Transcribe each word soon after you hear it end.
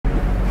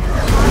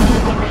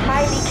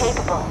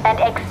unpredictable and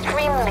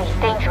extremely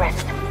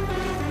dangerous.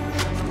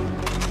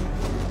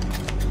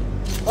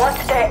 What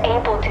they're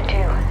able to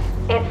do,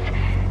 it's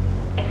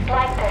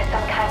like they're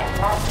some kind of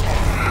monster.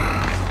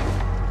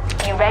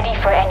 You ready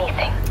for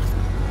anything?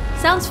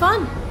 Sounds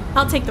fun.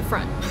 I'll take the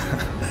front.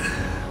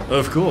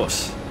 Of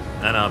course.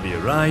 And I'll be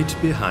right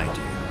behind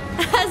you.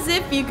 As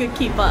if you could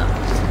keep up.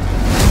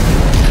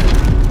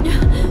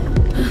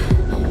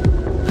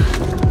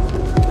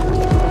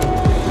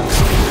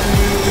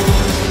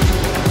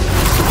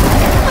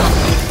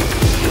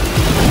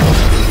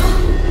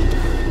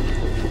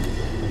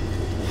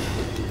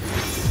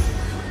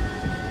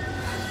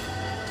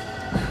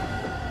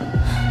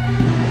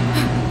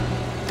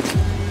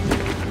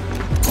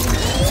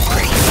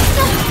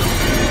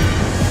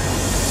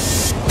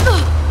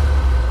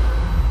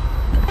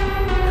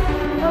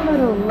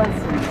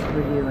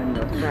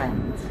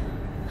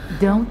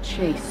 Don't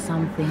chase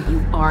something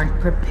you aren't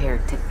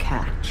prepared to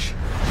catch.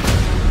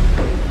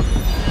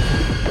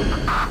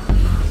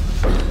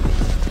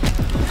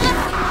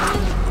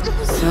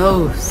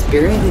 So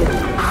spirited.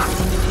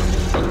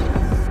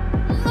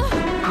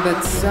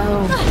 But so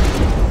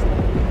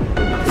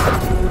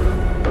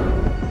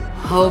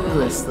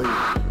hopelessly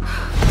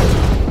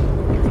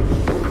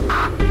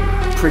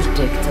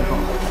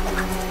predictable.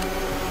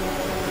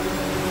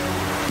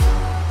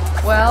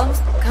 Well,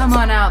 come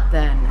on out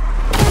then.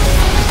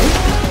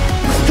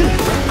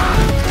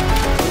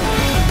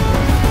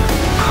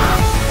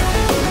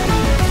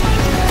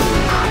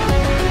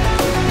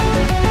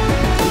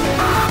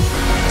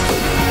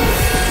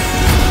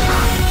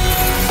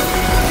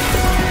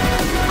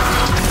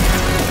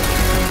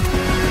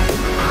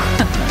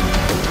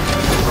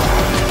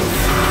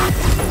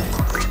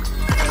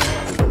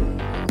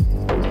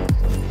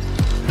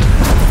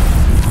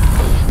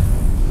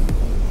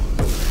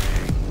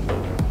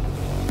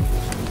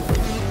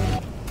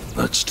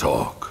 Let's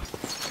talk.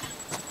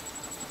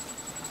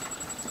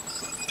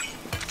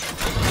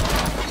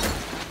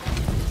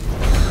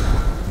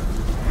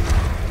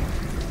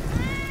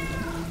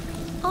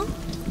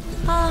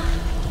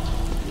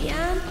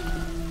 미안.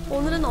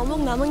 오늘은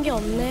어묵 남은 게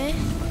없네.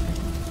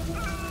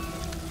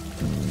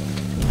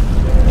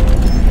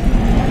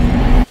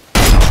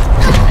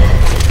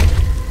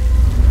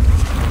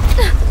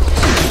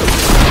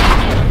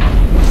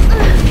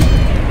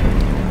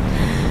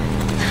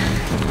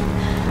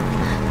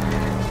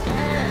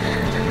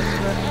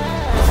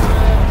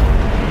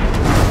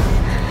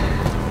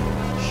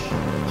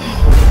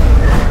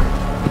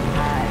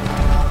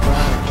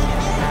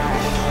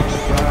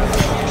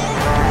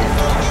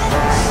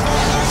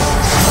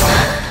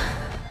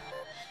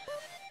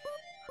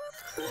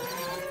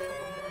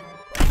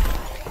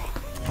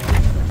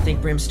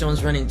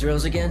 Brimstone's running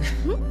drills again?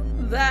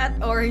 That,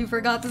 or he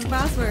forgot his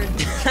password.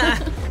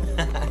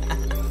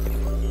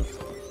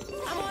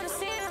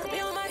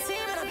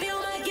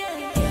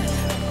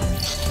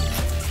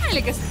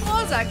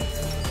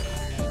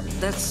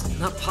 That's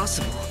not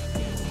possible,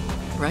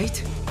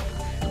 right?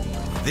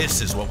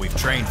 This is what we've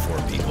trained for,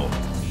 people.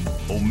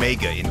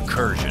 Omega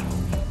incursion.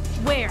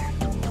 Where?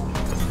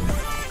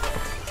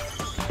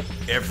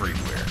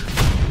 Everywhere.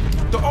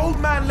 The old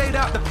man laid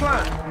out the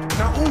plan.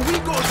 Now all we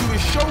gotta do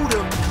is show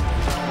them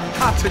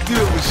how to do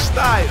it with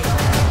style.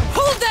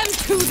 Hold them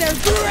to their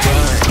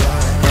grave!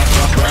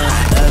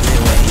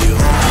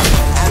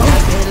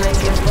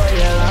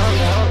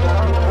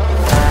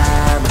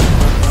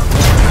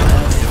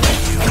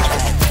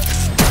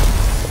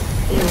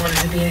 You wanted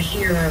to be a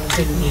hero,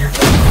 didn't you?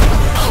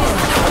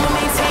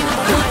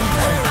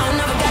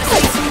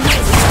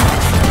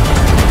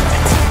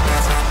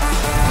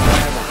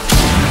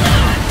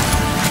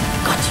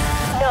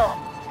 No.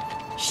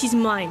 She's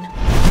mine.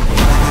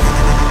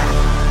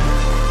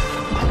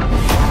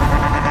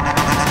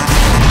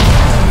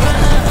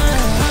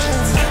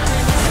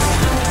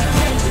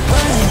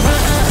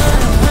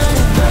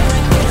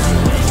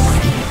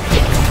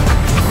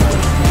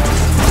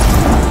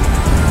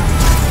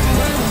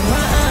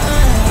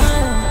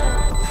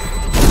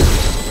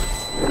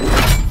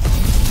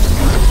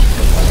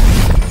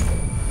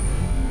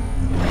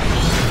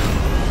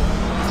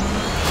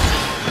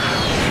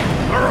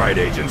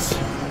 Agents.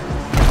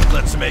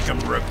 Let's make them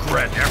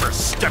regret ever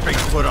stepping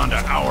foot onto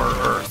our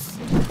Earth.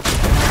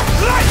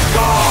 Let's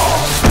go!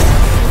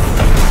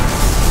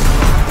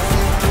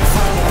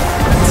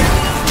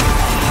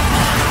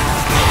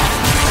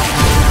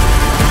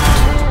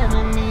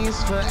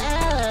 Enemies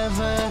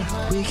forever.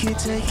 We can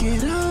take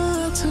it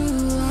all to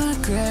our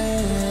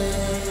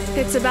grave.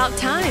 It's about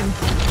time.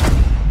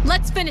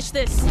 Let's finish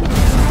this.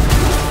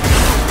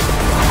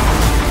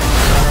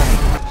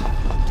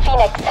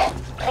 Phoenix,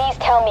 please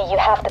tell me you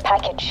have the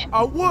package.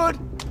 I would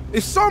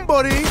if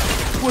somebody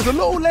was a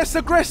little less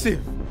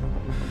aggressive.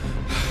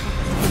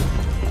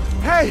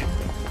 Hey,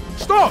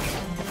 stop!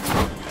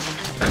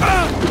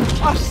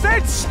 I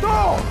said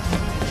stop!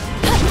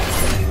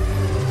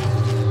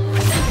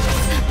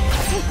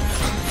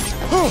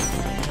 Oh,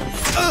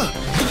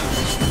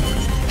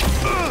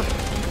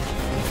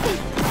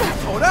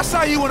 that's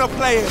how you want to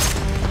play it.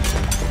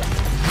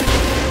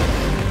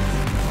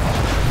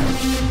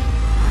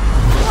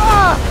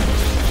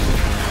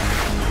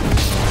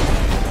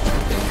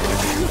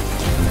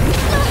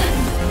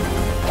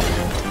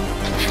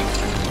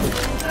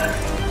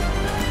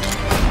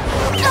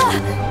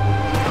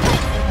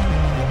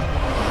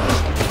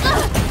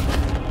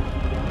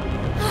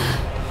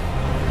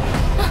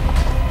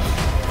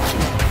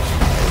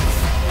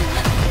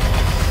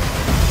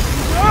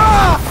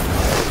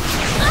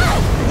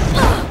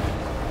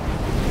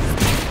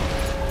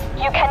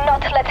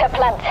 to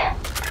plant.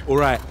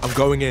 Alright, I'm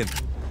going in.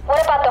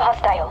 What about the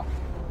hostile?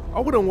 I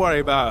wouldn't worry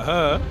about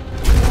her.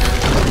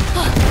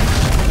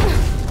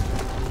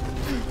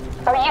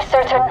 Are you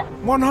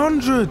certain?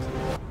 100!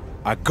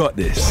 I got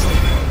this.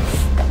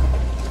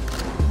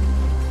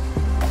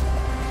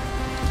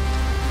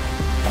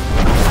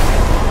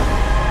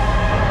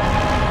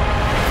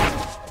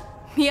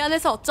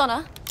 미안해서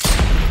어쩌나?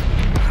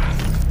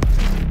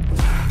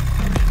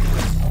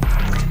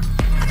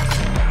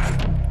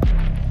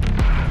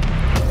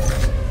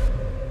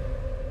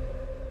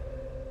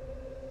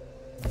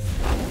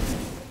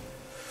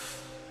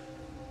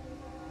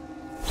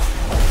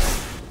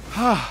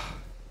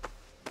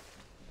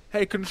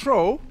 Hey,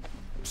 Control.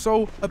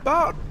 So,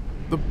 about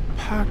the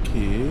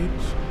package...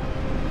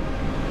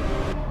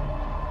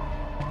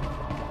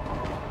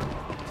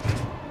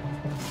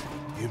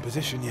 You in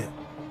position yet?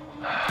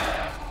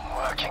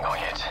 Working on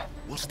it.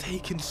 What's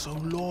taking so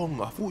long?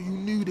 I thought you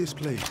knew this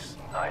place.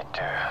 I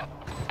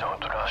do.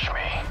 Don't rush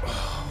me.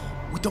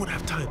 We don't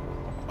have time.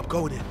 I'm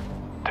going in.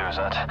 Do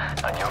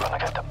that, and you're gonna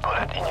get the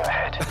bullet in your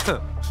head.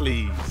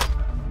 Please.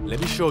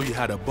 Let me show you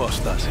how the boss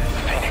does it.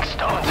 Phoenix,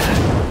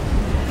 don't.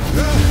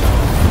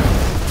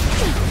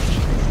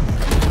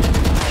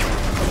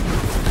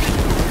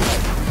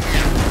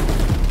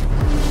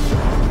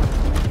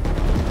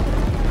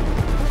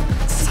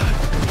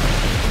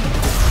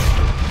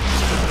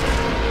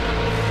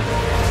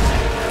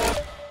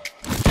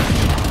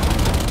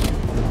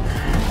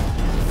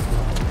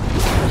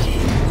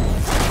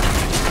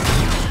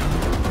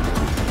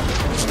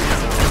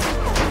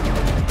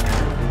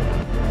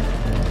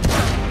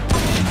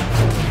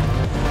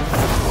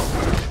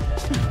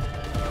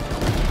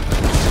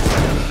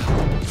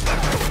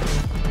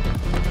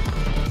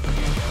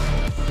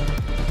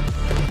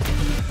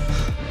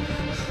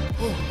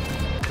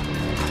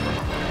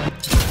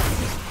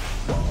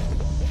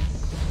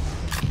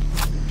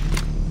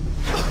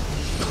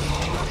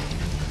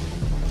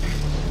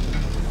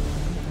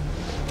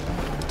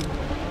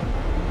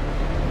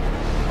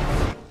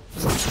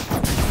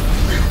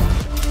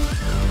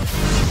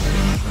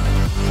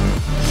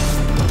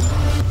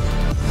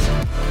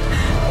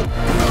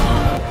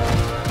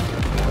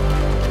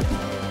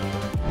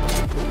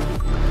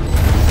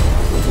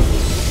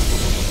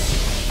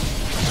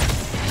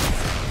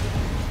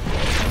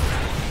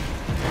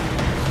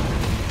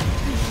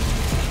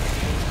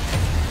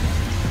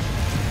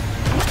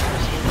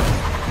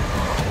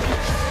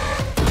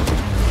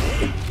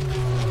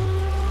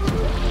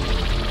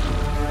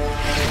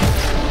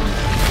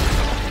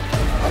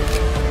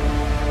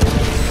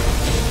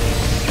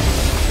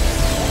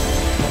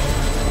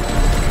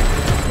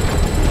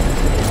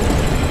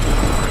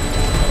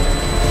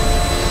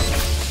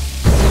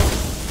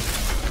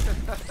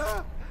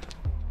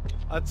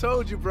 I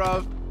told you,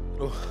 bruv.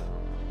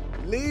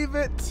 Leave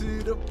it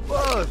to the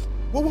boss.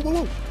 Whoa, whoa, whoa,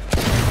 whoa.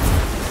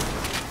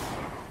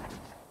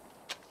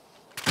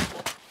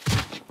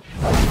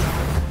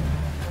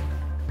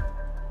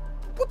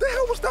 What the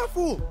hell was that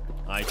for?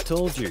 I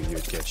told you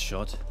you'd get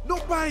shot.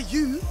 Not by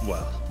you.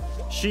 Well,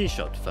 she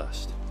shot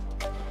first.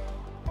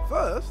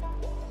 First?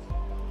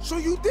 So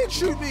you did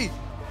shoot me?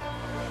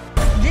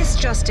 This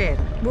just in.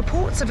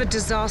 Reports of a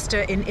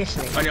disaster in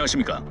Italy.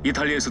 안녕하십니까.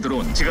 이탈리아에서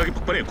들어온 지각이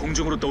폭발해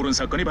공중으로 떠오른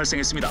사건이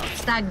발생했습니다.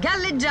 Sta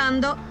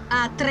galleggiando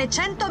a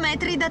 300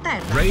 metri da terra.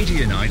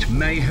 Radionite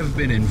may have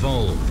been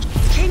involved.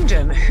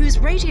 Kingdom, whose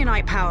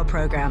Radionite power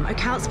program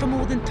accounts for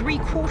more than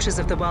 3/4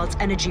 of the world's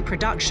energy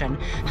production,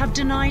 have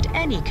denied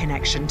any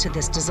connection to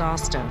this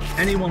disaster.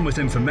 Anyone with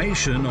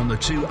information on the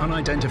two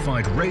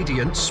unidentified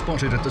radiants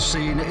spotted at the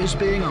scene is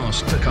being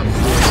asked to come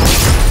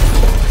forward.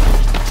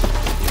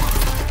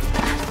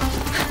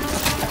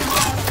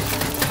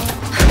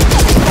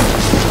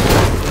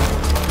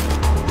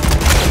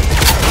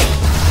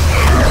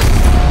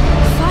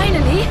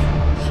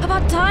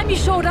 You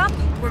showed up?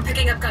 We're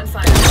picking up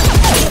gunfire.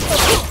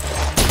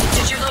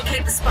 Did you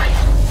locate the spike?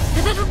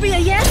 That would be a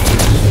yes?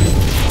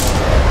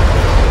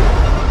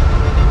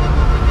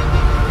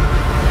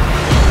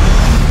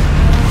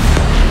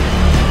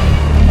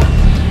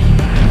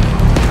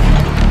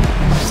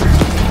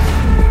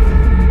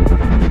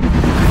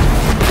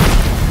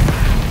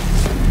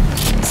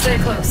 Stay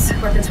close.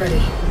 Weapons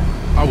ready.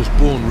 I was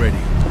born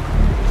ready.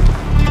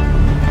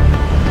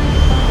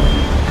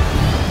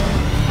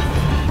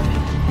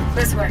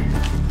 This way.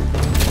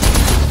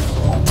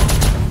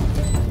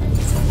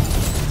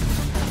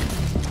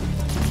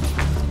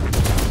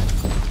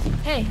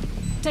 Hey,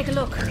 take a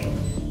look.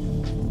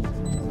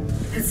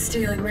 It's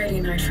stealing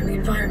radionite from the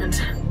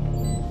environment.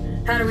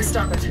 How do we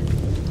stop it?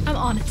 I'm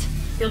on it.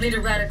 You'll need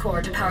a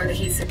radicore to power the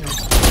heat signal.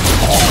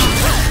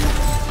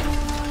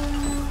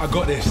 I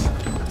got this.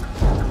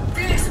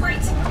 Phoenix,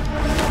 wait!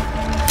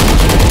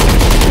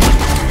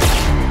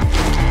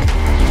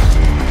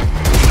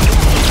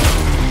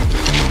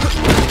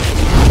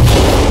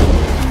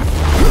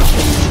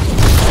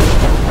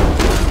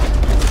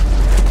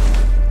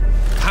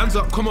 Hands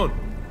up, come on.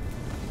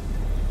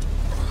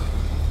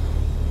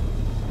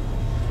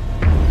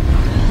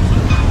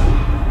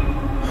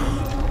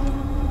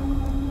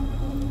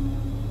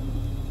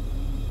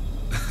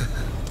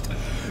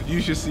 You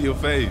should see your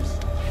face.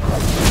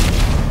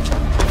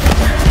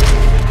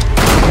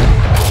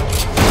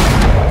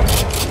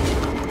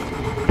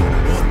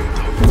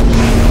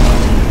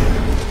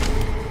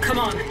 Come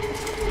on.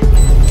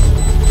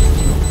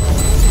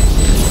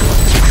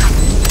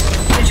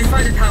 Did you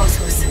find a power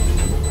source?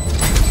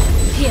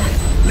 Here.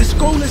 Let's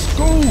go, let's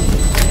go!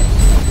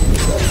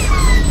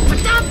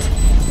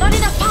 Verdammt! Not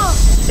enough power!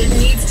 It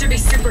needs to be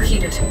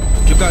superheated.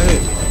 Get that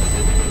here.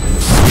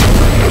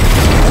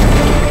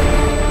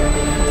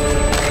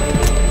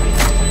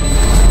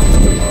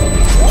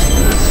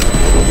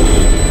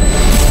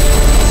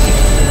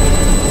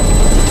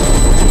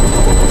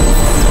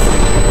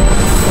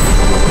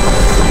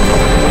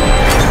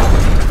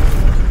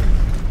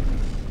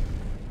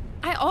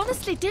 I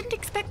honestly didn't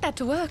expect that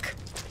to work.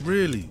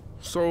 Really?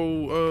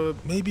 So,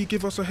 maybe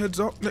give us a heads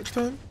up next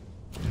time?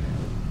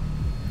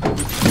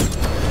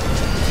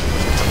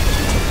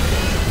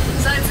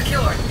 Side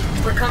secure.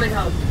 We're coming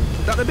home.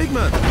 That the big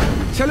man?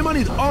 Tell him I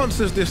need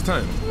answers this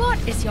time. What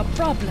is your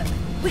problem?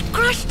 We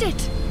crushed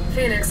it!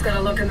 Phoenix got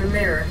a look in the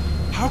mirror.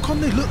 How come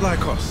they look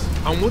like us?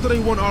 And what do they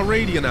want our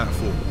radiant at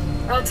for?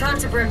 I'll talk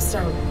to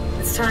Brimstone.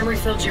 It's time we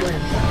filled you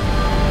in.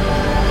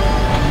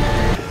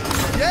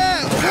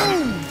 Yeah!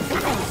 Boom!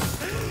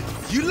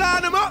 You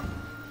line them up,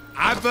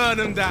 I burn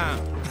them down.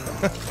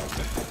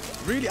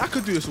 Really, I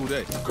could do this all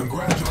day.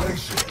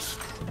 Congratulations.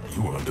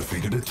 You were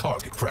undefeated at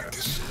target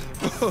practice.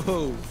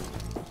 Oh,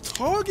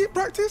 target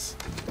practice?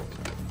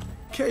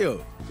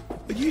 KO,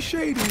 are you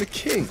shading the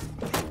king?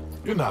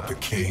 You're not the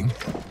king.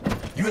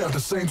 You have the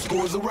same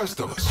score as the rest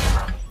of us.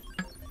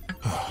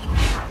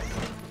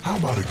 How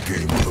about a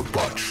game where the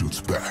bot shoots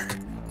back?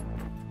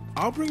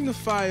 I'll bring the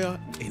fire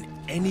in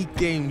any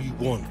game you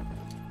want.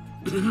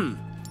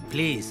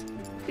 Please,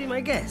 be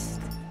my guest.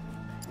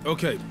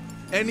 Okay,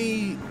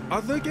 any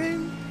other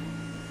game?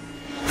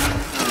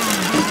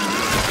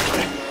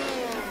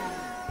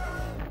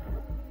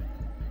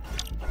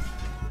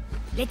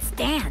 Let's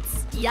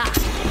dance. Yeah.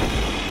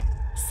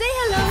 Say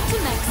hello to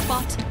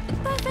MaxBot. A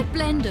perfect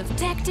blend of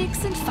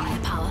tactics and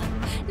firepower.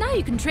 Now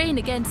you can train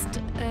against,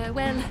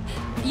 well,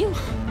 you.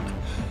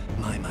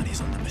 My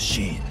money's on the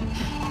machine.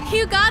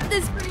 You got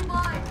this, pretty boy.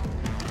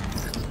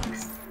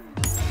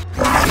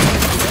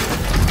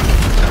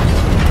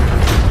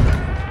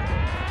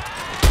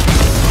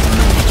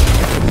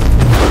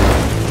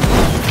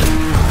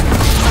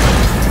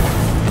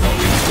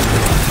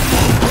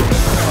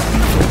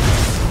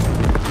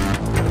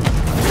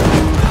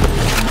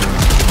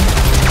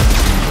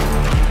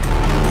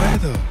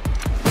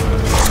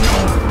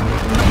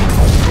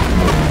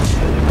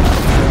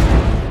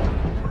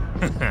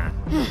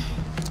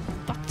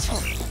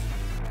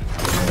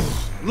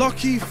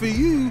 Lucky for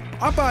you,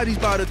 I buy these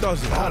by the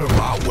dozen. Out of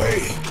my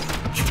way,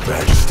 Your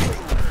Majesty.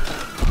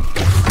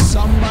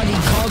 Somebody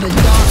call the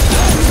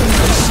doctor.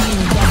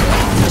 Machine double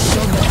on the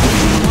shoulder.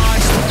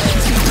 Monster.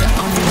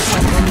 I'm in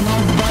trouble.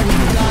 Nobody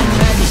got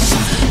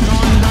medicine. No,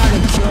 I'm not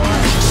a cure.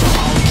 So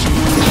I'll keep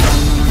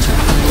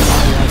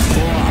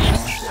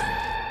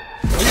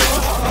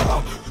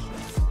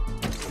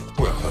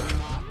Well,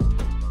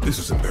 this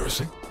is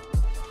embarrassing.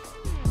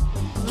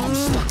 I'm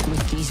stuck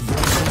with these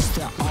voices.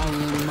 They're all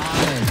in my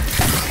head.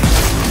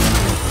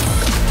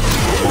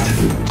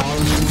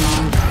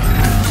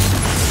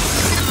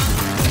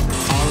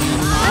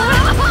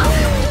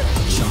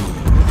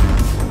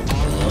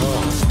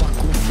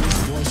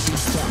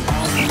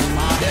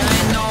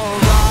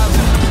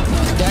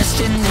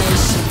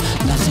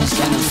 Nothing's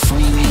gonna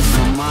free me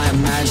from my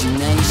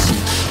imagination.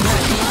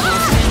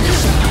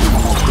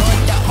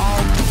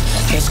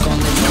 It's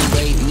gonna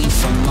liberate me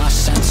from my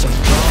sense of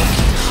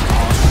broken.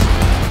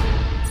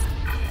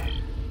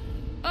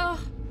 Oh,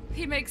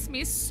 he makes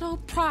me so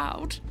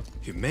proud.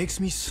 He makes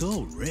me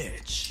so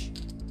rich.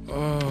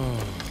 Oh,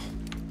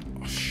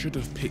 I should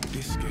have picked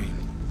this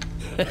game.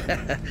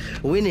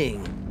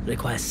 Winning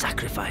requires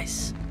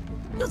sacrifice.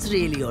 Not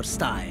really your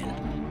style.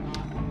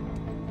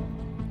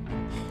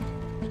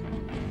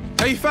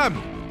 Hey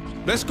fam,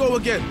 let's go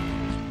again.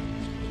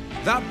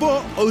 That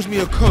bot owes me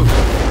a code.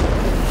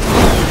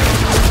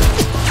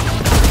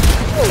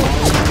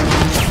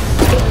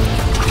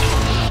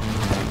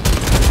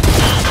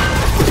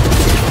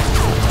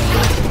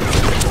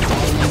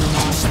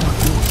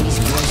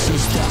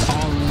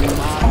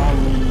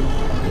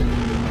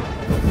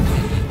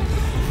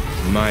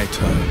 My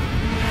turn.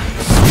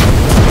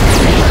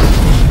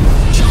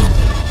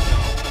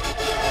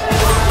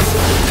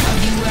 Have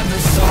you ever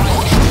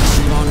thought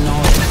you don't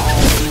know it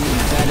all, you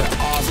better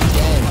off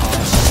dead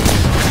or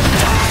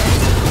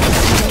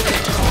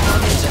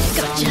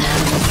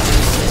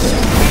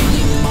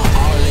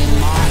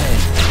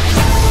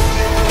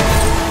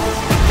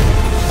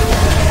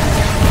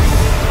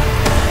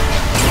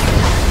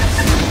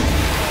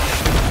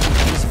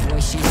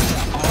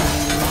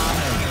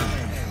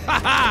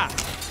Haha!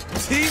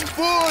 Team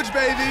Forge,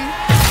 baby!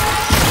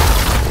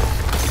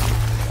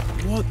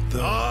 What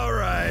the? All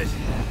right.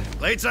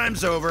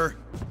 Playtime's over.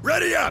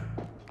 Ready up!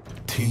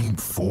 Team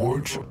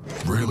Forge?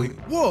 Really?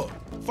 What?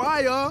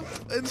 Fire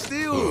and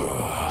steel.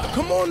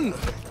 Come on.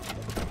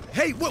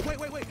 Hey,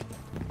 wait.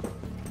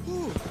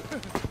 Ooh,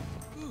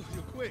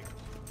 you're quick.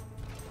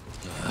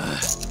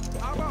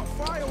 How about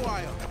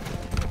firewire?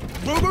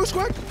 Robo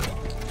Squad?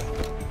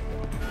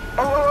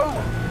 Oh,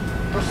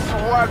 the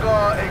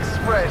Swagger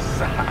Express.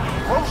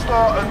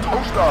 Roaster and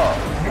Toaster.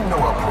 You know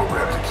I'm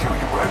programmed to kill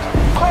you, right?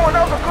 Oh,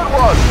 that was a good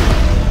one.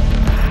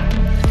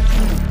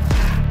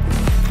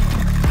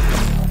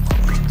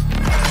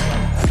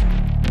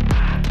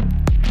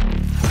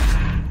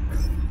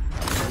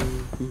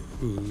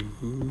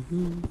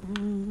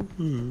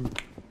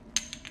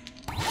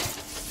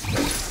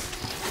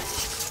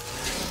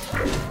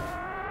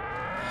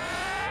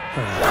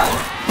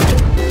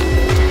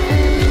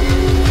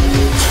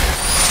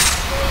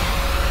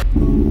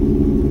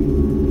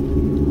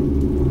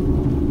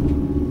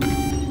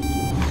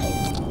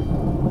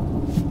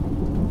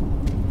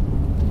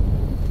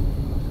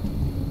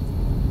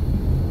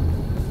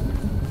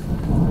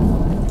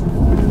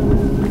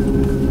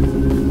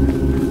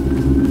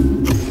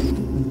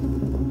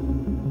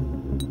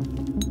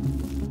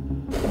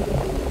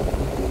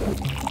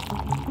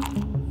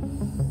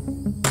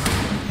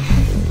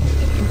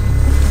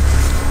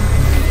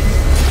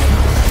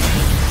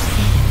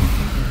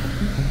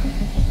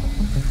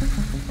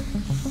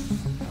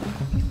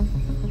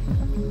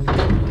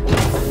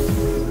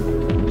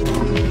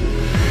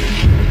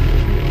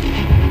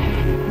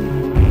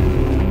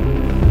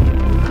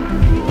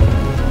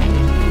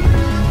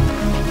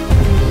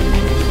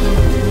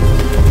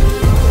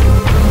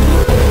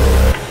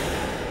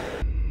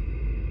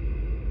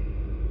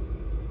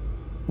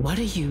 What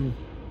are you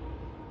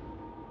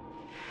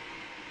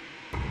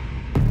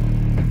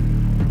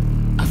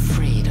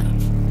afraid of?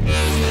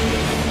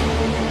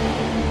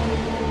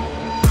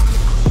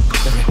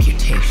 The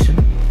reputation?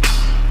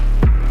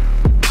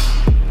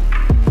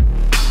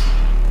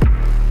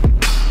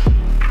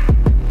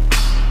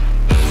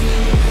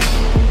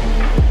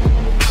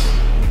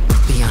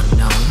 The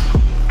unknown?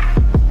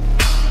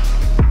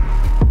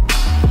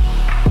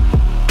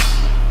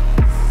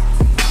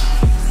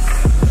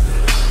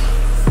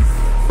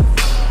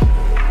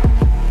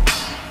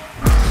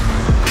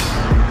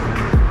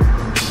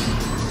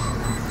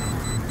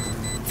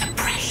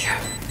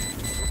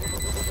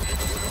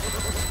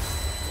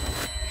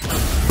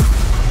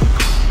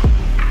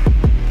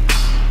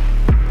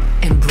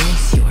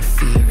 Embrace your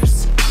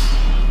fears.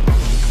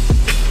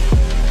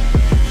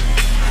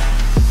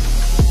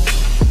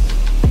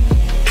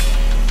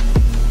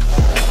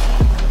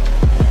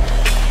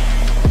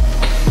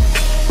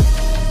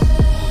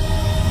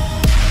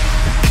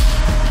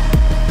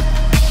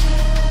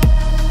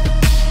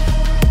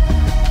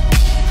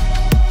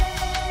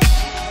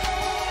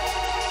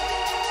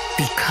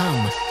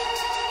 Become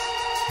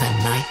the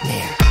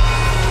nightmare.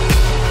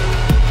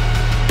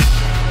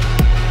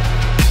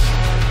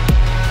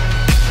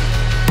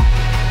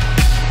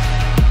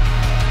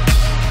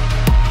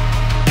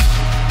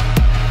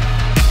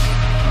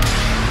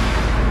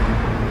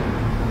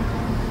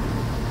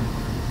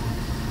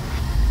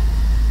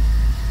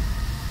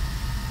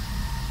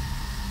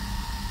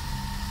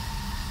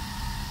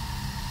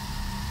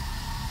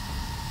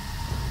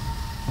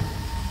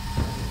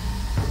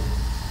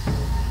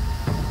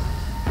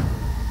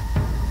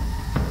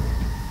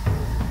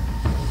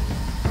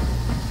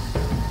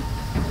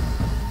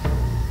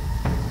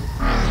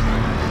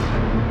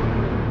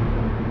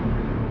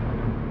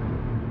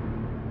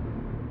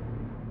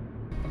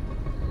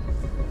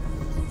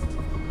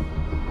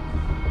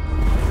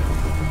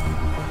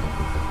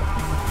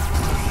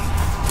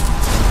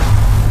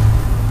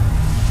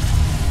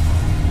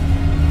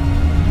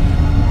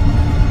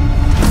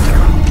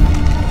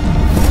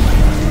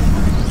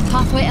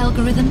 Pathway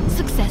algorithm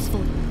successful.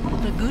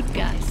 The good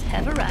guys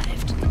have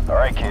arrived. All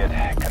right, kid.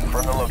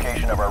 Confirm the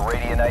location of our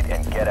Radianite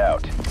and get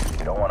out.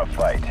 We don't want to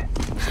fight.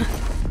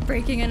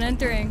 Breaking and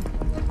entering.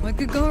 What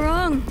could go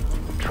wrong?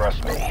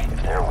 Trust me,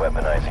 if they're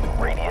weaponizing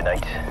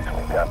Radianite,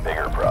 we've got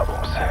bigger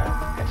problems.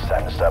 It's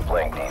time to stop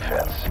playing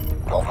defense.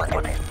 Don't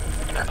forget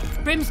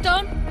the...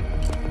 Brimstone?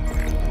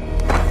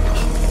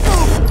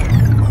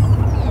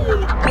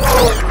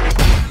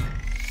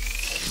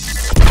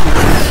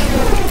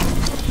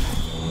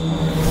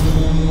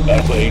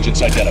 Alpha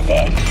agents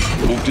identified.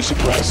 Move to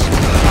suppress.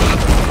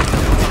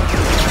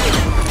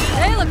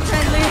 They look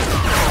friendly.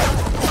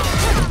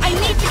 I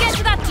need to get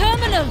to that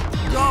terminal!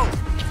 Go!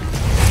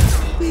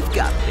 We've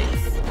got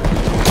this.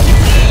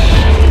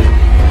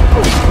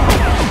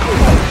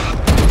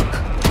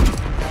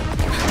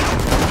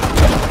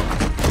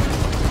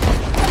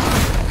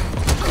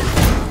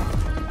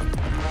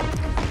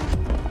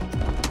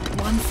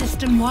 One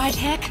system-wide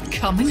hack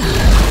coming up.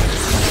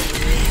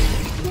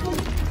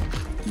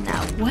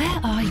 Now, where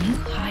are you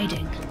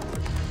hiding?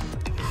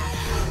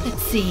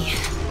 Let's see.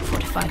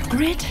 Fortified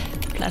grid,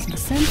 plasma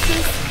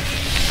sensors.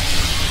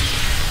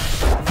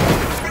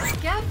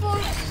 Careful.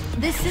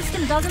 This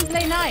system doesn't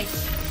play nice.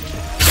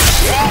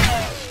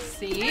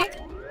 See?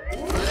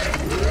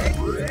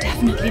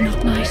 Definitely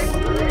not nice.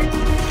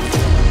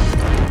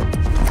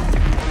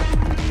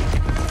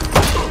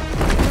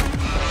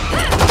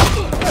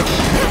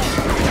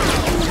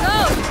 So,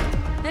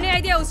 any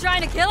idea who's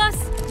trying to kill us?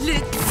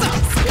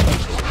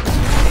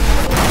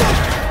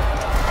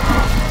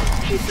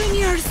 Even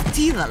you're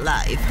still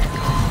alive.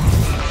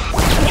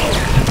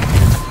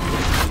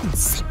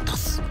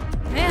 Insectos.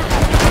 Man,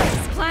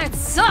 this planet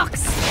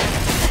sucks!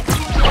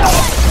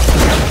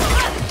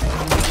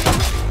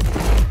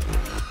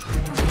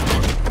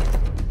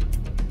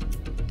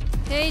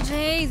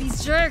 Hey,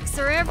 these jerks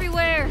are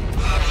everywhere!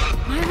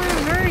 Why am I in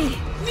a hurry?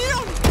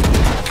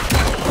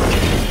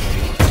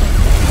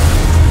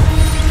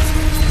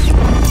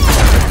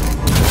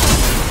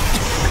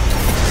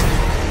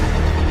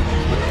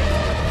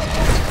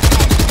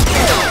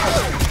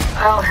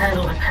 I'll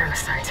handle the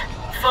parasite.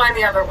 Find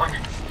the other one.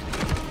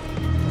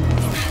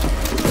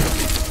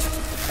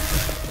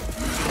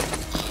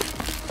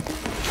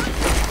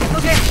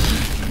 Okay,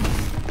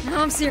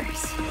 now I'm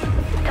serious.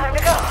 Time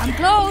to go. I'm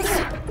close.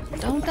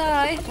 Don't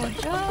die for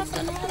just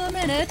another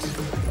minute.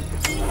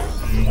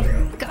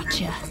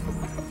 Gotcha.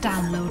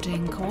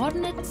 Downloading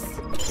coordinates.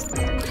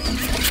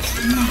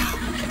 Now,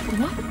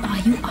 what are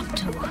you up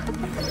to?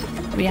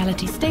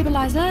 Reality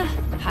stabilizer,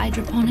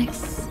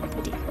 hydroponics,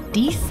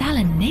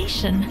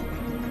 desalination.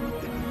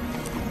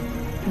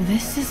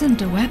 This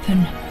isn't a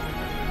weapon.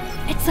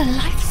 It's a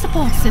life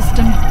support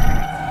system.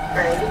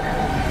 Ready?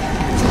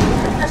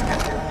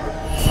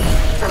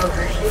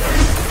 Over here.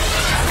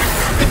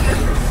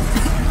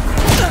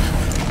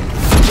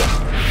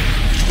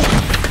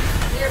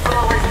 You've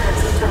always been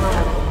so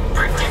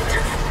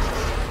protective.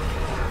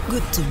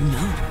 Good to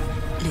know.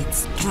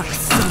 Let's try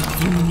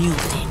something new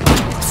then.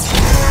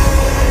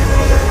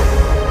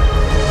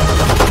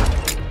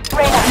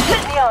 Reyna,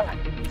 Leon.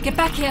 Get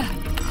back here.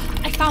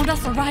 I found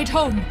us a ride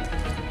home.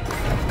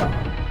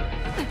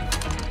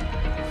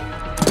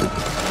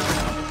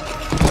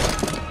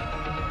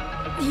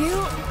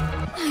 You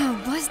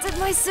busted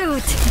my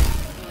suit.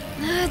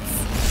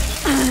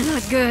 That's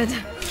not good.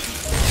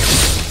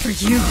 For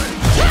you.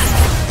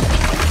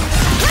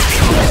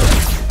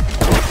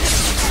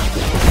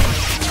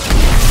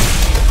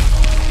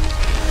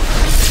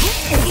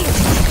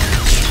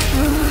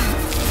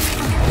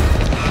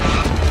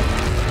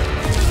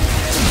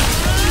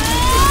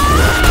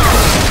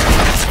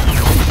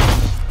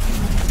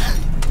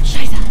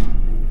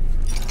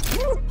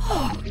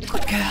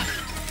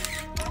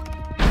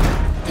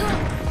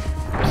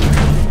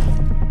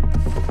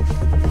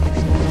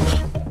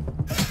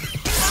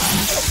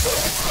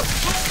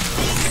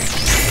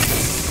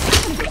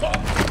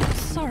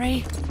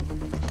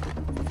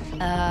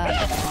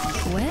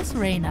 Where's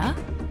Reyna?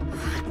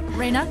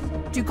 Reyna,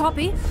 do you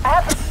copy? I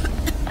have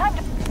time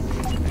to...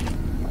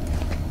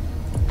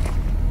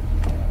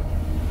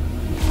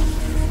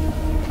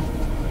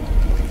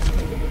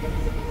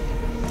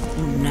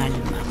 Un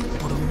alma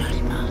por un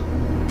alma.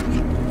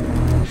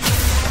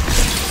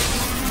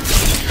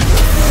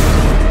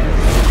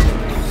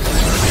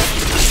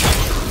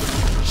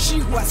 She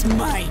was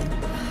mine.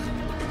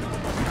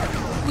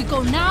 We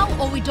go now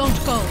or we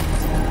don't go.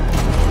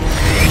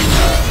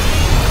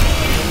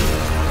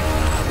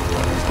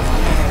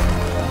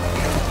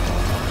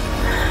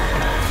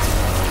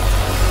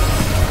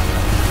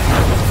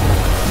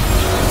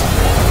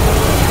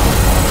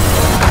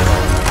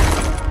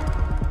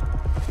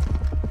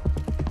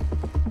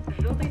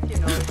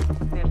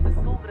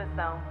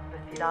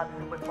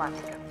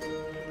 subaquática.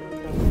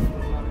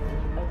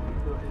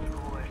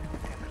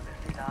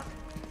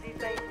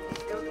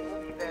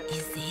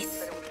 Is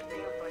this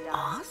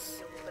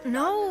us?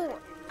 No,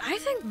 I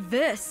think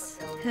this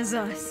is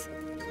us.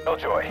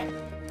 Killjoy,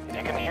 if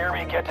you can hear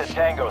me, get to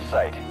Tango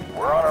site.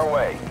 We're on our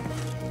way.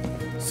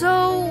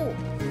 So,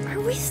 are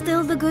we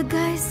still the good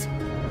guys?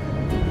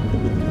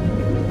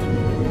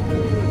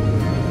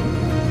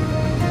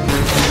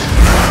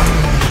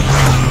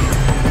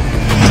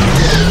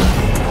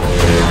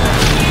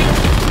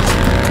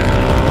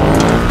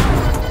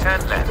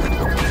 Turn left.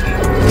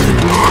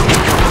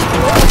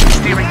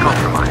 Steering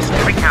compromised.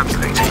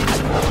 Recalculating.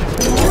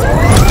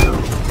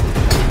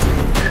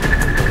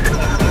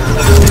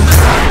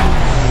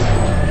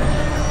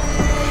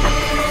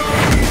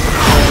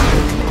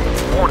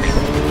 Warning.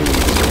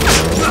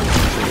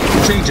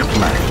 Change of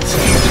plans.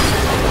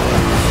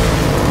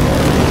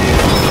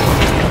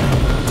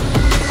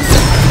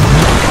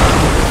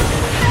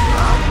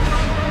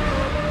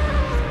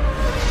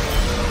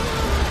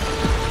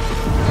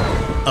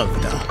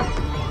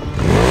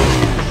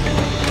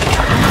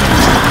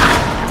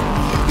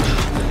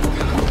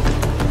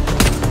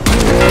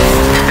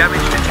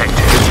 Damage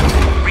detected.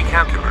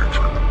 Recalculate.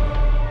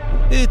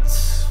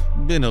 It's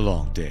been a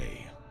long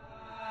day.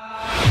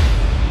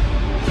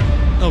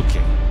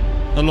 Okay,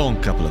 a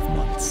long couple of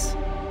months.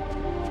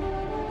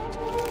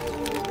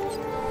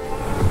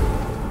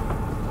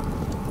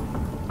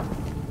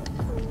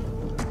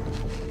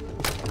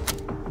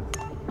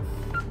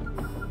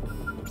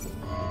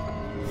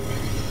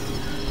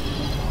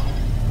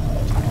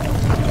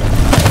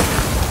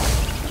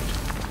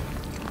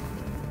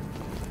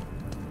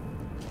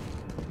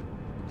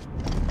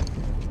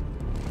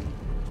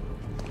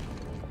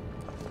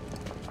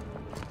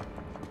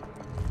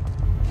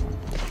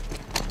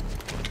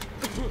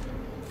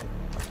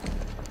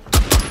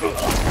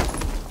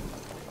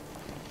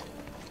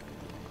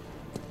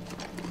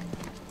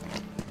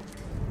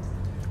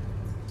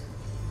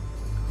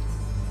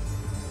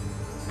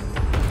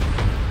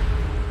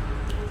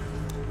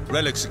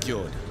 Relic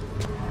secured.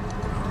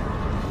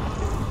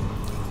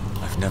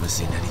 I've never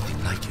seen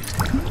anything like it.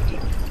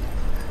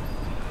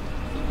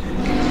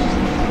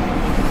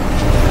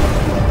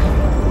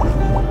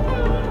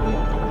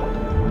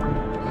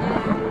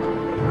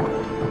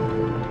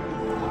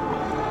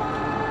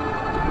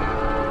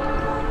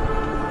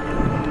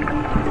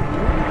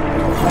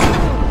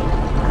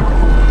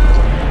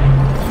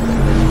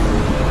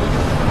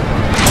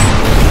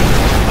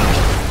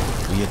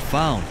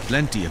 Found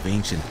plenty of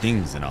ancient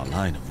things in our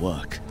line of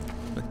work,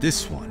 but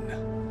this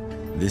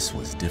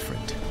was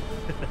different.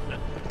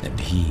 And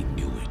he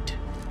knew it.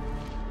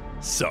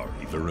 Sorry,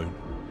 Varun,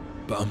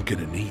 but I'm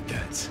gonna need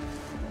that.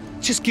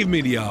 Just give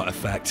me the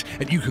artifact,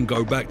 and you can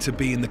go back to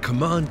being the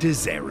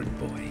commander's errand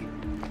boy.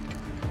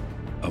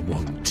 I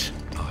won't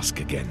ask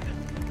again.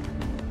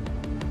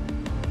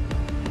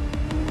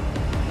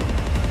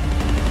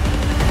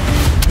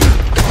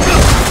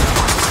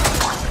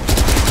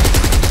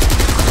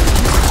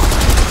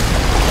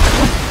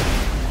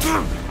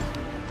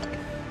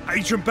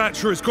 Agent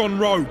Batra has gone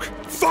rogue.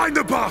 Find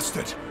the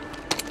bastard!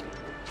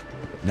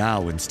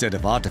 Now, instead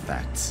of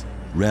artifacts,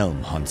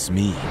 Realm hunts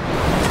me.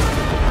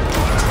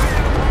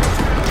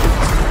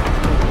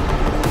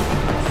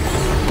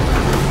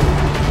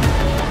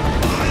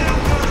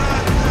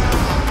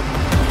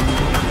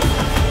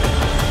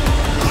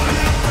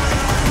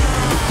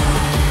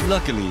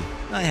 Luckily,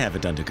 I have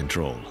it under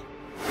control.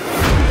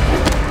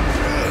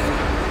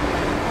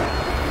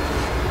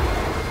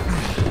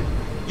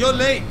 You're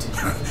late!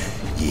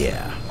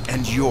 Yeah,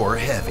 and you're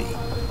heavy.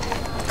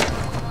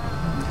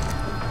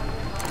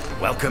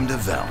 Welcome to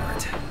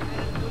VALORANT.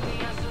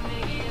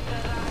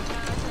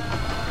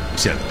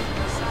 Cello.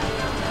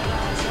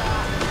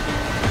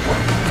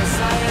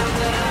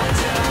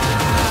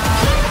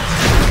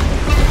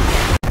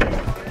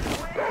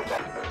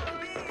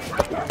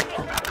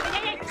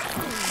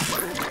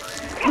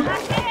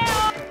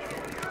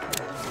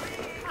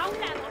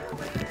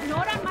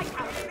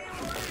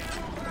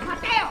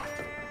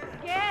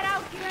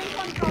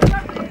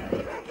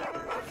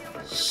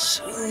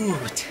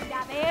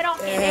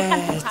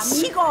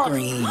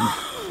 Green.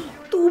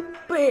 Tu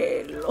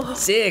pelo.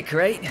 Sick,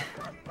 right?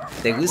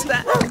 ¿Te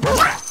gusta?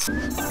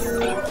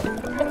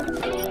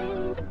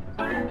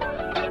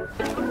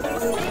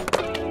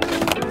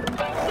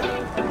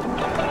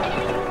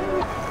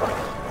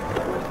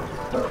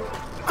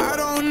 I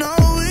don't know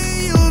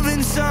where you've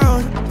been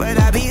sold, but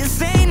I'd be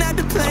insane not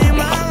to play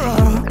my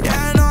role. Yeah,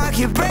 I know I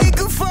can break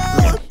a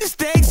fall. The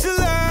stakes are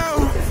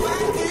low.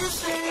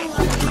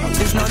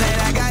 Just know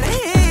that I got a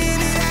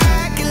hand that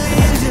I can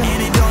lend you,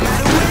 and it don't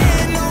matter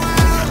when, no,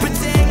 I'll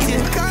protect you.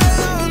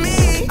 Call on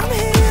me, I'm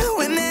here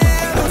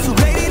whenever. So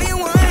great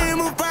anyone,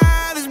 my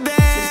father's bed.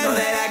 Just know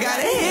that I got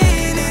a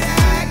hand that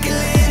I can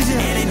lend you,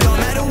 and it don't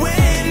matter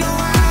when, no,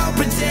 I'll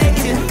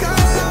protect you.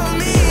 Call on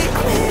me,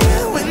 I'm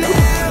here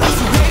whenever.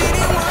 So great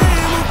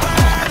anyone, my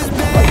father's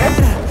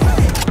bed.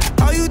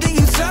 Oh, you think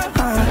you suck?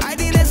 I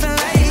think that's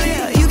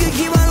unlikely. You can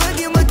keep on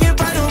looking, but can't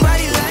find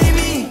nobody like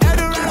me.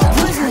 After I'm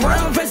pushing,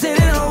 I'm pressing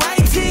in a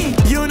white tee.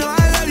 You know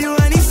I love you,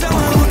 I need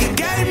someone who can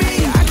guide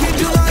me. I can't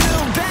do no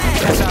little bad.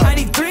 I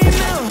need 3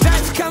 mil.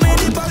 Shots coming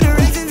in both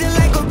directions and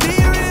like a be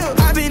real.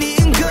 I've been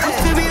eating good,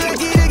 to be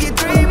lucky to get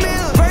 3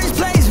 mil. First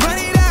place, run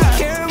it out.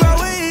 Care about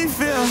what he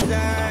feels. I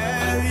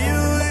have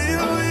you,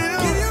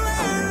 give you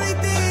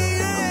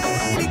everything,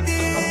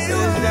 anything.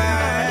 I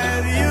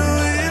have you,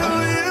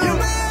 you're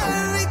my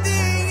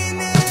everything in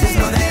there. Just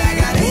know that I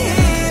got a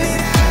hand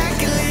that I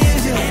can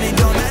lend you, and it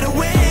don't matter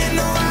when,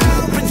 no,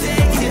 I'll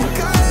protect you.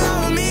 Call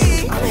on me,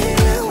 I'm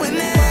here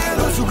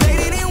whenever. So great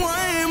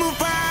anyone, my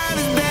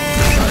father's bed.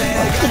 Know that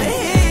I got a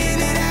hand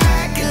that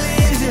I can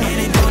lend you, and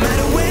it don't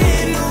matter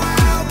when, no,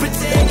 I'll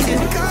protect you.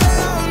 Call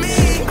on me,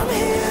 I'm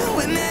here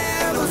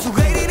whenever. So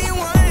great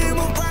anyone,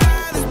 my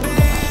father's bed.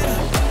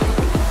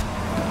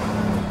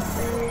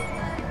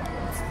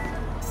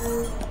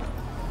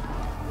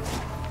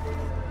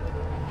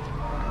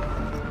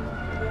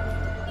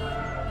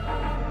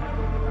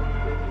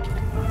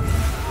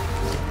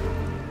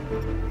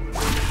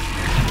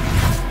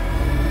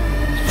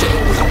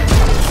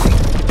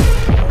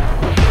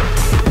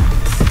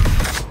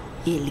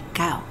 El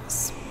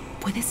caos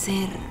puede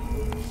ser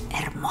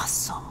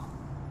hermoso.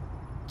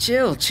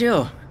 Chill,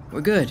 chill.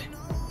 We're good.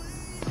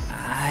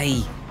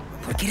 Ay,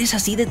 ¿por qué eres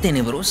así de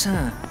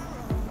tenebrosa?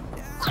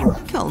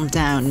 Calm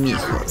down,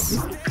 mijos.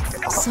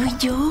 Soy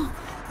yo.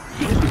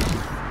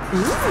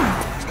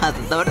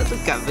 Adoro tu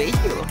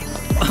cabello.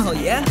 Oh,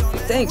 yeah?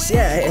 Thanks,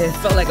 yeah. It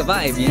felt like a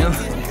vibe, you know?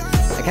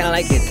 I kinda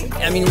like it.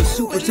 I mean, it was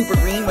super, super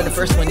green when the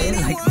first one in.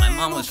 Like, my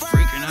mom was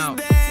freaking out.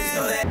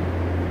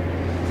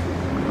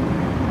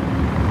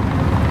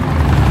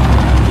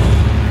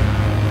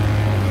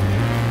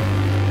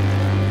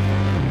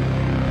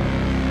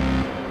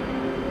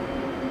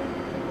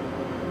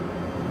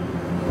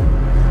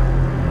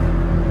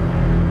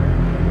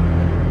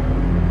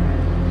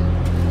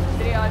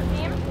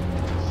 Team,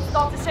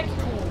 statusjekk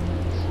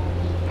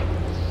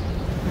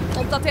 2.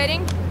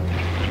 Oppdatering.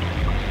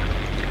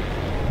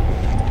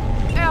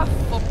 Jeg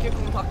får ikke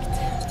kontakt.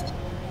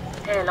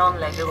 El Hele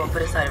anlegget går på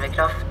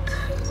reservekraft.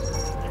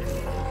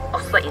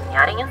 Også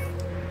inngjerdingen.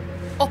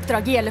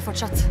 Oppdraget gjelder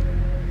fortsatt.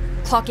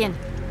 Tak inn.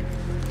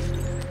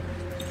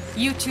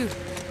 You too.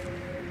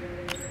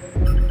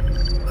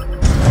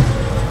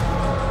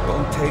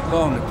 Won't take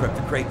long to prep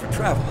the crate for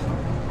travel.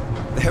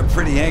 They're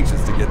pretty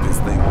anxious to get this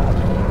thing.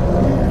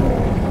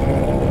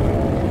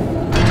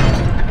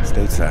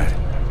 Stateside.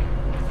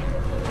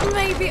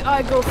 Maybe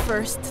I go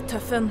first,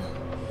 Tuffen.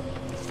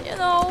 You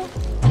know,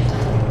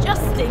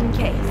 just in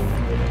case.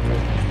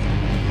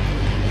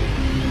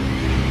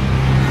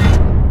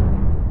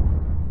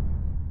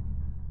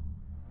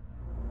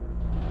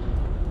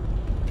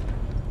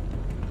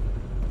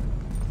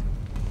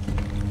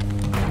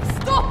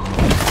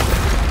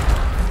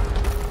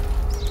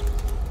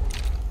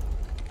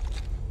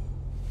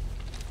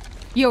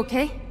 You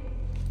okay?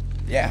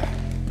 Yeah.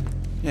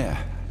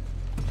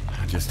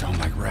 I just don't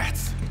like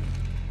rats.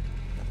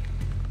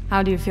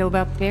 How do you feel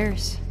about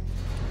bears?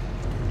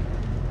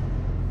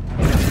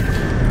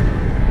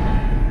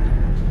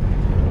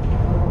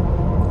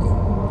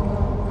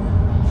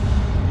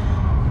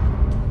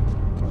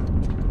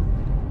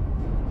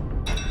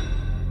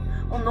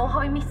 Og nå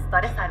har vi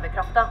mistet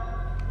reservekrafta.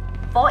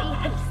 Hva I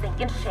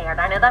helsinken skjer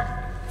der nede?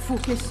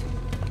 Focus.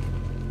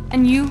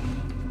 And you,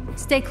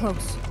 stay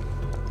close.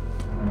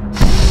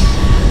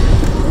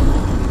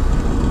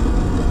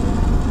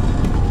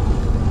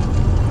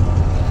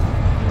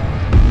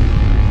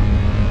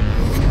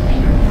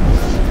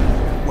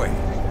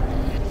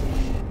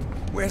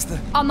 Where's the...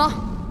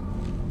 Anna!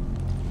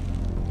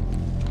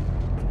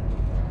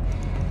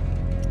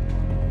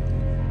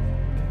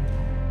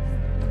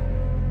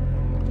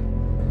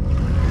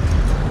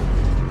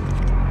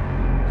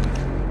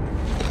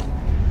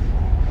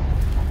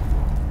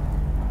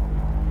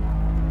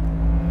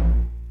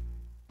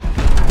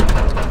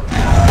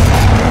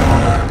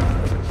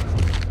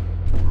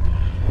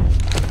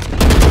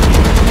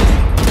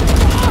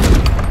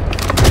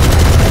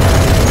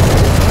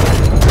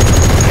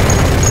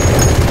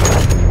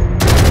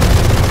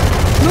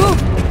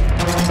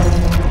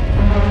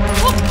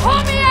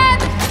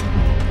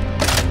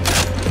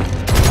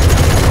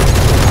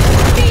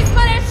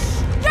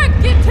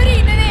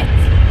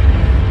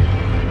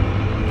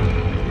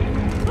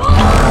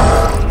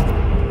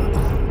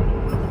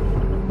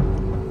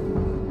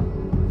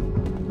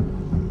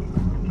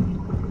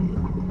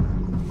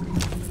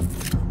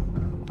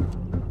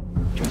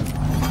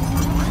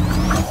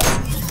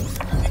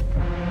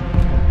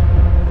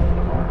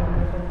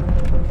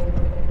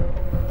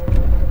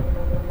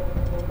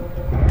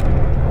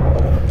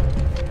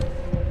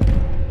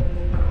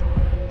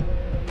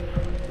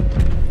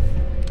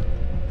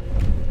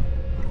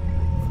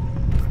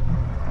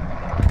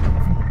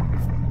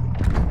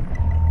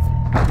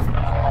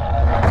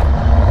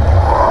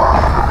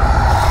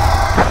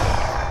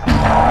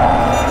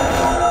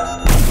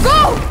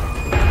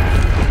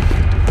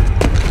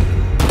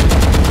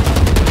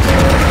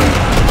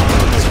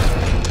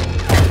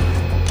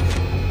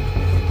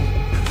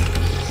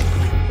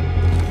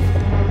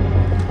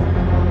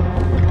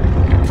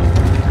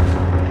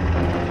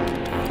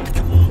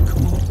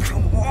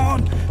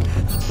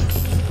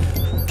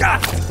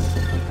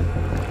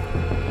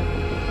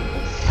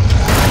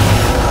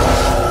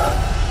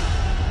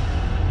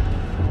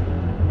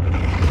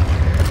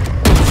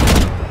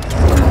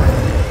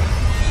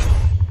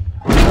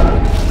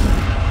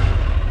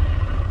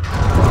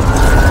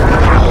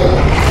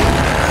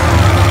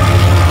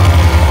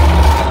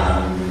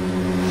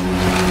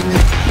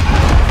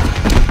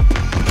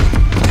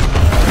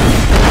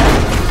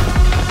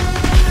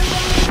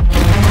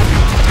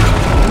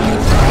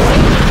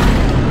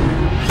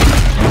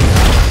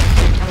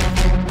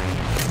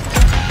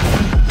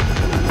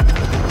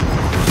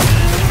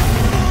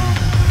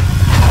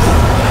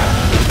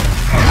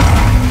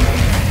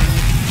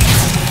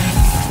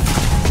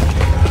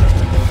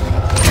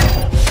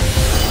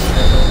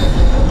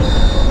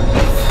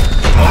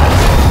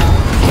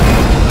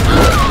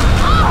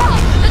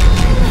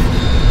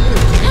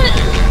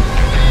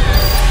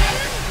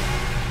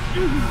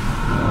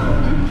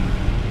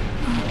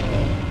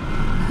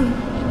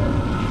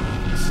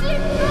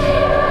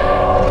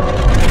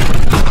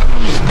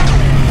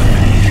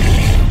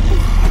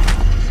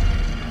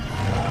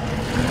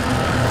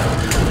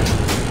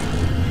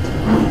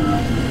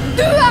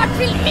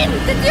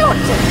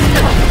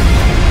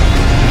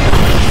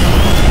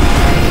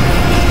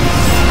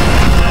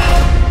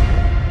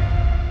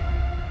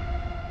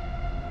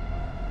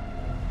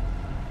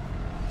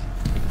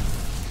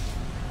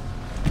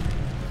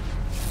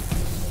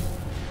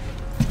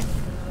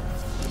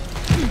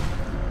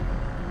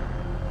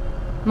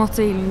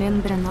 Måtte ilden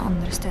din brenne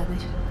andre steder.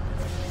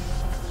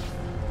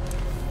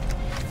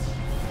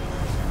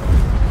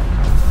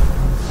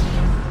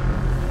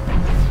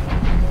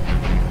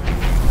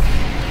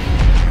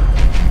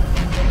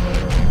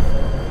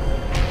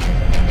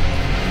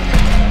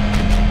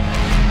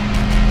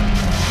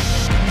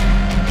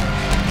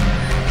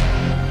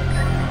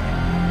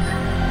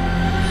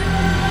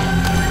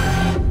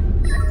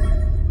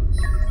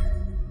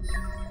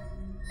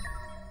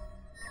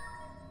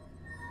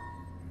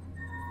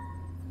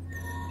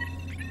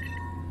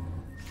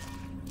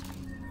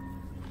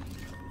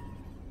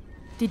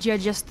 Did you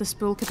adjust the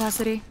spool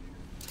capacity?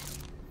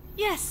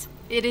 Yes,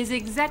 it is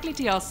exactly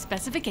to your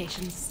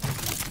specifications.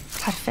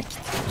 Perfect.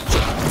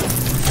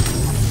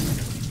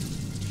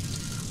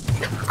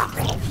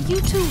 You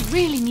two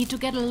really need to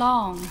get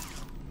along.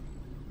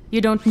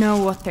 You don't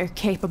know what they're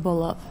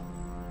capable of.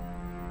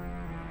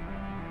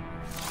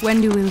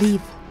 When do we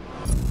leave?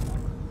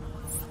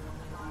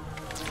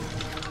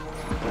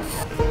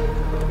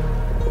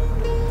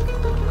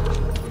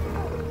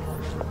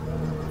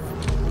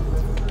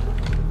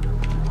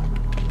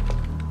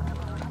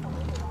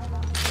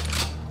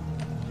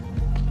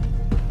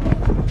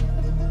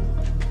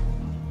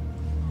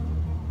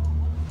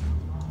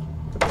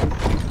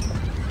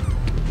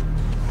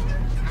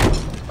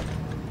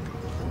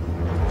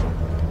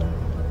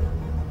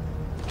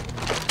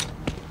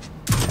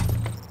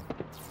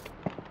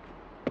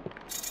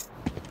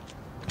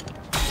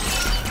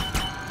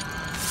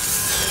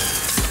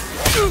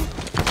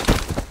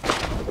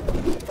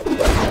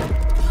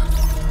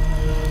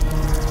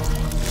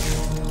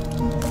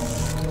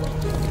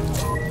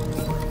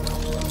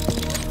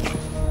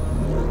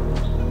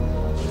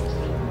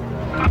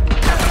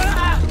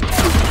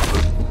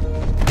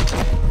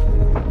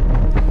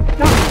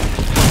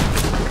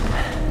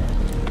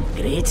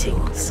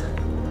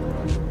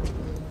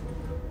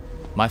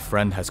 My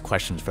friend has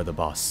questions for the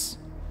boss,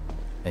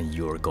 and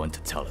you're going to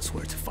tell us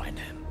where to find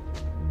him.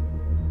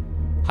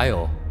 还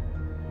有，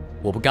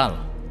我不干了。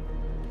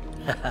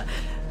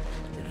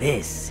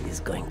This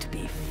is going to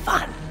be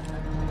fun.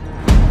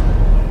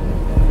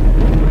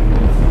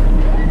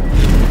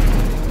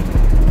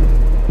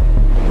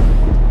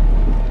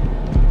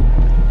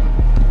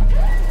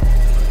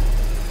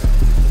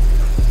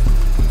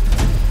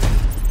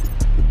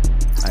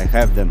 I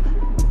have them.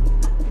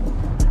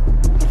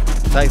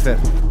 Cypher.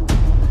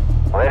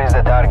 Where is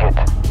the target?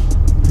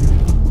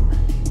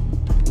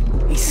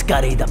 He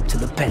scurried up to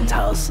the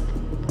penthouse.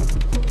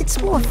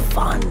 It's more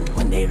fun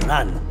when they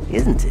run,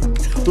 isn't it?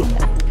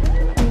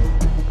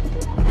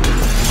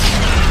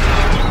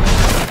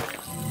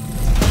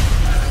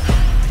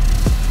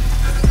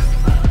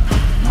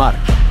 Mark.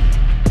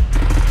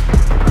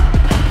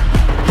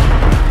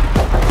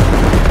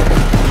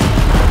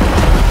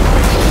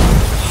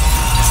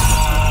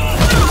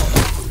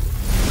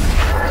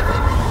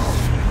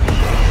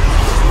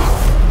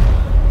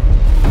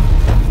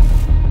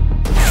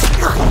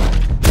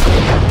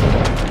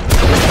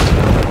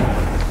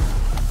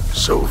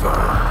 Sova,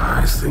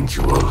 I think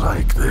you will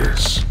like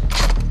this.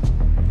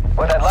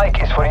 What I'd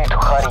like is for you to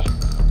hurry.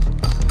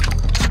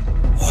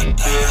 What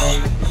the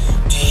hell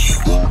do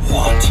you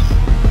want?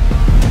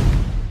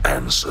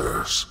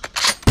 Answers.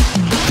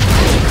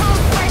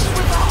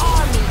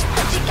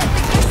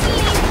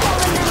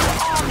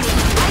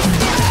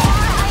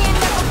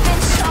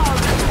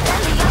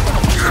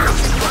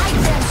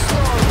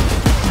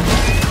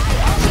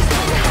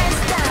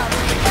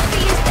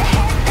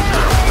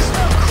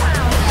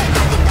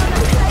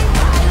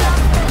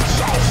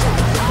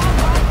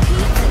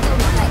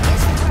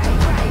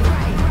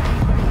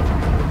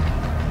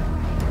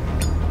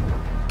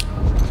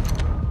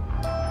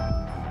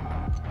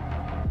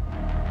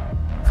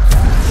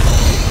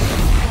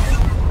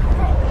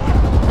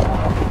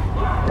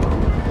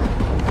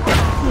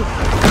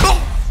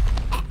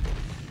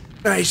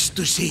 Nice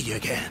to see you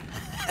again.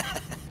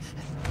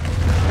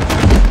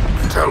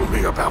 Tell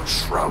me about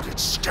Shrouded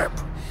Step.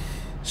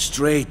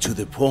 Straight to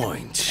the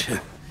point.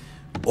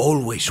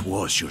 Always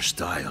was your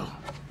style.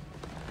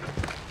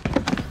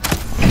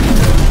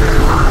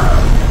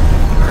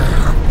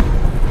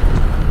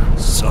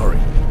 Sorry.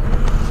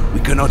 We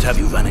cannot have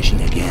you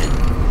vanishing again.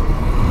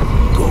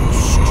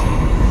 Ghost.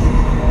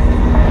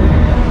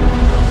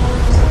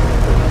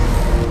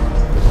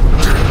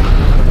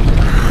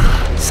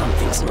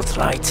 Something's not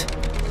right.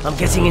 I'm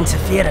getting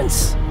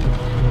interference.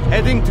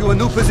 Heading to a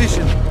new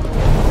position.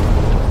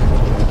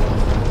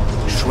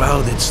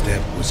 Shrouded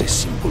Step was a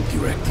simple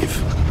directive.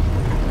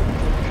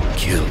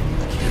 Kill.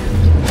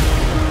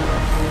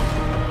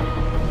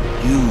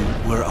 You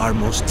were our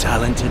most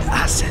talented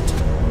asset.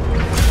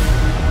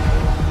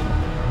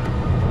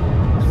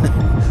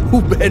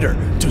 Who better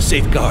to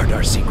safeguard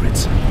our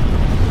secrets?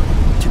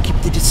 To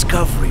keep the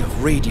discovery of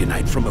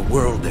Radionite from a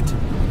world that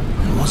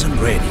wasn't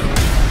ready.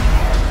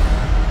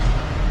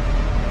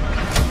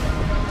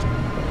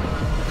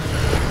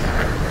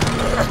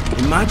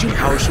 Imagine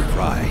our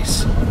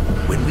surprise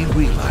when we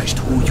realized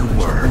who you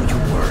were.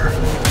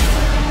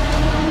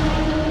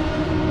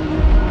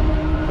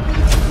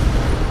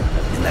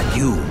 And that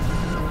you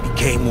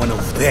became one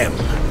of them.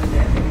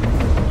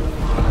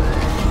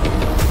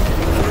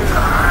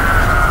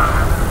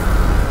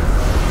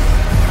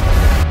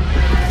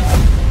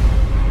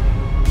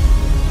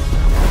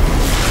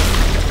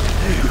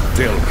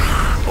 Tell me,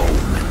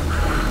 Omen,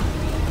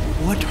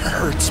 what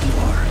hurts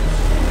more?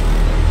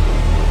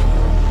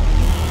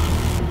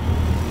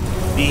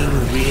 Being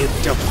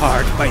ripped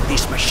apart by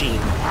this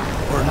machine,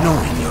 or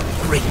knowing your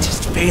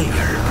greatest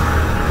failure?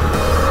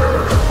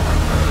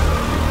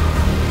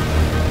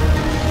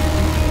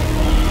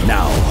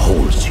 Now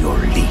hold your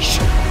leash.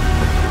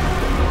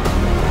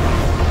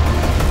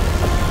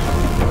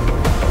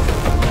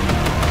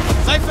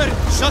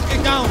 Shut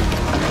it down!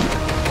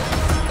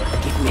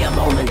 Give me a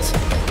moment.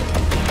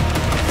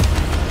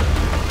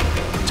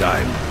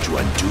 Time to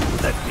undo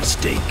that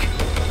mistake.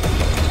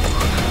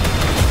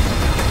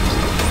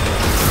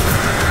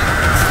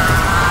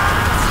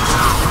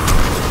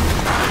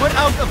 We're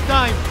out of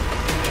time!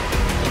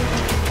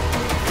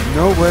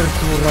 Nowhere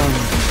to run.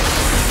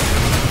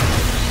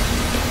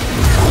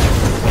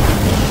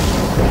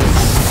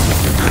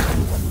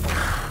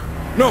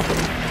 No!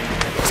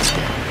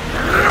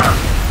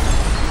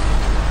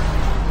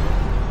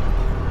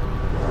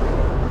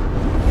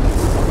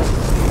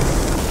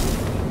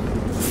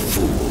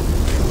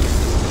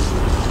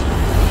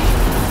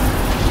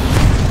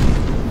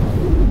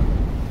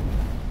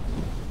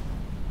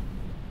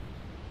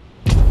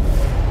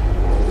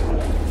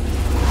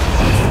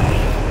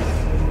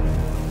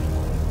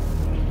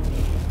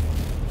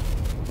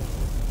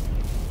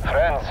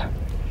 Friends,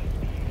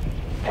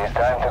 it's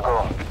time to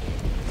go.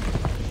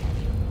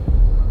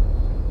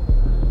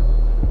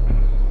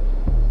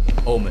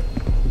 Omen,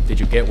 did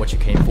you get what you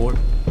came for?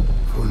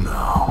 For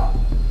now.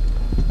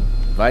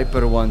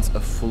 Viper wants a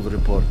full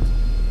report.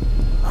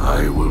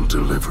 I will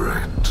deliver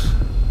it.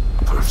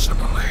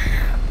 Personally.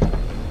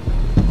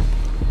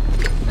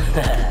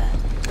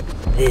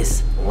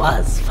 This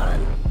was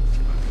fun.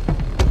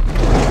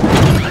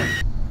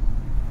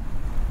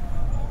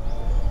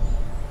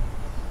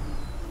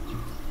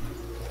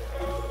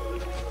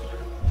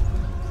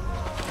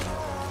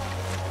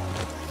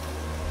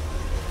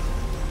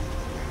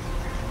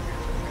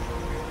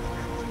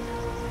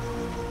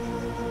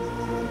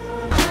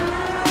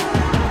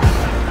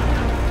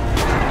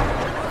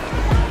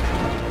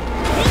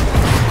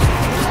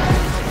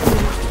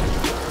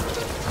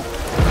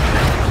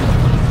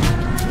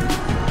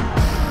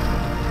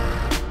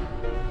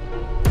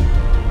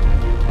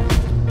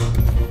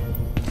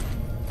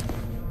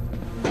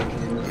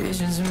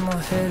 Visions in my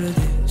head of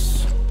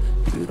this.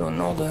 You don't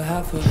know the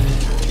half of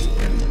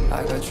it.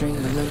 I got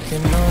dreams of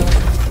looking up.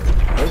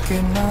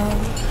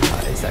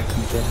 Eyes that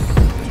compare,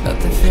 but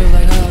nothing feels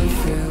like how it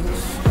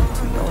feels.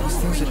 To notice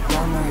things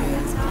upon my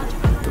head,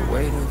 the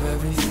weight of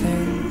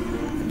everything,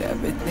 and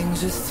everything's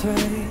just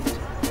straight.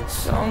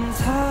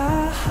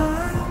 Sometimes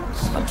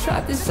I'm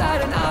trapped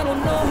inside and I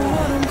don't know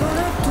what I'm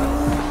gonna do.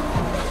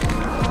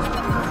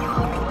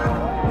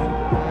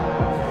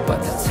 But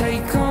to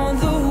take on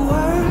the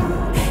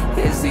world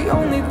is the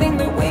only thing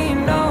that we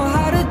know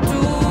how to do.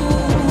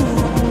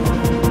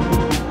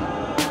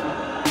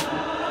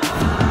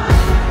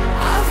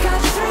 I've got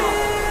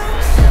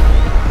dreams,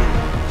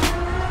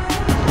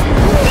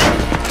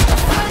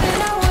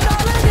 finding out what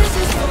all of this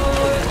is for.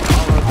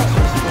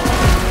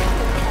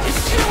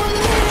 It's you and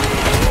me,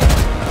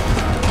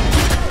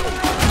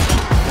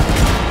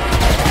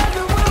 and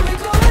everywhere we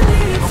go we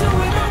lead to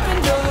an open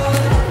door.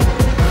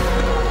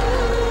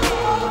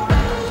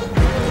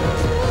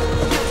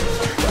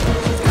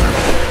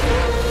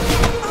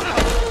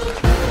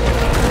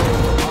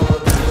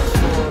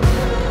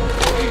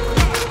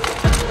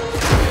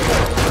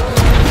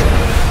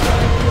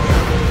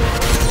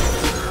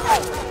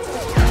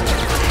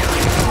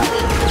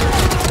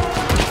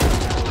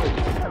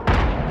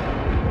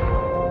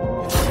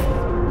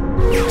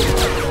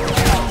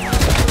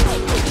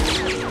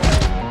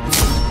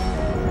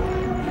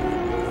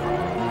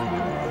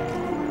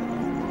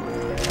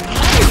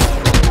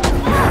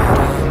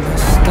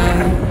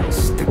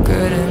 The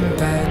good and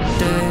bad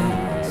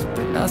days,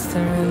 but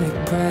nothing really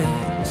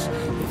breaks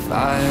if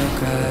I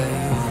got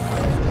you.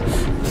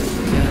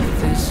 Look at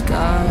the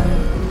sky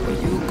when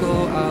you go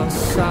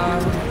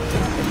outside,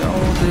 and know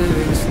there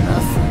is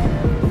nothing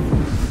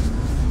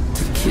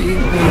to keep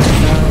me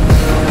alive.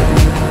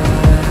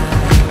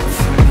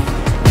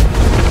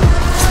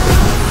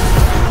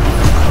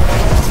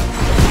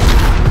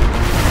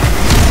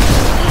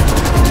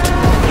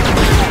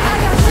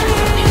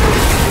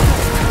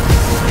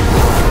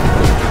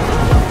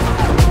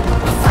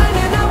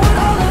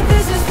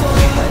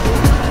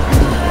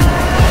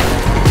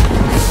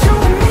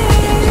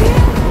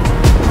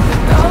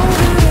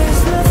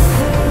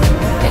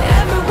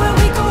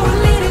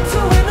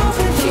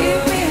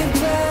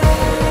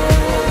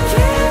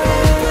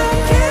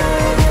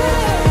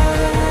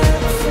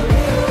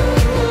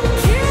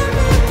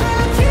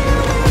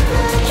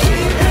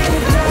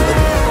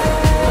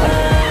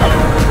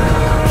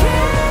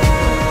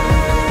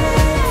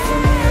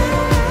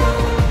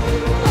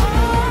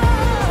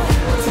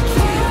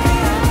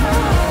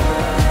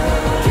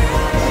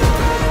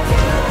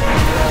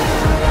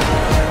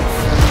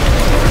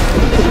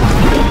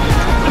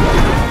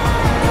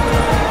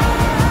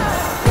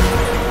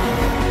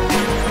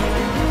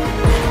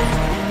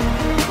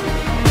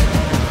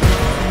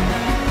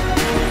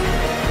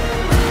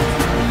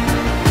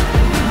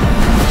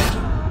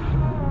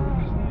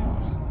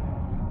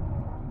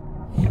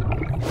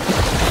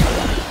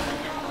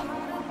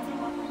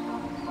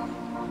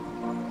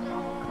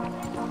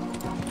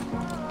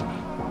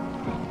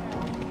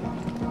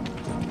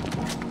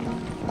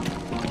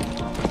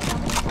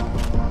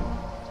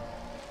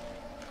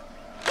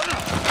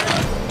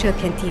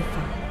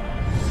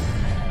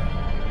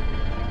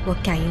 我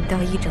感应到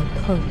一种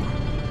痛苦，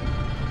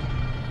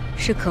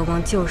是渴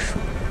望救赎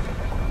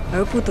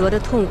而不得的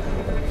痛苦。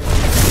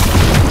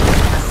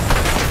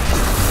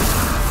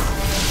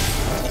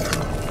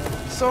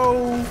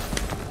So,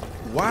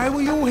 why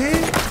were you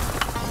here?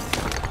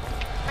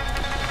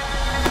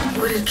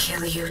 Would it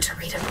kill you to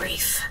read a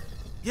brief?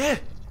 Yeah,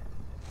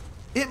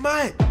 it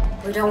might.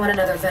 We don't want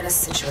another Venice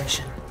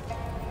situation.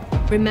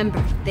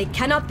 Remember, they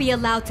cannot be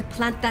allowed to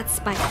plant that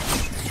spike.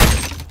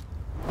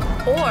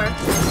 Or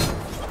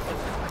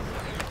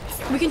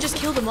we can just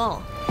kill them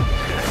all.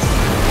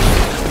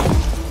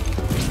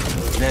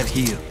 That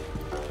here.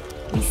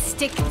 We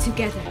stick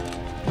together.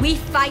 We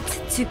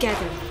fight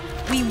together.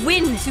 We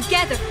win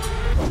together.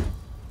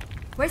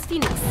 Where's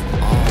Phoenix?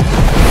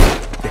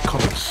 They're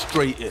coming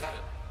straight in.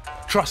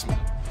 Trust me,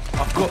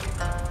 I've got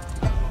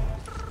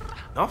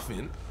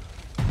nothing.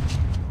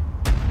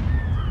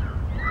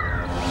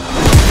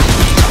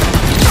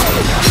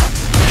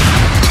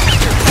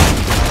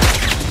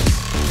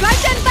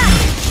 Drive them back!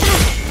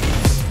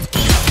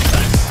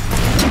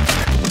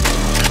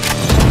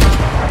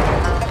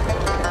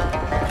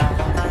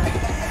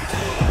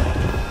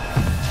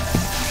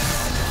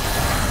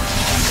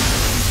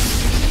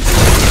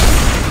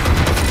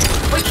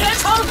 We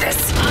can't hold this!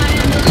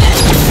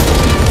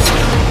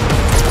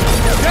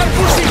 They're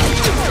pushing!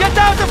 Get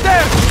out of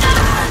there!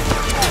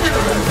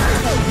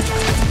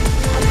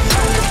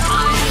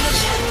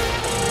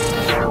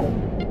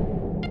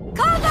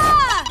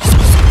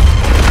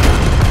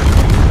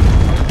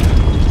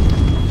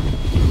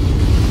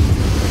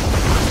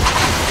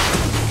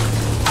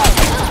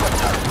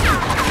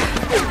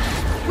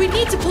 We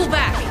need to pull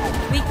back.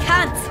 We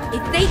can't.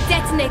 If they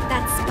detonate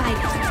that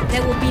spike,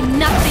 there will be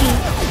nothing.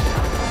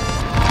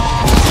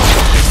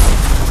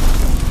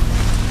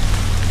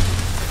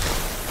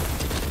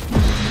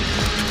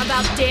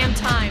 About damn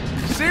time.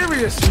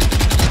 Seriously?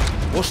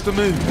 What's the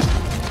move?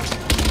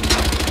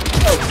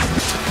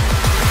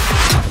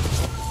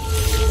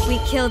 We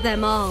kill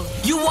them all.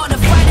 You wanna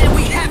fight and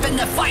we having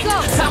a fight.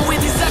 Go. Time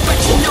with is up, but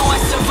you know I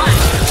survive.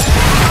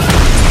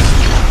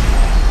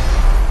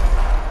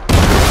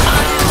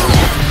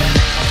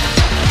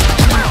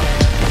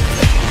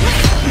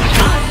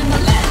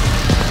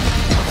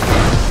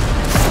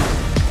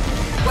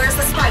 Where's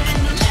the spike?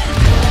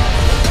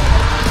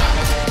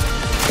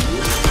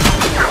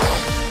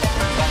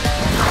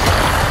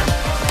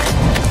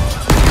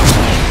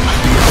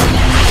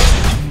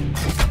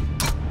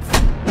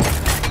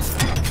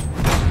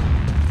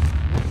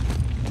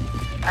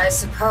 I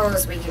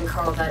suppose we can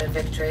call that a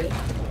victory.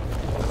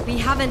 We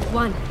haven't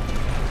won.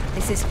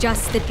 This is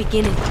just the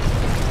beginning.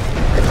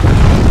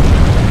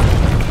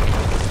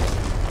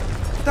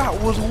 That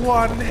was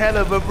one hell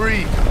of a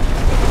brief.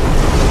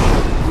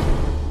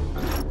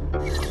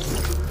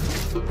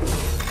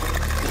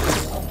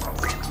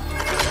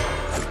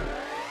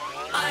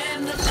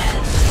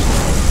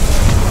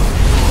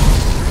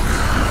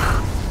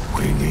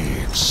 We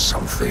need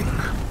something.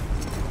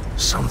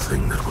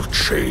 Something that will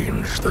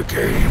change the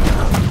game.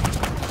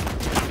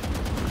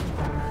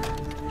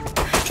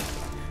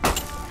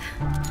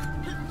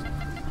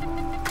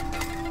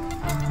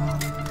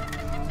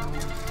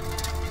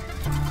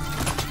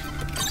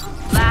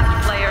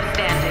 Last player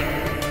standing.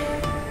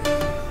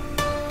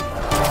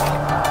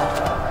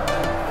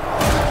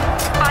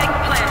 Spike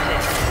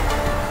planted.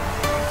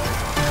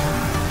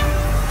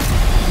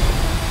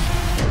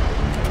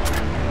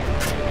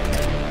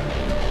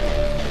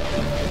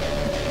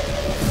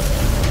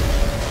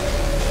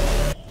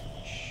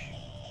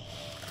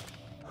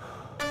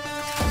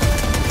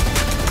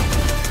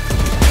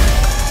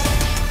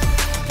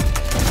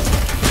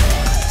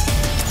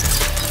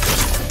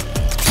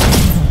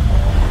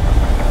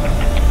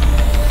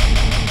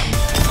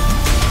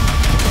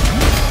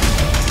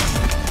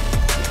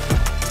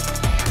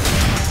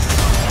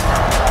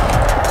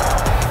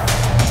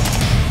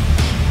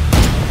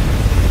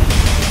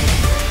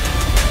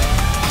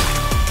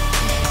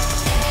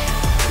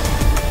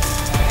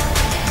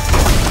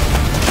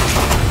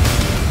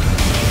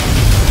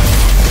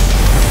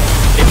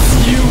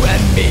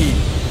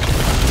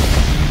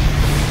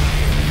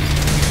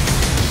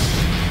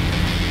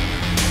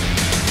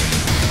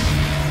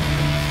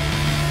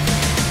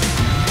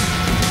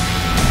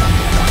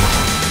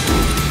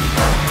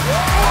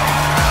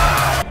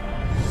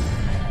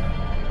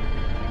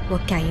我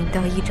感应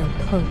到一种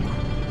痛苦，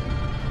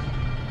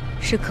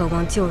是渴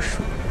望救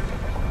赎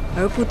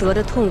而不得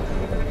的痛苦。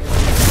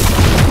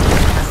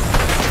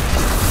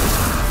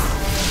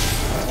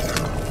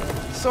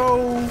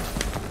So,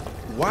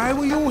 why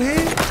were you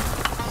here?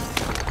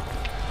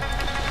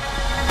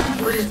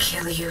 Would it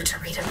kill you to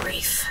read a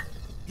brief?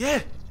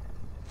 Yeah,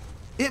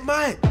 it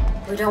might.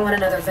 We don't want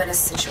another Venice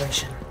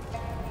situation.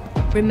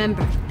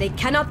 Remember, they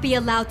cannot be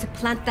allowed to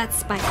plant that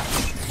spike.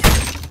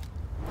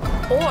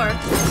 Or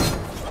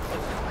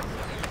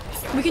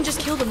we can just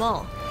kill them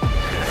all.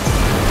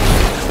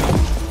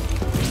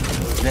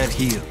 That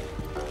here.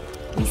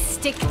 We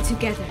stick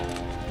together.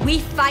 We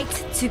fight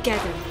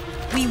together.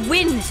 We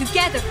win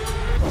together.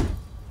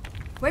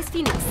 Where's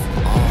Phoenix?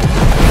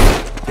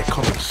 They're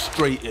coming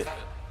straight in.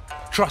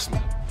 Trust me,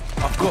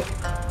 I've got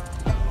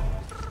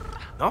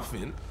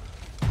nothing.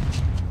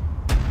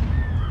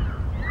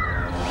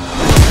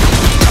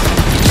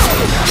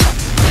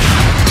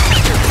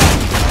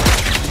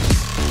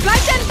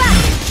 Drive them back!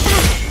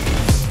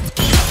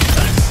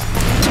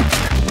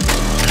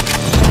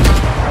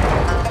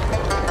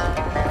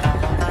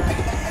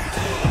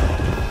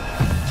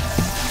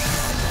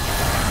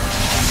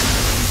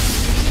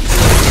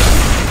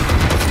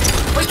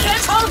 We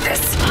can't hold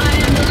this! I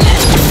am the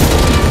left!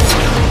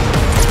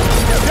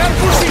 They're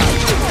pushing!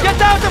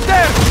 Get out of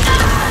there!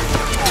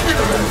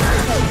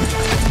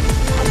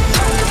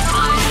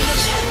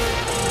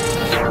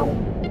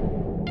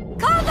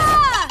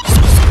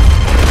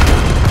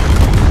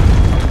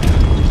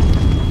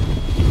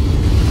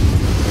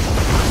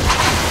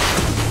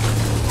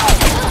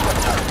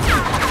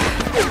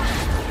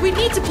 We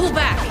need to pull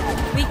back!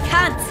 We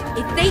can't.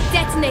 If they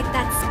detonate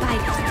that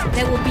spike,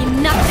 there will be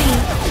nothing.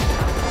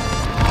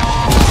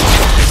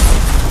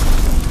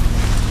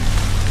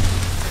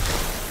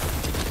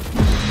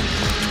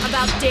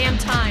 About damn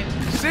time.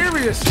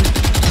 Seriously?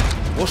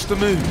 What's the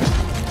move?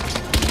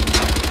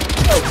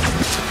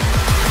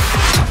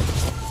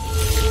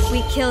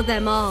 We kill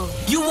them all.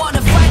 You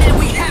wanna fight and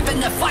we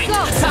happen to fight.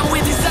 That's how we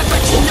decide,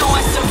 but you know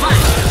I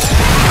survive.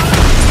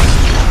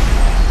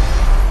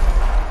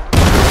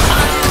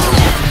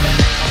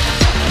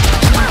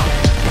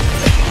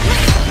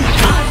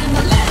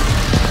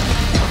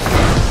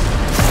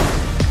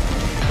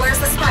 Where's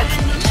the spike?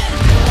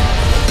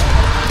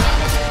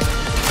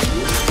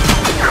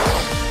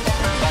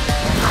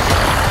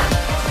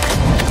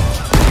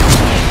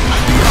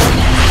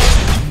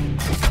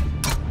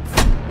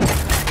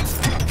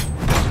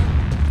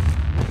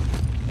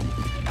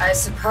 I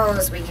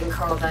suppose we can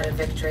call that a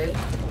victory.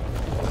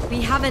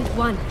 We haven't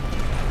won.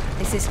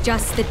 This is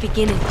just the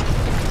beginning.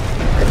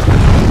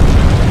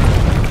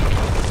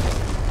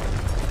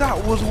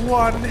 That was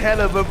one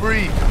hell of a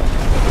brief.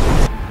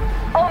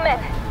 Omen,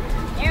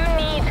 you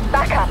need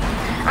backup.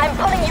 I'm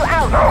pulling you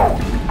out. No,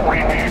 we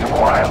need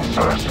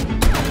wilders.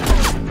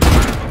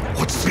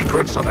 What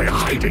secrets are they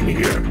hiding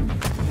here?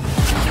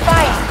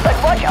 Fine, but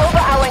watch over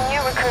our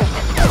new recruit.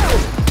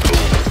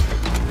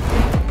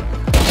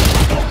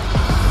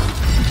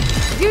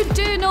 You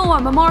do know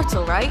I'm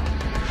immortal, right?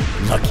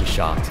 Lucky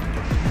shot.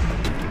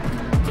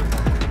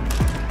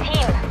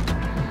 Team,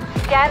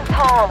 stand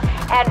tall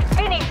and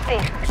finish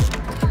this.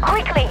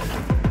 Quickly.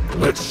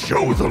 Let's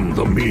show them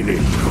the meaning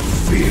of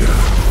fear.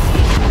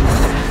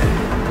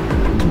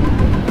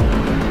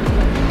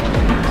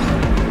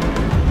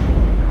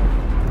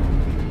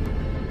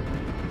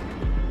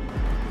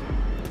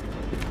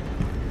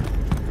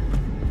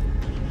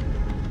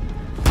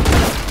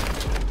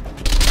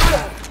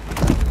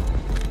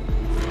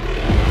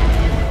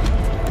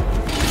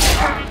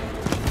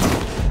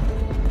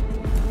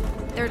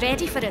 They're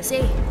ready for us,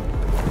 eh?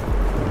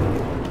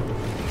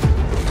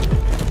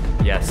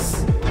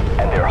 Yes.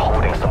 And they're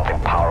holding something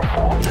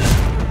powerful.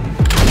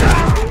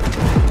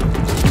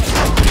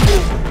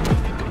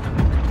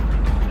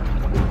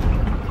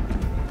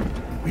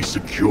 We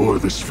secure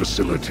this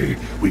facility,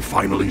 we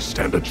finally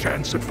stand a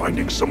chance at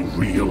finding some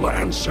real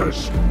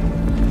answers.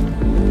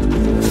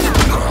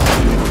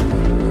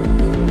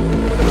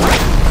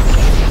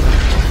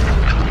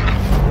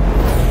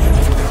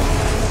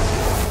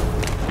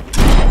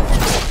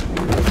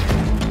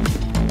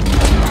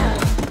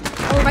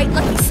 Alright,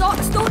 lucky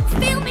socks, don't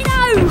fail me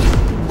now!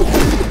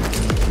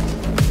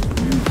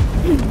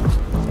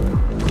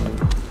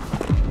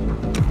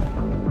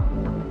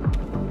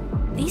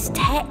 These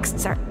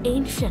texts are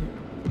ancient.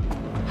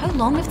 How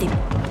long have they been?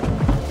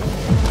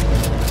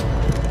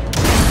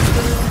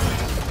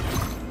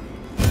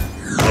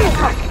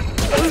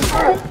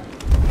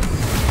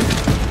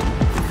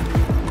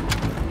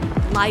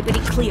 Library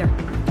clear.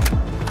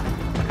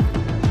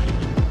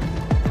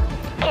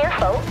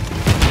 Careful.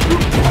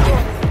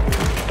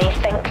 They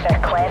think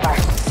they're clever.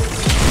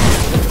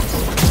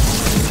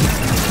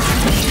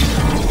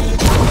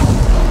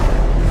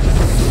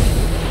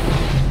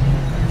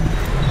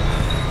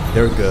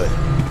 They're good.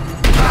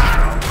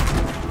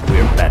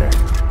 We're better.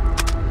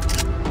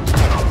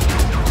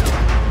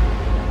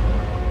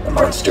 The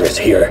monster is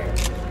here.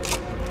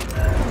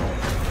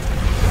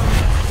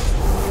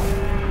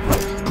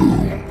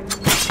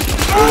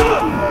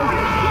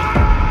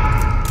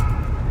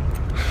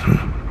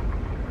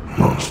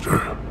 Monster,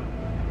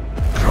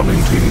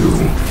 coming to you.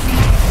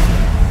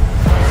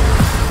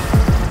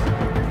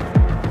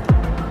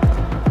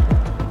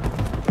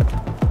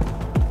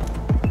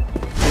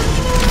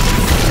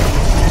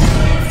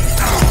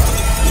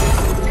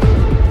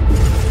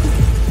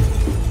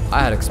 I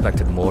had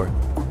expected more.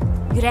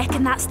 You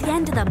reckon that's the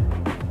end of them?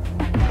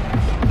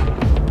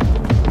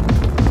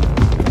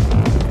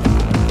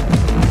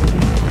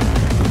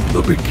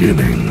 The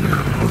beginning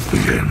of the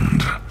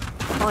end.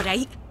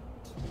 Alright.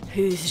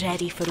 Who's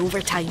ready for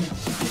overtime?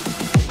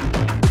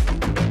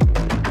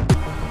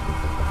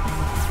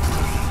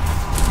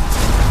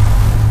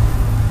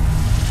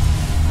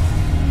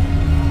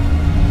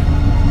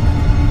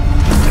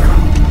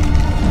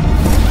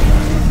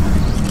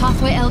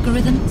 Pathway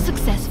algorithm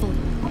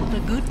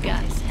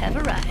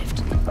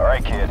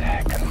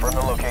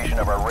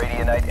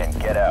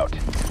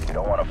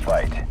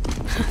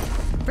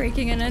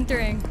Breaking and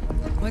entering.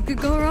 What could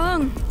go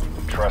wrong?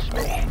 Trust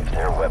me, if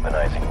they're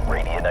weaponizing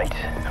radionite,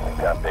 we've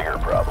got bigger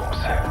problems.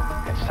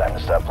 It's time to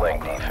stop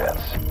playing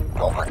defense.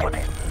 Don't forget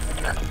these.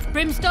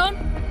 Brimstone?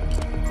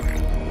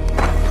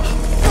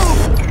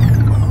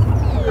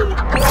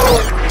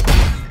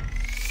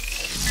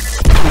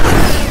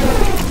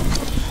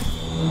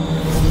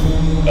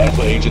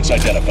 Alpha agents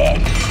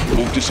identified.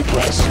 Move to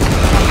suppress.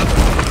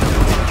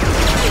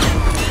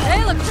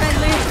 They look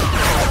friendly.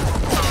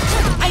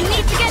 I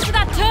need to get to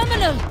that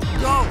terminal.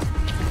 Go.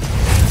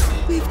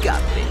 We've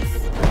got this.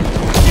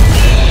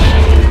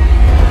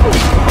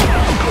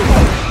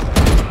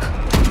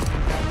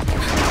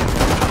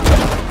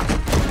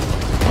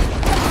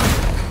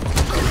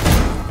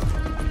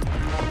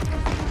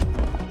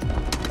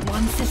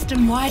 One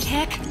system-wide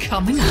hack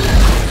coming up.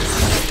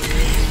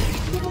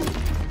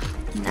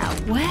 Now,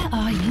 where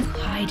are you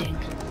hiding?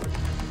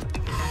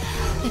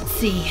 Let's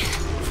see.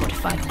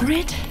 Fortified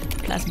grid,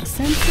 plasma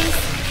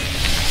sensors.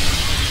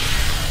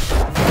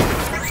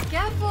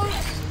 Careful!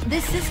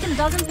 This system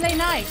doesn't play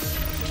nice.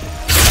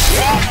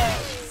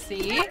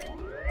 See?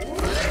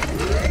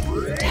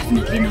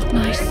 Definitely not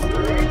nice.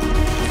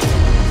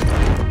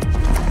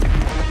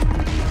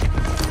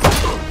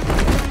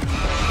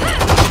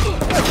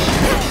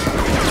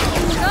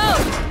 So,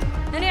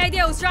 any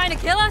idea who's trying to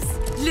kill us?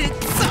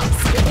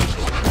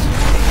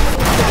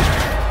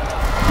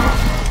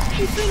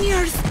 Even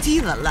you're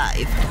still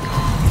alive.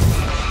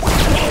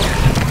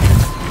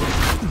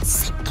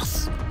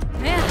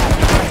 Man,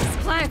 this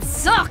planet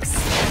sucks!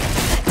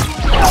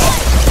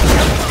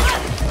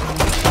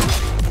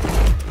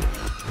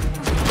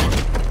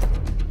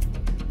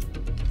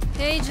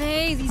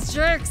 Hey, these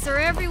jerks are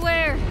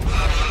everywhere.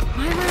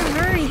 Why am I in a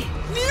hurry?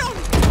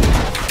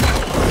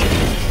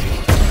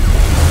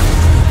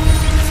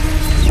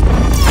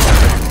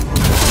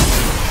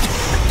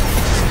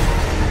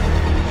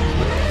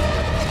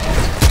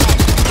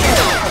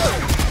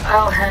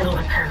 I'll handle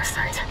the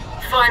parasite.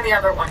 Find the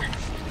other one.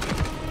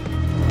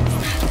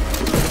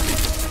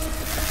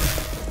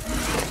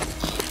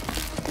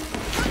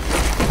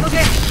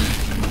 Okay.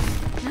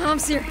 Now I'm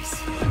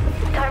serious.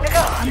 Time to go.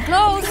 I'm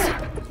close.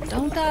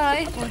 Don't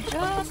die for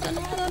just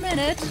another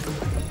minute.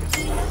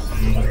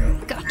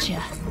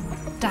 Gotcha.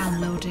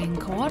 Downloading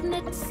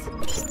coordinates.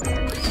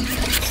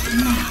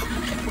 Now,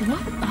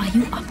 what are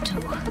you up to?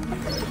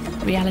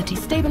 Reality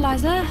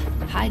stabilizer,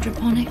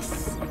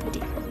 hydroponics,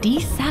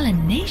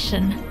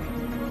 desalination.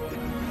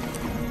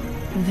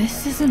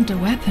 This isn't a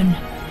weapon.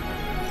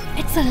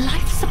 It's a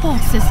life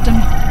support system.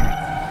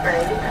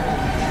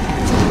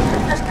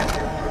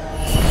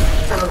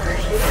 Over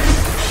here.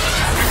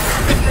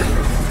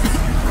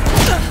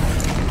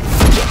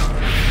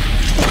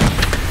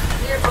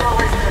 You've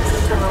always been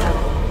so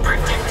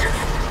protective.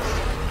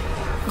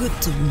 Good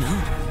to know.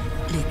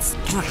 Let's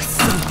try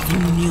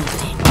something new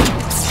then.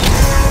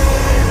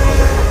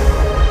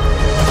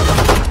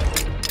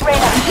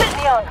 Reyna,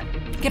 Leon.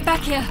 Get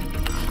back here.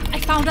 I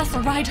found us a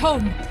ride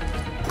home.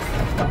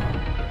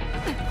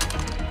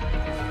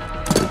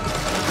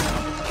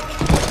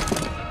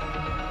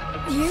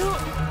 You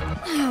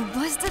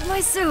busted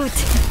my suit.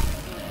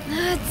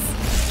 That's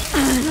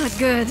not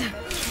good.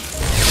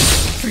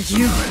 For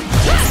you.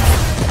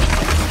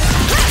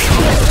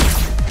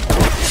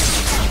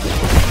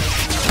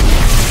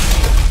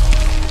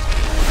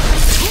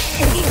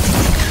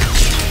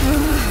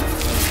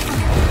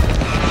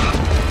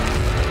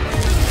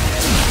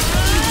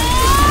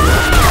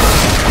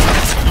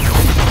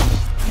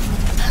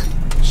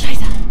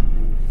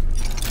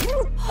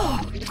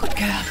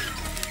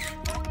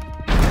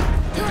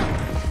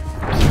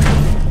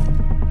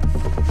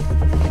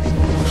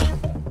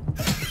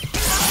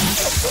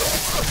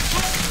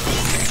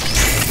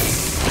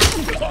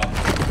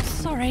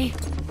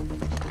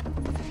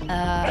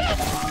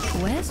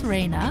 Where's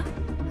Reyna?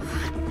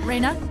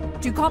 Reyna,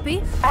 do you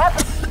copy? I have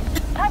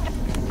time to...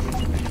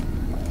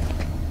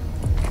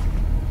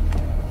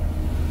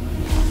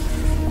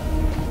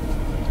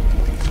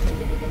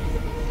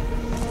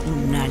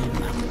 Un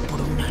alma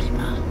por un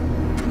alma.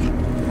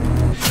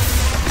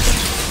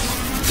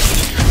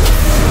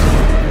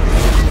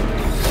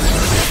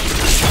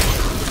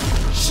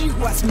 She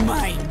was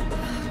mine.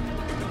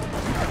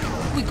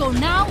 We go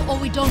now or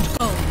we don't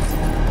go.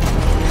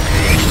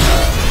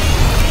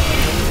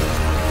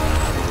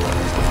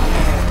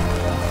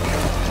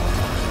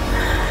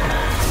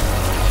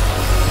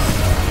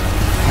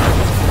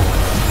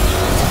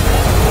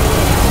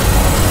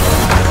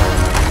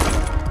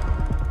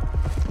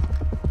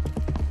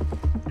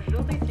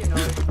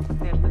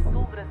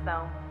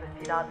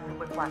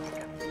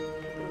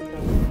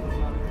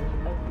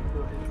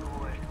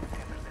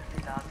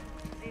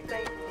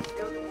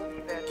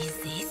 Is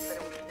this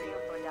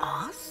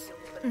us?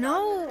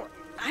 No,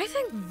 I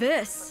think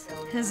this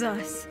is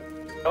us.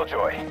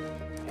 Killjoy,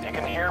 if you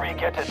can hear me,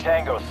 get to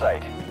Tango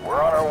site.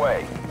 We're on our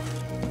way.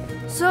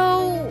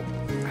 So,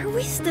 are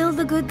we still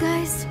the good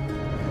guys?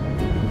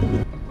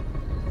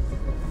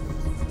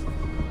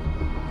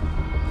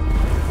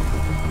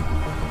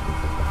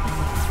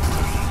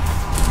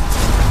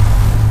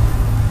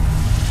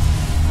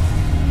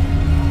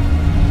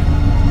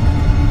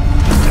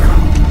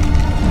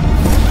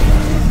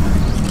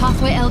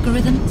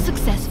 Algorithm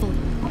successful.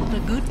 The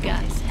good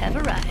guys have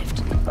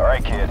arrived.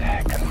 Alright, kid.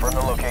 Confirm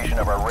the location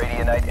of our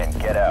Radianite and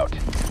get out.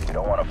 We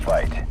don't want to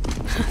fight.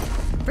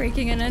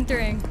 Breaking and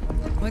entering.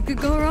 What could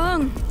go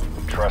wrong?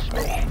 Trust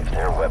me, if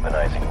they're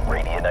weaponizing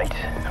Radianite,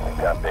 we've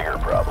got bigger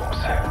problems.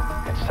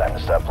 It's time to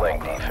stop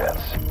playing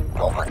defense.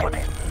 Don't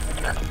forget.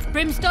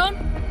 Brimstone?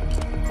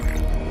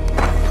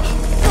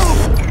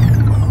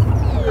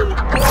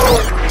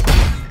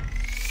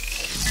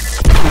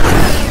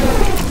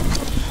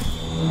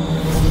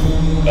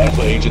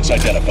 Alpha agents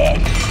identified.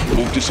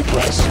 Move to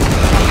suppress.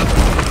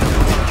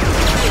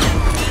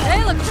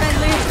 They look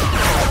friendly.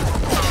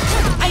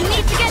 I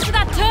need to get to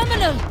that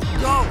terminal!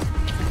 Go!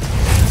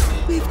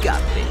 We've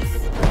got this.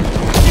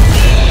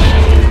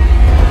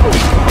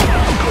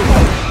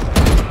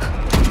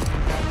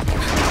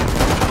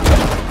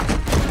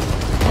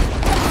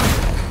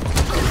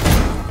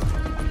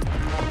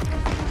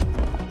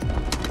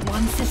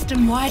 One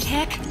system-wide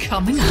hack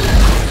coming up.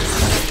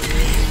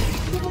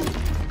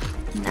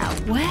 Now,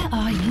 where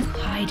are you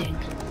hiding?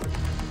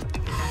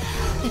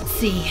 Let's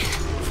see.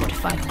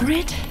 Fortified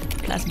grid,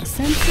 plasma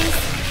sensors.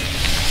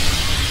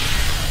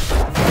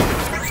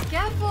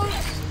 Careful!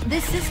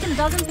 This system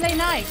doesn't play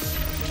nice.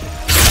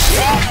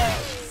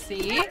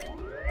 See?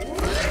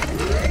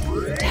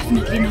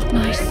 Definitely not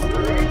nice.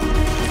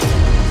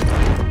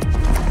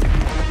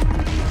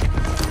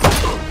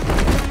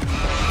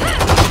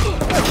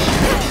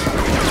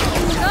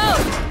 So,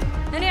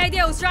 any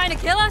idea who's trying to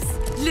kill us?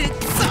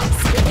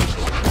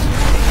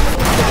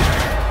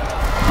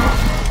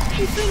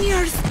 Even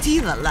you're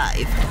still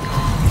alive.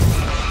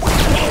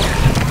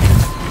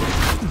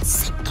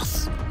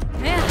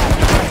 Man,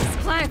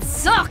 this planet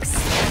sucks!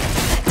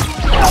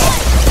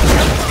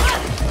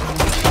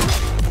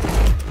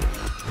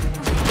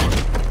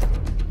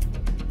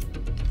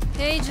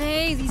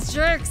 Hey, these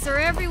jerks are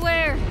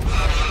everywhere.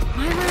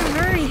 Why am I in a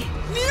hurry?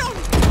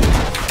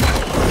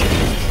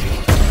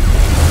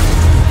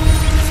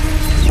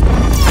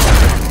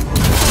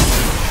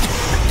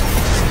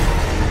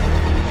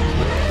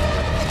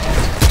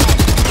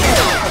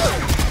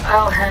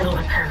 I'll handle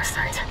the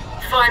parasite.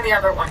 Find the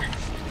other one.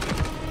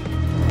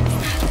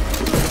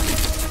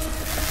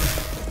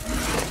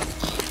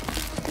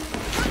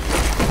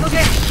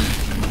 Okay.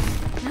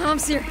 Now I'm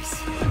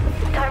serious.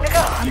 Time to go.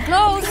 I'm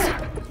close.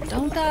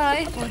 Don't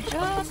die for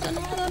just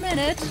another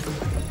minute.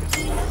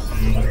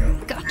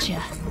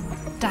 Gotcha.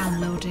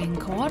 Downloading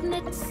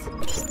coordinates.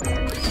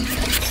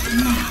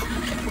 Now,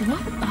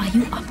 what are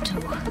you up to?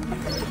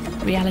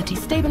 Reality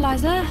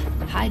stabilizer,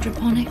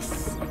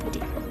 hydroponics,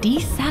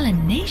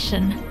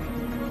 desalination.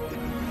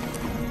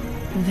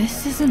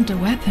 This isn't a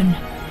weapon.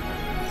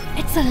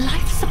 It's a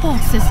life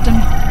support system.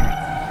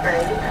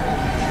 Ready?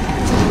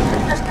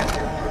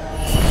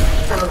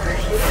 Over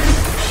here.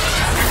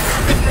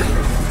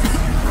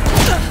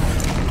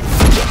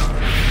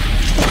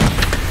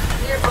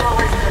 You've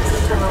always been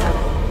so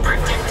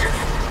protective.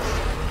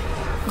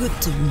 Good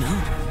to know.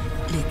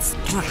 Let's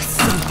try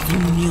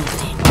something new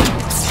then.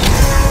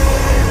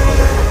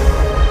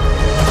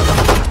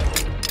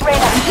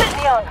 Reyna,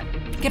 Leon.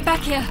 Get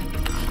back here.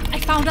 I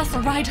found us a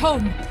ride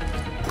home.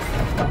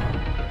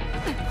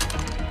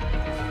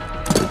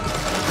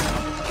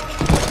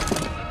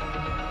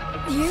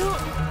 You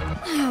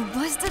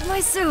busted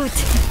my suit.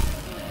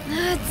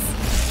 That's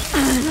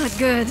not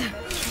good.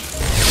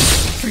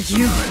 For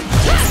you.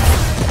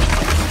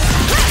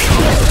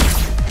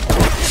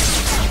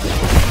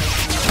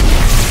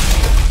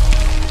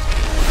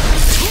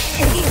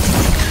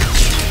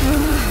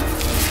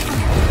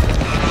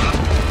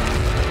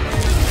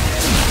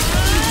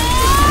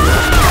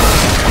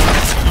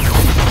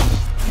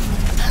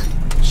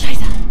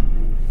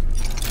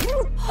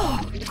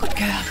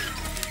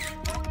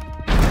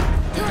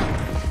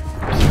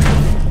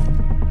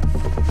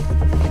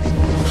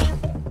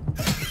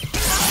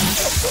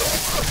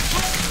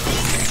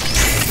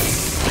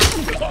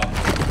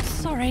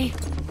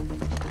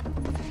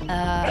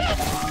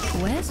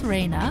 Where's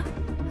Reyna?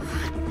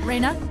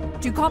 Reyna,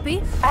 do you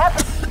copy? I have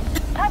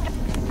time to...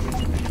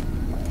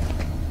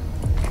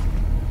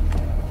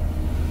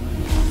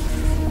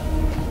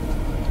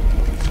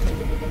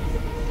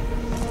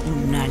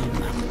 Un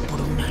alma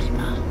por un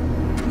alma.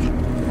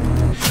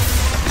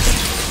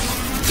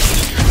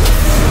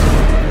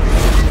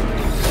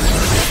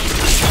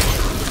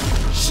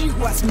 She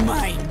was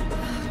mine.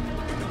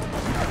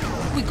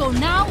 We go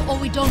now or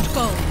we don't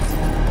go.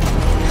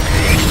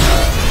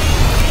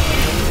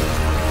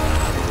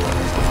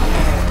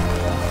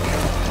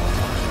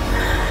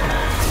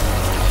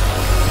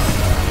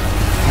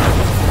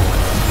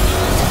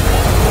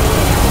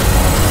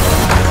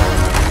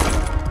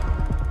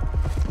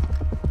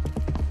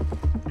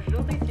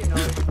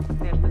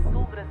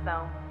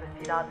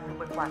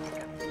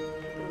 subaquática.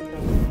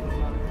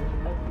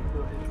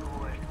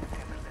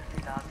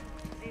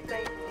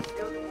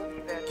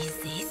 Is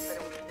this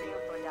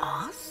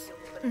us?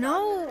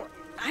 No,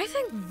 I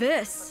think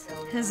this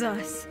is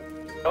us.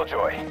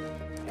 Killjoy,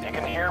 if you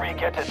can hear me,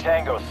 get to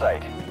Tango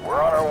site.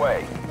 We're on our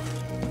way.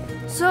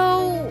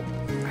 So,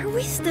 are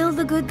we still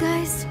the good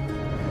guys?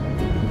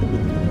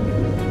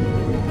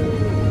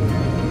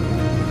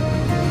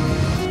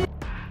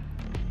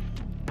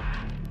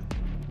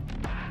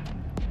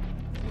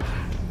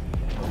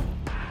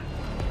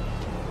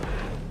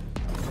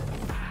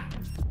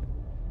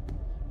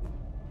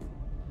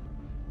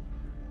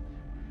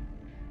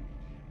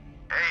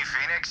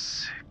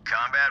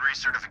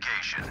 adversary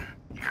certification.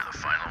 You're the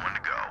final one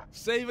to go.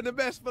 Saving the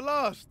best for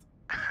last.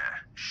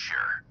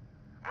 Sure.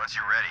 Once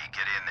you're ready,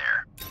 get in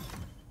there.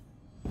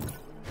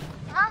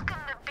 Welcome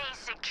to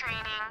basic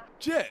training.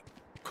 Jett,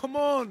 come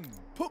on.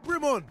 Put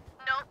Grim on.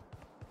 Nope.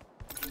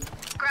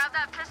 Grab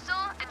that pistol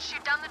and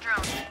shoot down the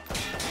drone.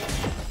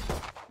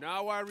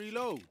 Now I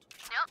reload.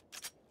 Yep.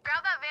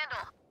 Grab that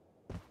vandal.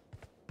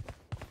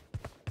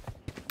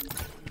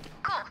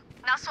 Cool.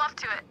 Now swap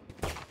to it.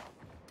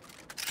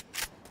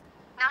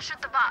 Now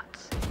shoot the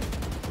bots.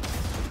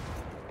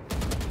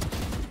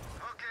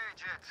 Okay,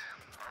 Jett.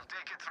 I'll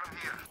take it from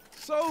here.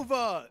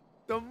 Sova,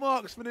 the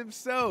marksman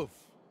himself.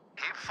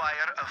 Hip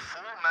fire a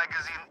full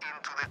magazine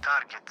into the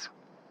target.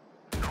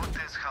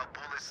 Notice how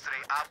bullets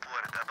stray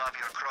upward above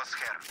your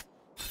crosshair.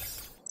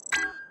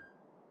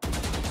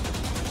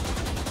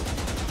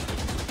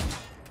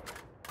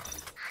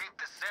 Hit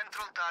the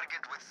central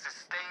target with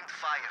sustained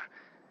fire.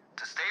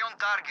 To stay on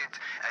target,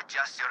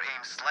 adjust your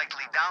aim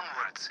slightly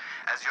downwards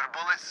as your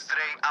bullets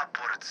stray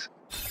upwards.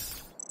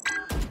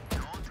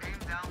 Don't aim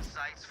down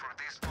sights for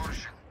this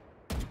portion.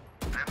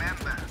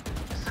 Remember,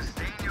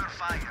 sustain your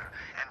fire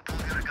and pull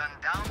your gun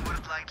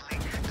downward lightly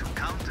to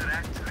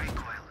counteract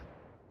recoil.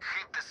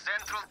 Hit the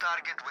central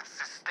target with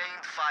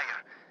sustained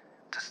fire.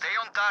 To stay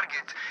on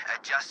target,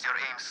 adjust your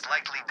aim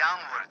slightly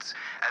downwards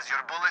as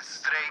your bullets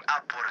stray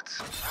upwards.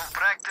 We'll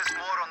practice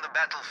more on the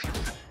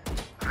battlefield.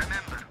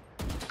 Remember,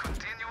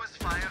 continuous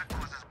fire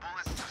causes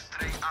bullets to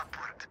stray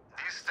upward.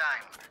 This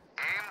time,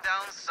 aim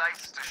down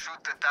sights to shoot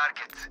the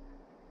target.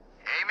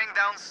 Aiming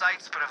down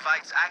sights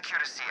provides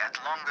accuracy at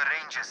longer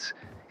ranges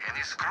and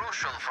is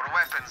crucial for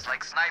weapons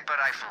like sniper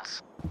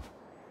rifles.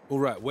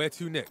 Alright, where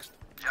to next?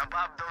 Jump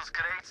up those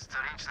crates to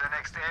reach the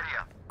next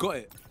area. Got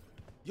it.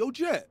 Yo,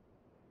 Jett,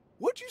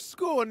 what'd you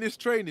score on this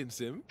training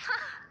sim?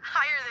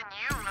 Higher than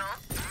you, Will.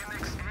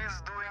 Phoenix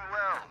is doing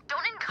well.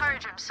 Don't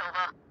encourage him,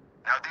 Sova.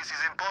 Now this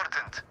is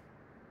important.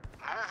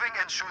 Moving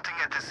and shooting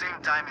at the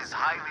same time is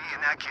highly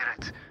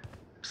inaccurate.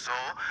 So,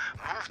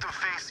 move to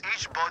face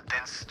each bot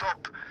and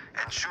stop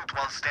and shoot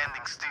while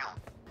standing still.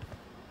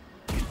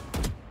 Good,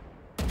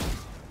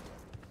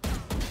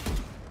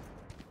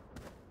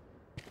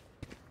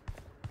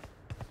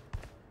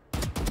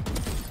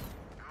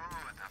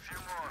 a few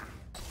more.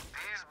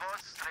 These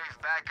bots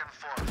strafe back and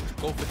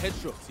forth. Go for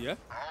headshots, yeah?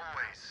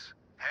 Always.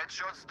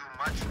 Headshots do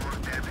much more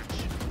damage.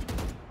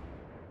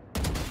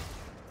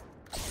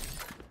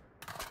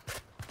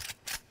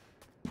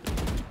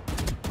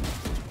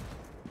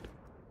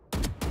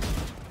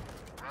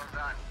 Well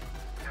done.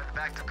 Head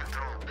back to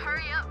control.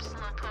 Hurry up,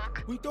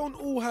 Slowpoke. We don't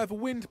all have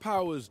wind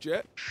powers,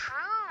 Jett. True,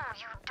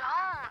 you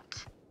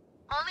don't.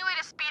 Only way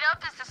to speed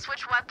up is to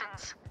switch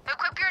weapons.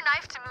 Equip your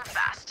knife to move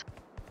fast.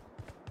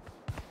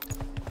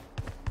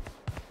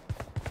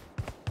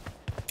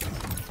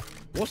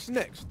 What's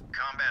next?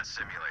 Combat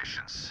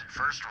simulations.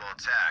 First we'll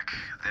attack,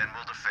 then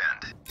we'll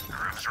defend.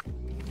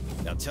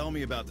 Rooms. Now tell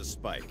me about the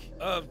spike.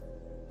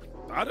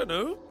 I don't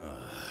know.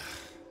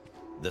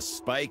 The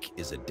spike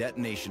is a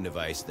detonation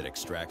device that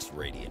extracts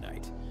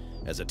radionite.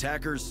 As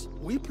attackers,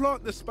 we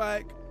plant the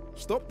spike,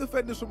 stop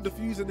defenders from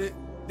defusing it,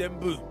 then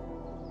boom.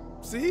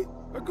 See?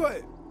 I got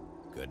it.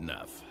 Good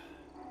enough.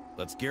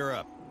 Let's gear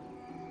up.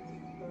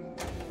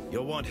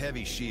 You'll want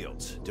heavy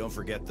shields. Don't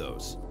forget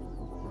those.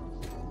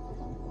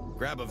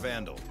 Grab a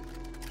vandal.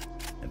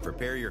 And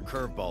prepare your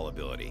curveball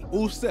ability.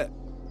 All set.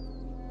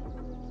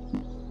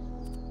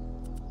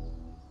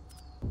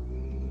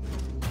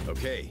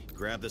 Okay,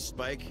 grab the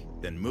spike,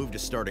 then move to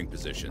starting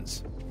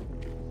positions.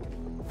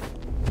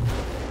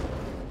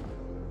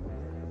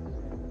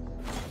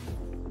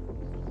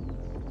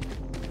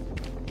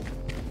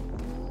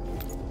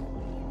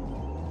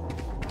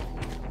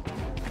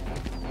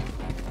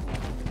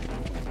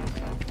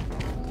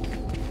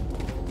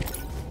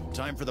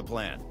 Time for the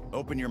plan.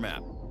 Open your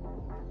map.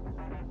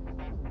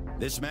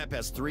 This map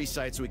has 3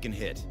 sites we can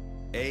hit.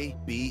 A,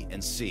 B,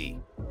 and C.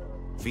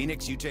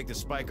 Phoenix, you take the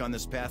spike on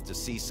this path to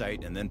C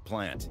site and then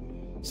plant.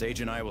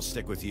 Sage and I will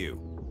stick with you.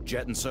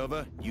 Jett and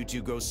Sova, you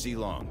two go C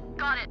long.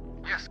 Got it.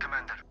 Yes,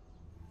 Commander.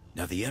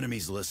 Now the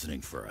enemy's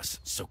listening for us,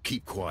 so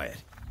keep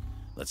quiet.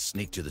 Let's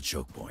sneak to the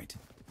choke point.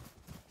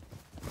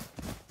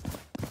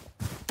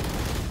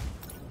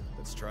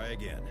 Let's try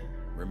again.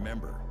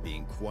 Remember,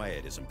 being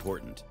quiet is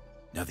important.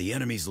 Now the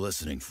enemy's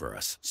listening for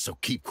us, so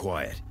keep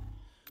quiet.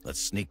 Let's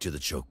sneak to the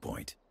choke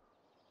point.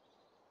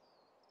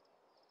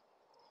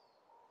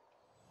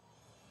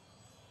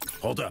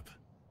 Hold up.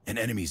 An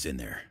enemy's in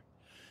there.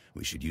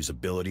 We should use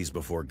abilities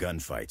before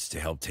gunfights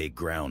to help take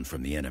ground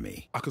from the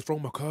enemy. I could throw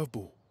my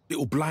curveball.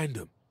 It'll blind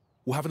them.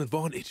 We'll have an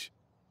advantage.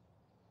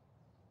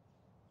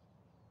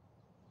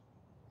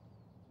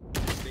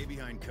 Stay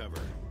behind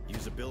cover.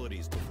 Use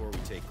abilities before we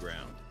take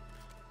ground.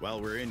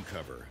 While we're in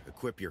cover,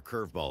 equip your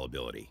curveball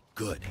ability.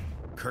 Good.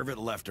 Curve it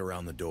left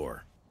around the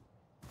door.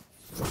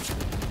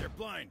 They're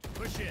blind.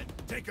 Push in.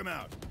 Take them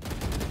out.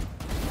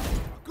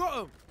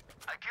 Got him.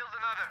 I killed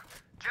another.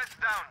 Jett's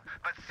down,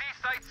 but C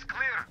site's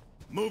clear.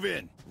 Move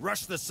in.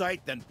 Rush the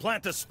site, then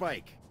plant a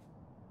spike.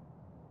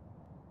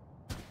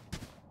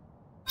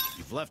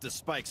 You've left the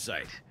spike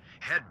site.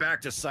 Head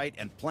back to site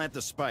and plant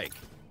the spike.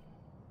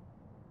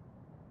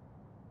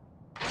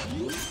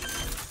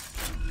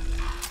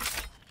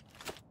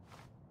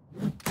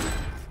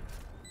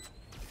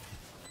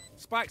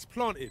 Spike's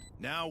planted.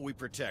 Now we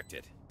protect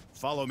it.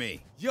 Follow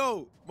me.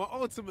 Yo, my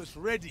ultimate's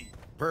ready.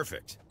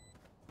 Perfect.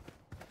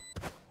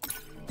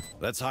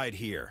 Let's hide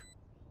here.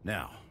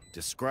 Now,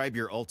 describe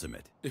your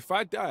ultimate. If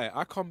I die,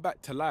 I come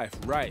back to life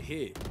right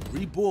here.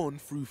 Reborn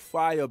through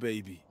fire,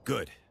 baby.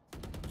 Good.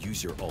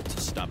 Use your ult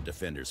to stop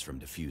defenders from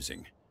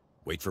defusing.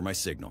 Wait for my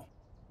signal.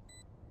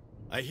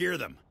 I hear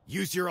them.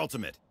 Use your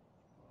ultimate.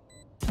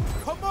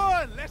 Come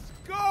on, let's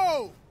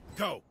go!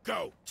 Go,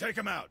 go. Take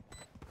them out.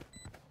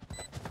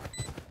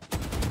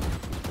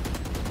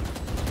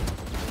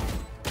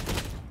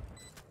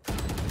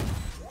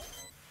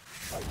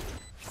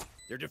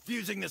 They're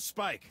defusing the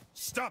spike.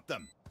 Stop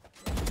them.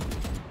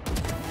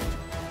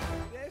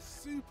 They're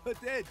super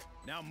dead.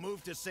 Now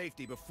move to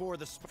safety before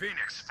the spike.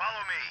 Phoenix,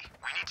 follow me.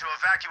 We need to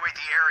evacuate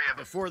the area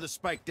before the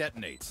spike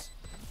detonates.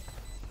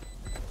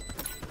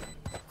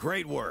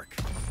 Great work.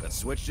 Let's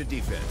switch to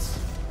defense.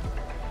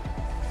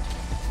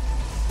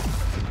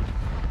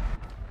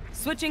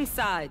 Switching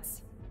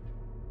sides.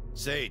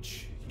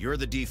 Sage, you're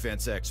the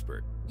defense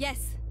expert.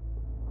 Yes.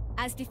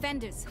 As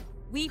defenders,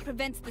 we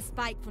prevent the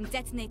spike from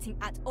detonating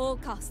at all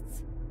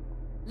costs.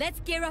 Let's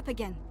gear up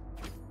again.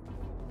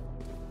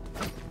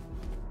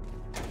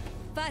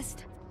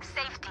 First,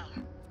 safety.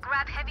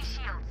 Grab heavy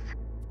shields.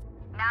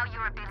 Now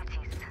your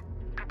abilities.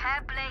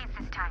 Prepare blades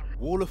this time.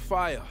 Wall of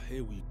fire,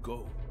 here we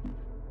go.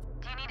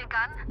 Do you need a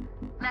gun?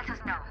 Let us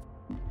know.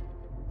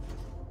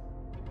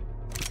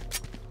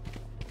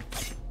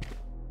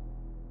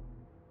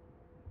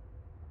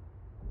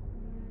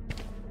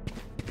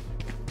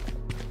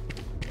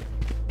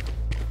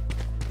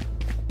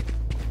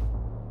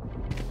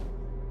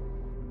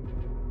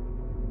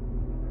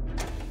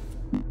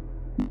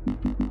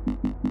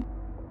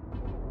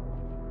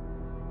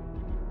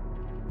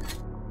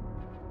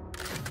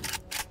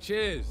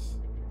 Cheers.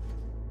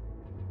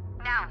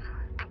 Now,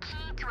 the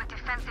key to a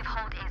defensive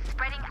hold is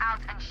spreading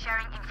out and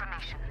sharing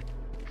information.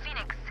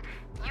 Phoenix,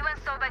 you and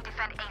Sova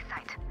defend A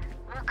site.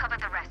 We'll cover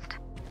the rest.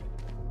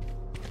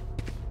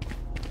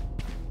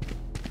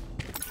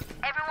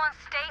 Everyone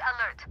stay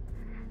alert.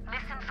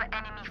 Listen for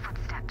enemy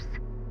footsteps.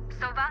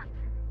 Sova,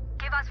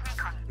 give us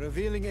recon.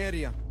 Revealing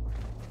area.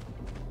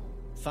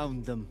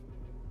 Found them.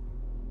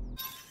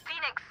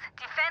 Phoenix,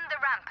 defend the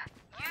ramp.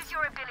 Use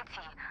your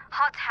ability.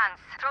 Hot hands.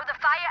 Throw the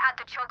fire at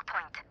the choke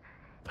point.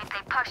 If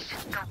they push,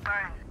 they'll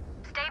burn.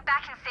 Stay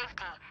back in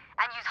safety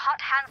and use hot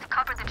hands to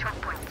cover the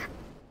choke point.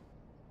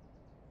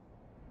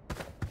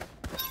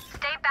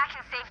 Stay back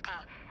in safety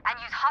and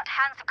use hot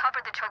hands to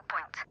cover the choke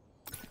point.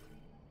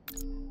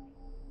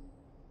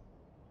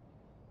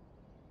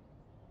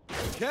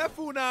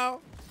 Careful now.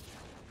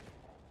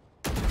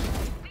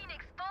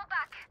 Phoenix, fall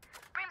back.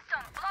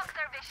 Brimstone, block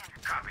their vision.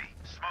 Copy.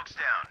 Smoke's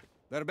down.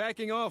 They're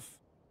backing off.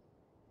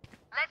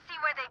 Let's see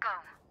where they go.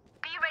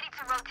 Be ready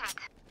to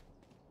rotate.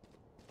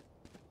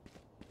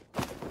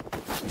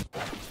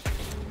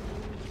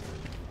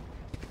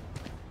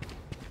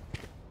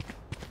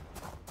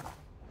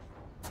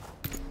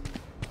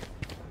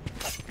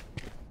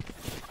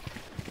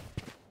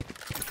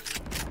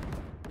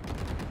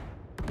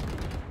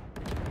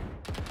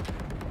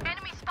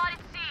 Enemy spotted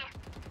C.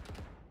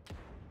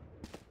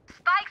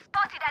 Spike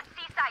spotted at C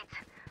site.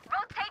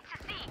 Rotate to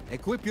C.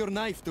 Equip your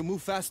knife to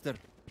move faster.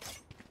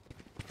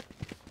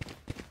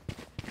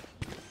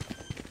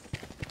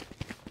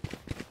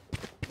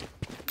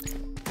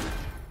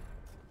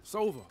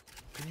 Sova,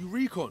 can you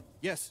recon?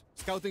 Yes,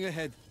 scouting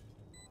ahead.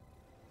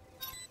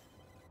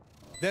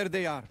 There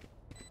they are.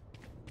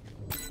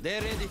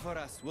 They're ready for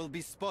us. We'll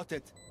be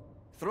spotted.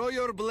 Throw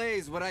your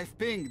blaze where I've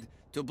pinged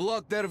to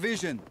block their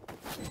vision.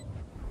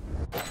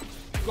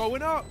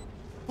 Going up.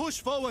 Push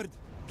forward.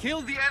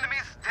 Kill the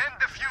enemies, then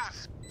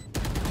defuse.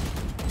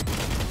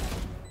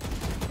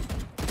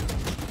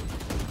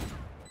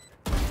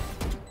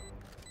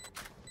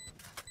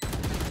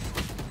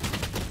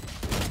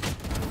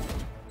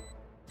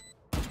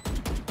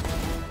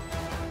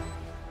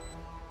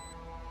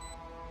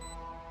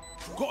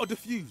 Gotta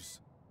defuse.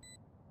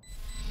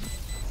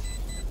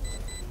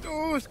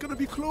 Oh, it's gonna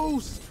be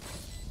close.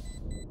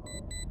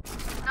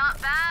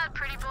 Not bad,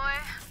 pretty boy.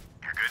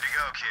 You're good to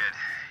go, kid.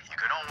 You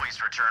can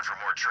always return for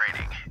more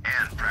training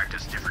and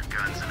practice different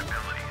guns and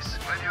abilities.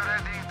 When you're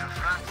ready, the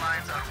front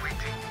lines are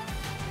waiting.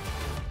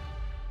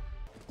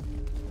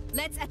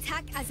 Let's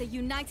attack as a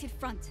united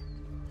front.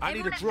 I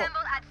need a Everyone drop.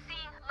 assemble at C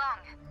long.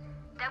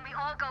 Then we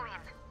all go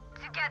in.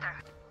 Together.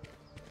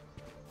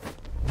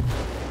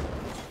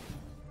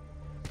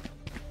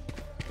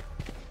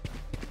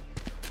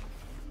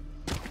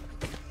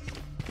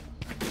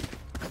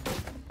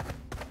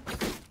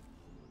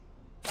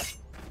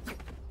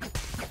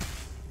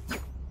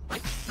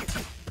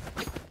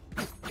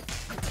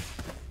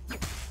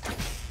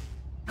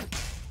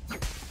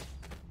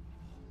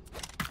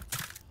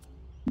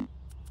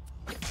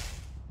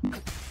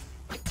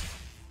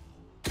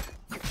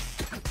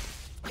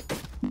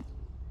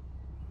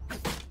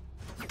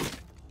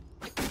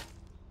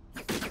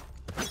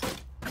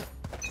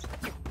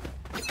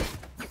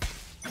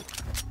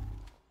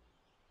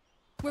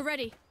 We're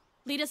ready.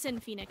 Lead us in,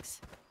 Phoenix.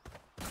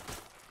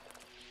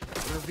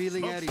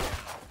 Revealing area.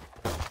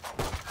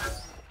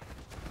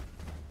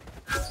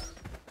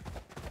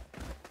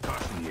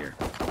 Caution here.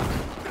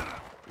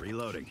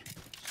 Reloading.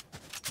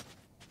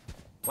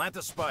 Plant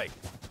the spike.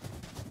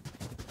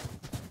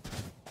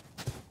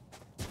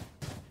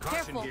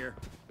 Caution Careful. here.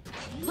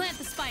 Plant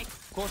the spike.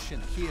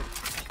 Caution here.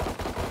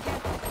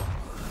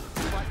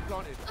 Spike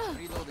planted.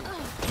 Reloading.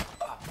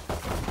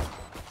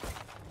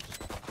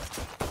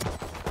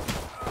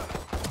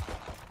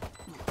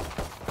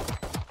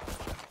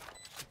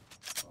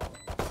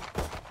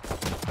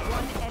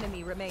 One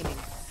enemy remaining.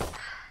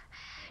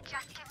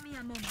 Just give me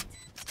a moment.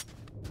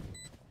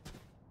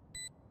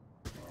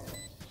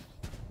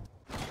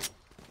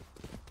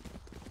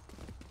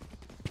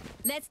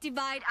 Let's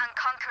divide and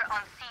conquer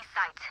on C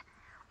site.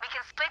 We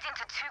can split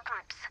into 2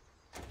 groups.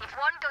 If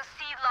one goes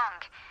C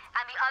long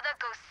and the other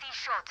goes C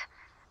short,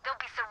 they'll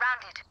be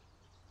surrounded.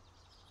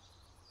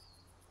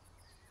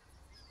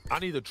 I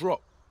need a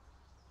drop.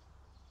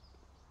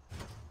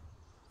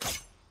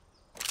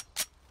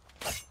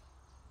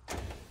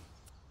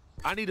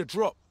 I need a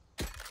drop.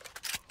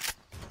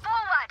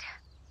 Forward!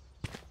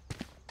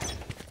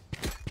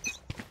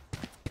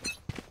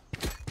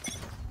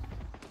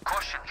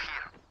 Caution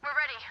here. We're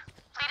ready.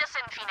 Lead us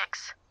in,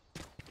 Phoenix.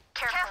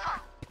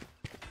 Careful.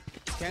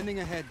 Scanning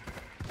ahead.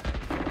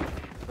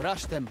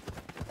 Rush them.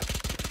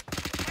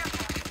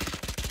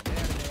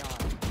 There they are.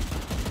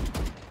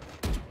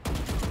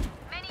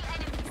 Many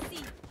enemies C.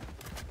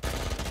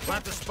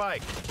 Plant the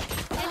spike.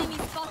 Enemy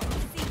spotted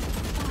C.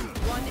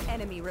 One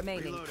enemy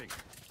remaining. Reloading.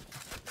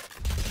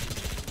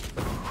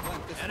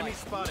 Enemy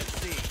spotted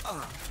C.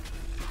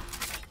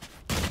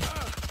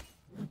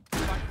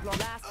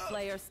 Last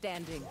player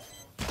standing.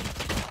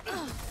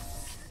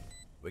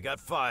 We got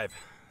 5.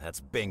 That's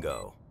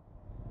bingo.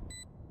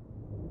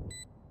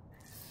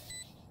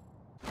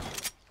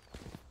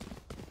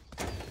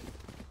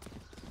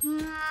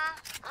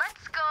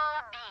 Let's go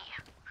B.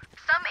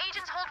 Some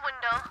agents hold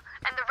window,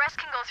 and the rest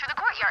can go through the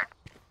courtyard.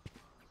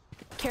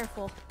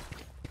 Careful.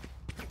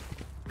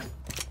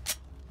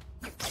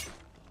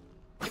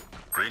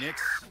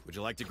 Phoenix, would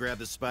you like to grab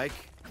the spike?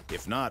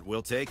 If not,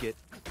 we'll take it.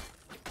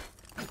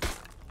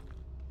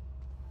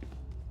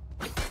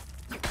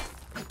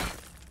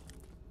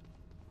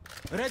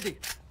 Ready.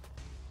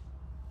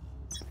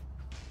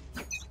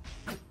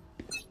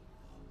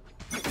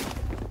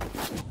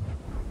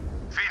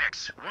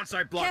 Phoenix, once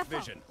I block Careful.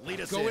 vision,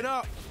 lead us Going in.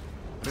 up.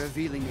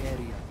 Revealing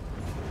area.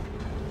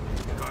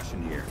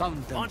 Caution here.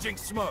 Found them. Launching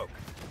smoke.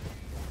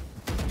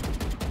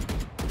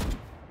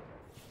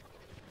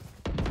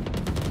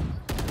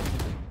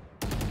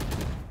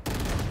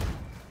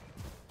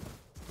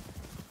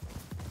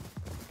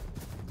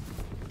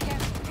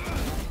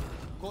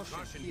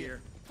 Caution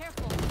here.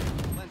 Careful.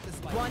 Plant the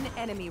spike. One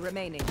enemy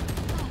remaining.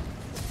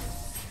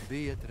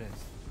 Be at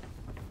rest.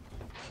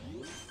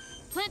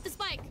 Plant the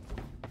spike.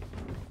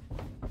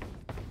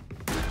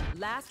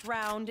 Last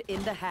round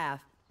in the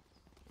half.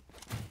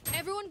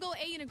 Everyone go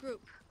A in a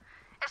group.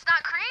 It's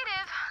not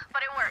creative,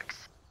 but it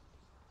works.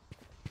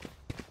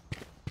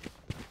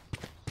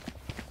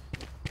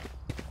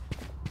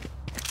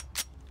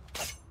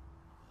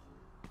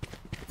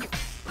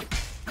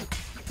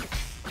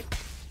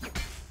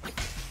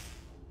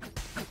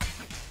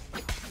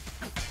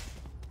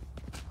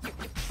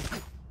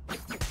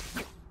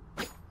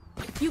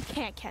 You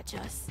can't catch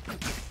us.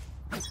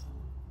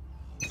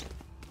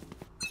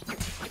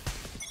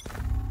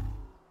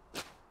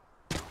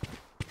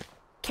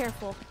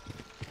 Careful.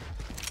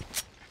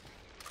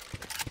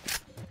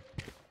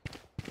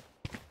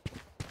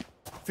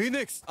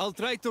 Phoenix, I'll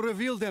try to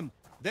reveal them.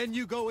 Then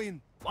you go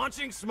in.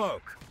 Launching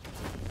smoke.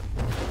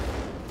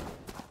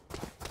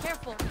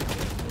 Careful.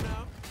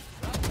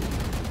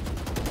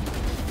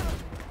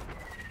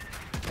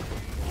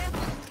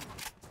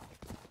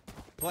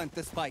 Plant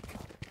the spike.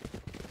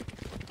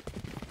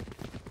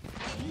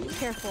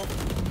 Careful.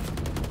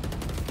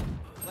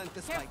 Plant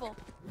the spike. Careful.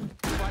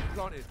 Spike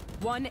planted.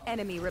 One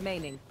enemy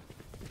remaining.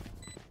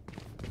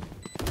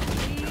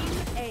 Team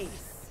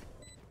Ace.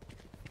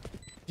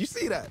 You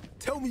see that?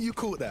 Tell me you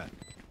caught that.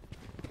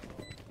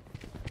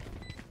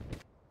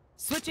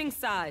 Switching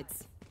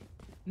sides.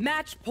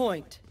 Match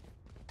point.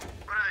 What do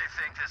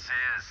they think this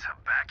is? A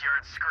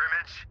backyard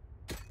scrimmage?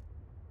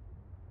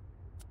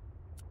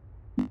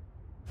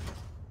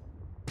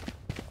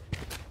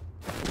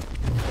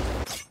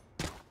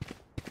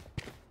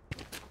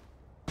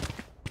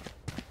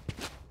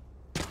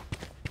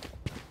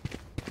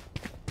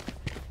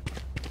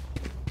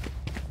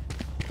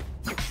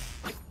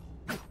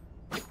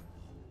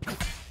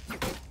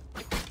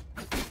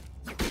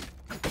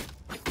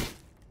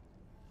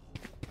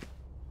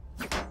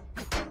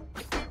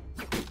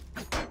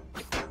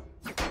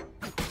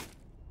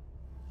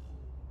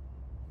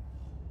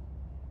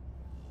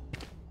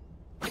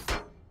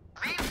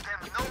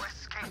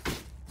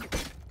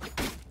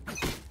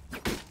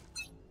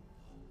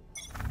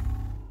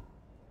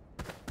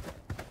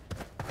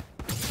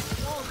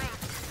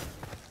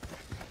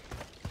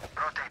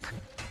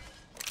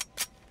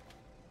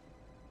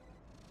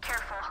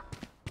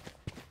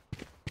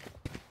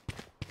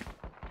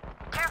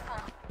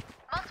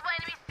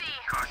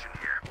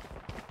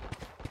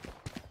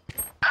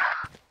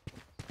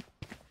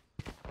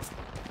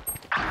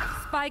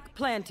 Spike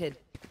planted.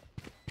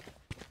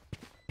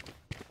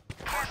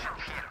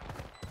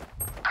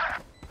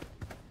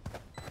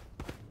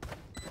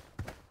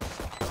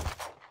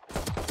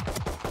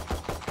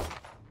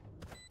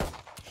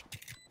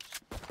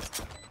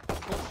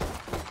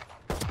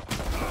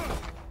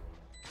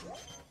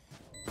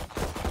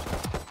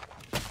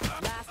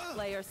 Last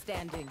player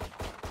standing.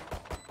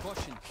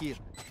 Caution here.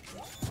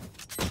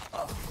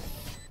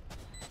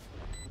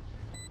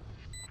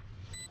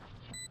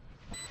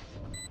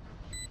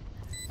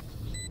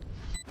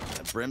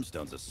 That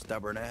Brimstone's a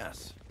stubborn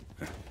ass.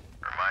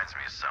 Reminds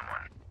me of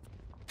someone.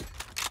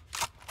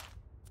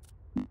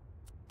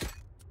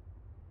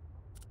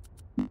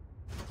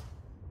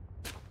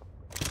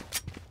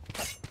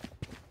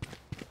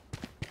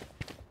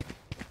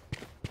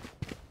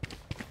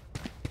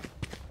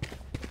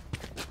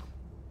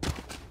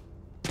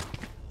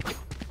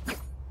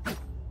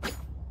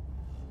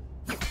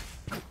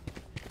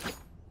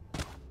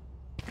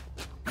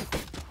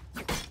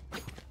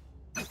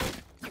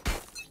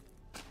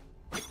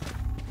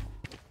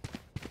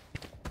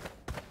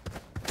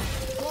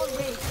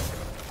 Norway.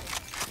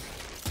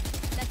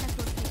 Let us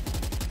proceed.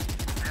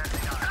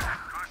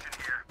 Caution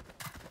here.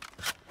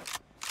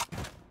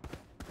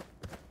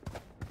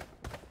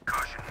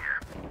 Caution here.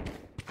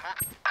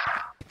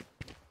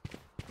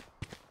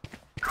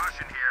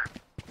 Caution here.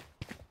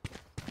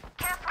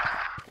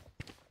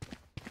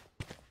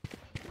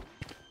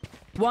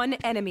 One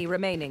enemy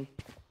remaining.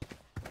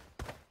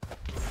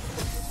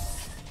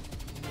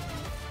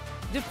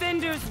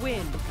 Defenders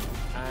win.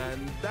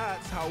 And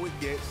that's how it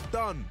gets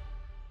done.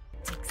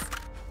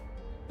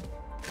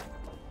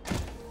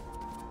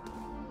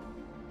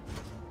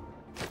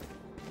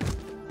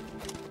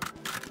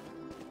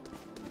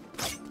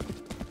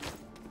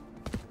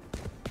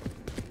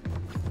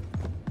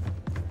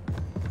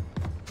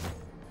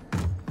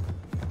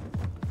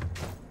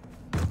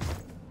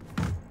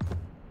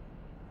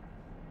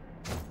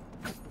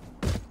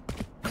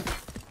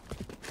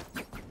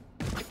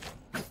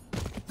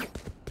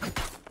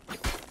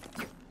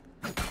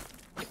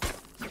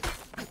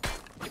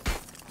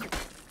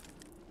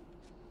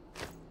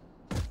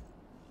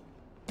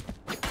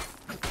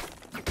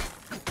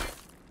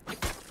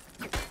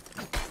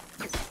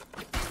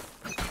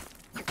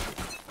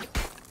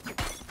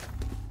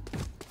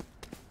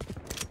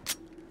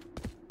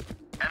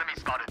 Enemy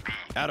spotted B.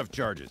 Out of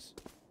charges.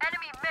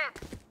 Enemy mid.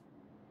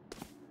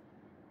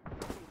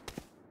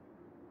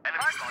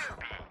 Enemy spotted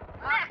B.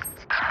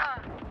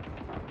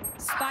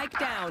 Next. Spike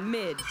down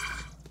mid.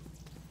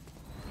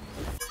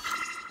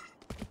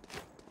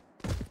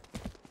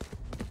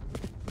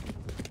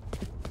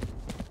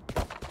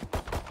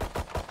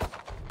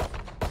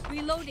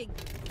 Reloading.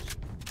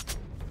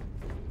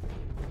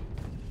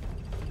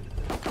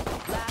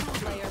 Last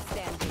player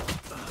standing.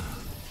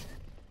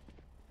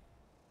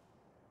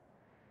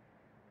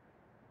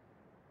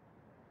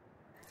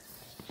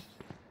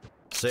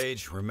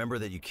 Sage, remember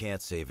that you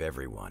can't save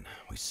everyone.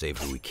 We save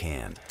who we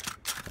can.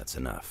 That's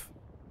enough.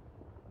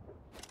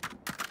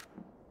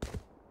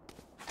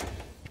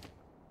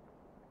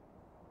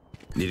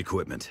 Need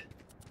equipment.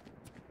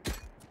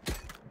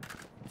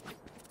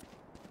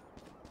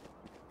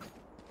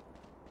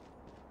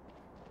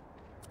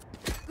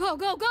 Go,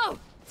 go, go!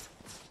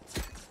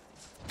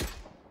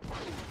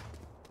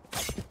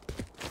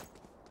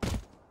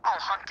 I'll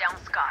hunt down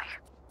Sky.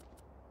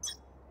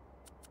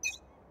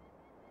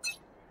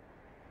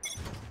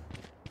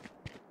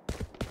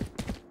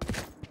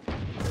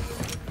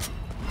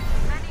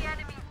 Many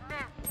enemies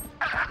mid.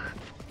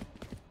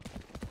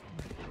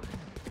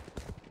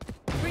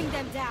 Bring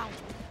them down.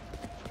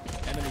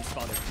 Enemy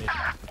spotted mid.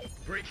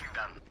 Breaching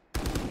them.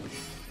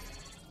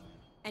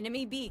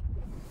 Enemy B.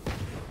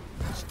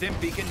 Stim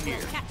beacon here.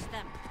 Catch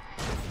them.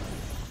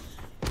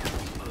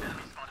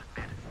 Enemy spotted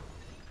mid.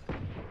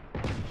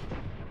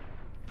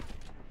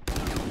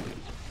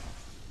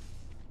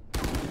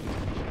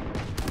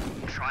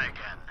 Try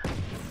again.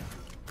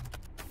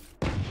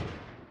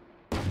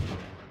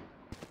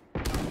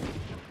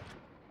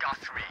 Got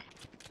three.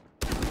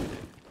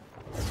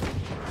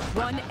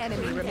 One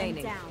enemy Bring them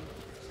remaining. down.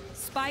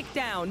 Spike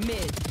down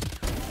mid.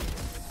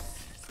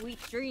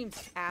 Sweet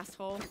dreams,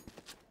 asshole.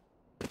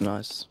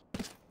 Nice.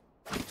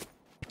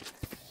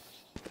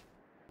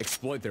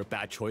 Exploit their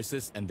bad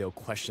choices and they'll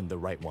question the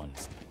right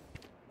ones.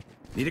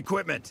 Need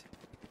equipment.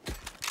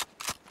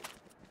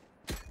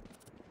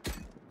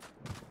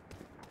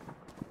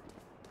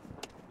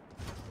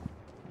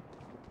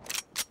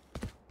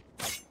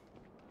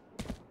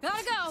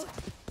 Gotta go!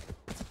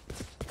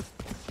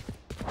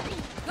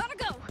 Gotta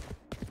go!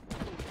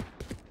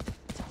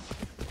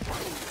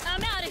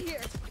 I'm out of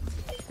here!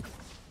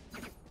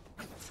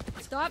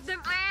 Stop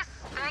them, Please.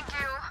 Thank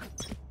you.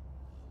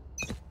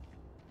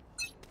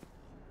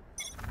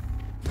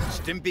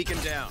 Stim beacon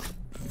down.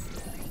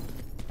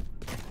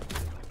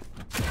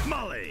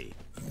 Molly!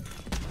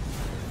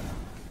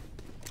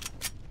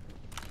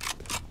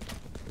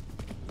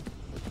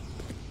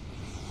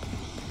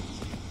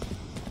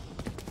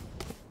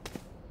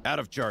 Out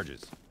of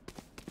charges.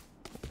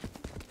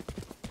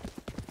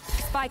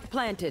 Spike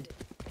planted.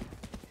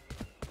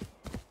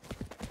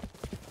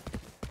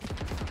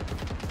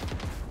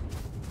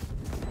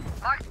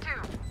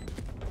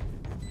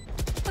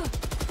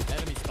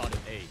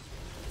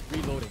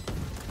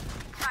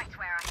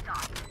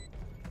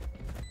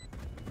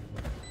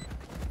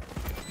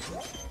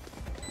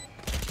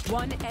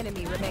 One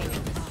enemy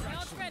remaining.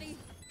 Not ready.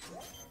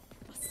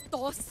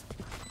 Bastos.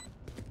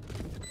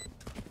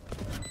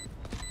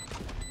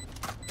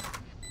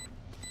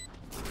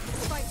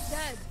 Spike's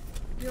dead.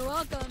 You're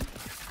welcome.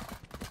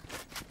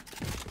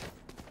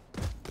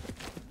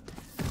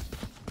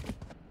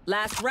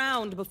 Last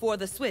round before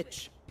the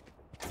switch.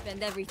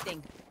 Spend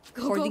everything.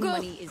 Go, Hoarding go, go.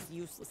 money is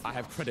useless. I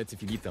have credits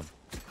if you need them.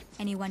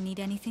 Anyone need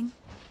anything?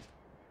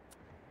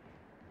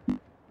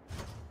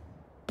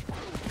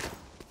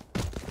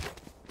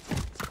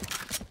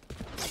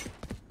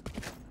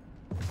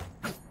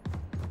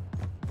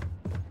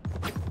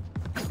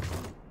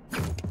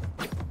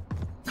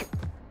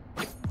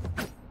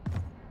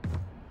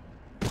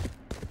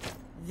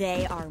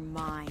 They are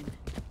mine.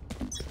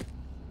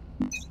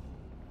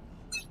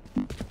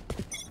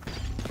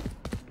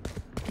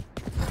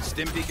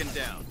 Stim beacon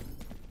down.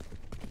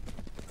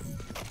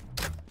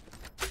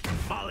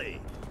 Molly!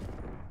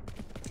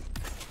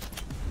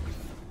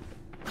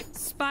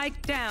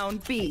 Spike down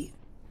B.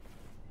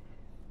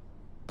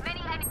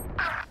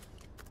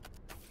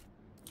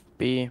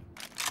 B.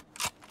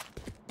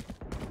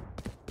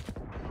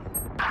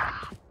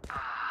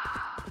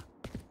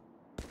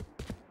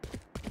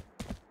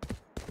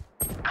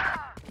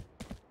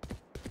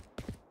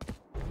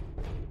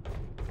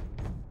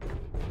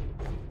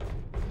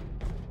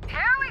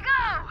 Here we go!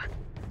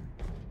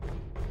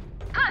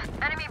 Huh,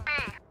 enemy B.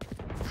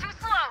 Too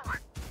slow.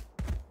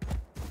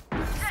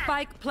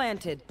 Spike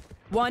planted.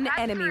 One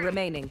enemy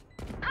remaining.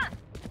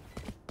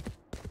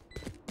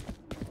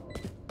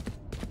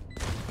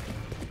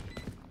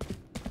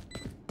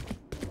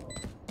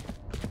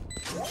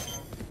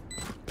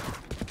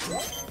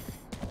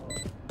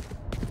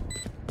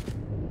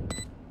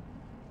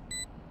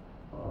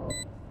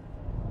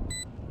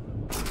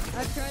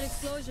 I've tried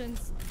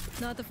explosions.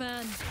 Not the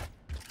fan.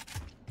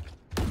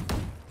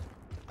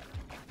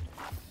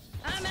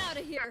 I'm out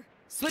of here.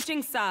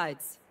 Switching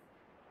sides.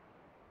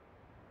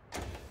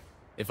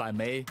 If I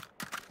may,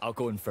 I'll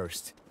go in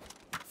first.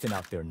 Thin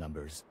out their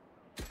numbers.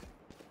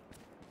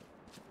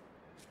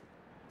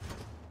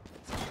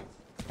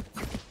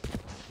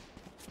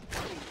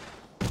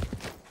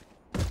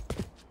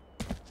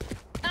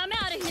 I'm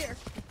out of here.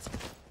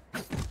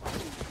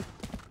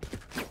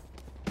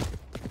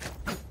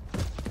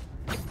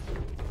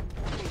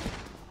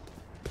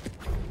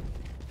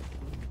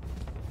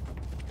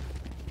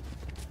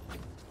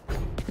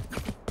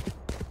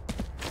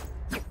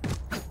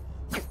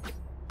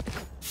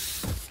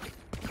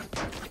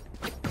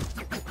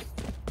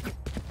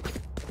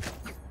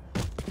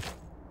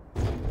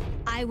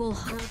 I will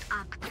hold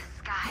up the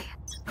sky.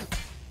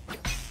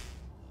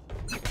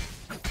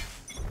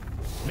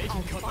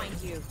 Making cover.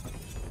 Find you.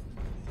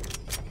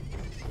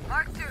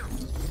 Mark 2.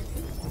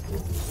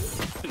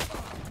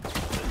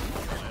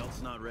 My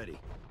ult's not ready.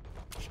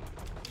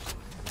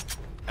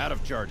 Out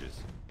of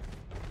charges.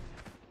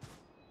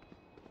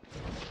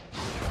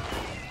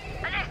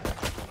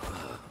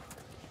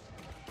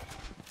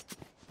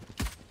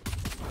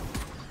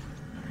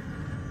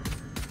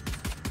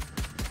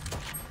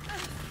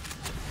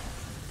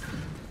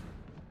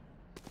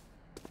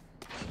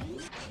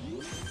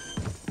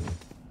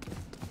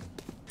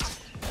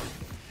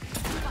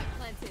 Spike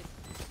planted.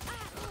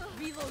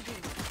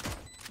 Reloading.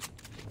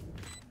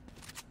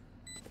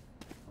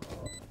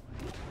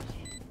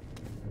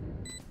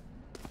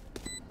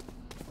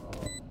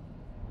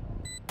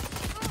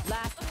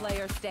 Last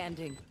player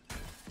standing.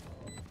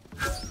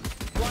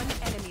 One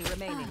enemy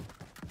remaining.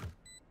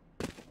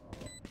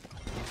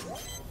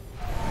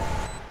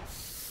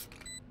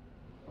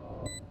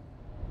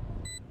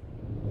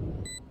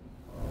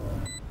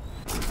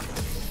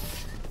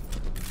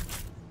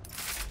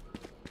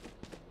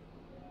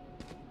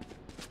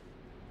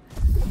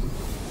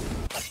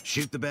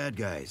 Shoot the bad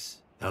guys.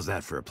 How's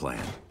that for a plan?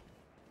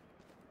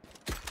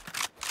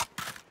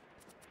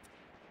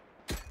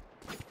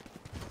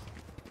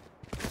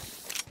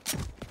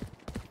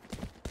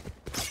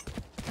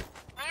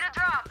 Need a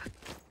drop.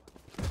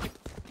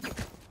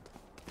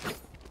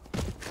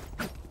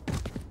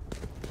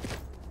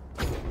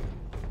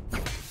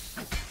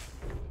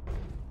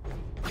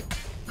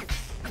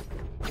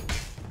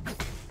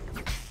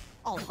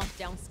 I'll hunt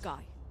down Sky.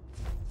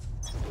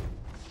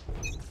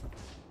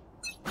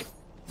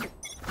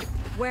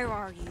 Where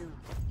are you?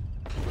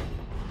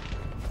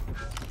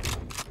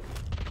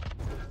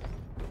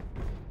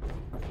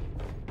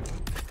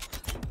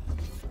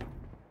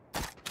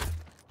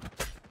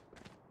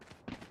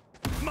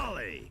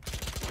 Molly!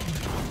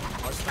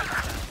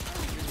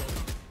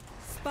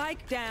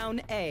 Spike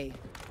down A.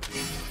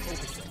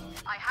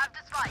 I have the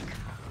spike.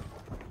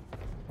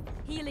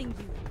 Healing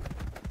you.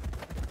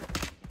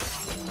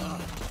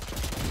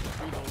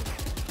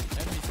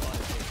 Enemy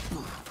spotted.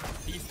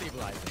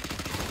 Destabilizing.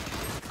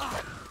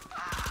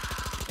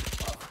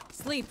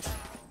 Sleep.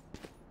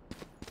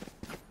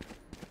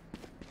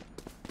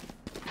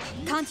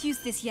 Can't use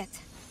this yet.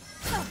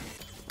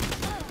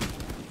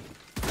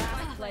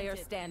 Last player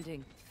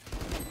standing.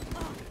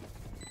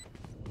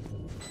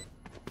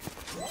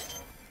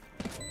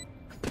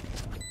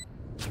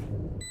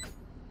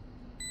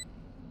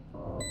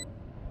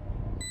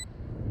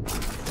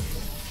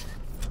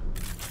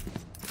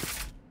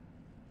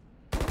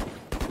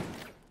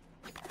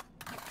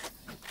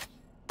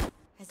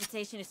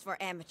 reputation is for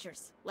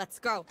amateurs. Let's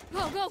go.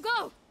 Go, go,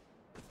 go!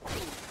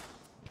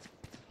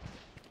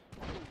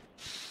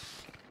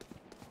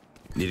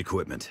 Need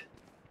equipment.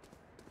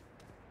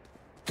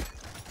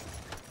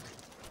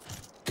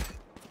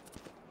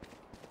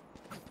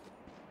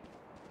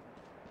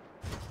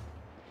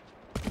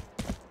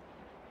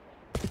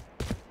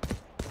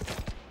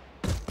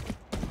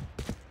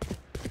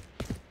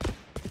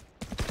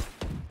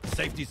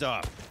 Safety's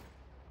off.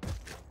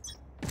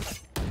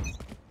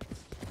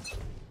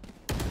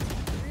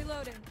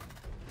 Reloading.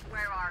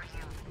 Where are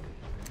you?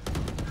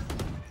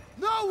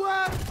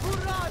 Nowhere to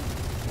run!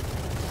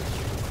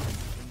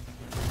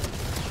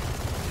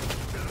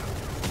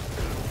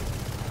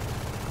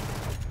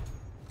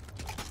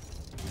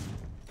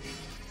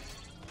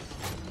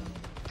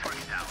 Turn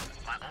down.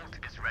 My ult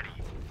is ready.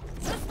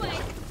 This way!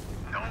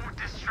 No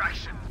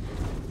distraction.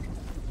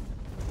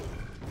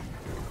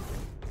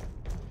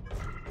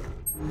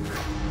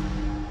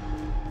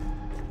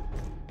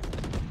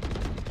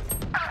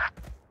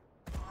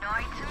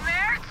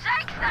 Nightmare,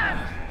 take them!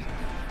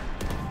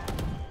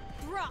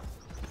 Drop.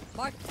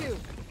 Mark 2.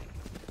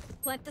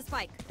 Plant the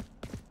spike.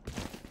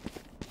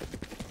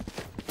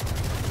 PA.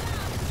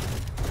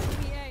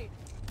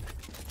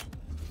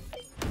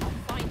 I'll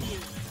find you.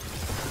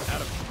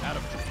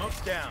 Adam,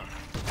 smoke's down.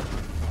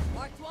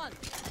 Marked 1.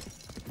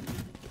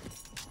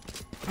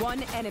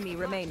 One enemy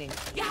remaining.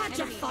 You had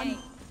your fun.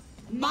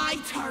 My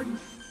turn.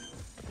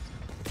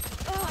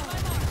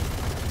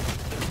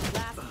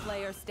 Last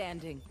player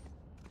standing.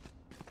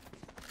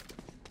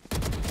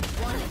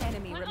 One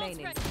enemy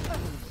remaining.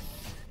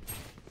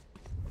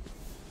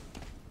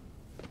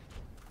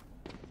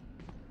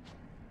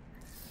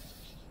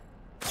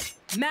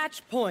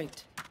 Match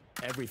point.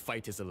 Every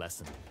fight is a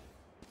lesson.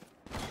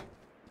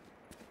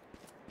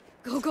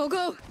 Go, go,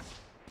 go!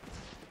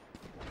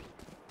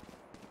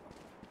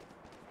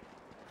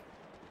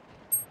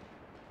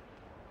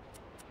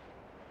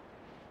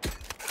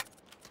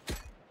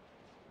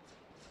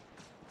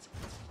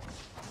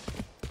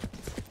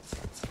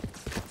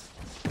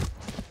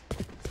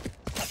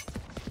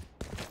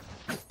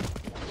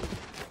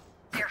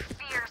 Their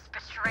fears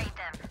betray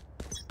them.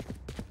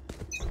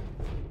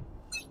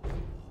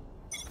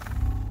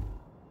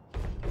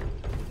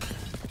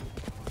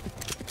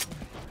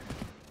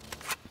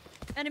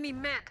 Enemy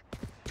mid.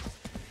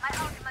 My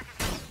ultimate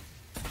is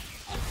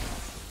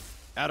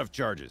Out of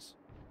charges.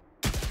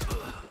 get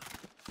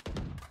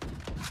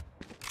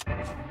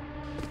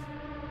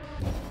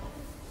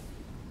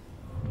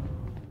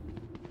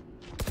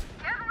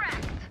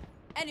wrecked.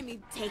 Enemy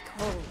take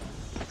hold.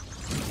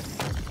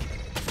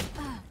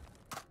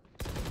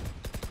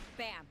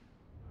 Bam.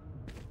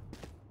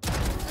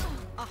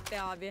 Ah be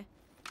abi. There,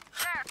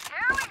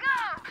 here we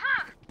go!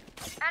 Huh.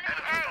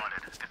 Enemy A.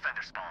 Spotted.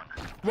 Defender spawn.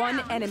 One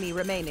enemy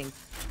remaining.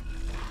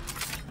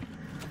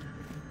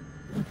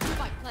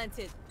 Spike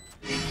planted.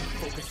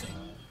 Focusing.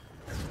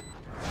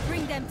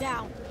 Bring them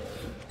down.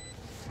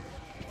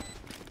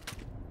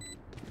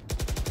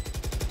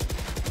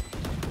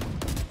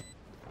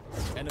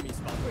 Enemy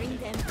spot. Bring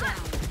them down.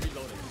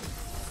 Reloading.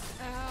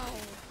 Ow.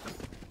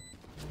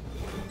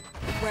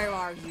 Where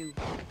are you?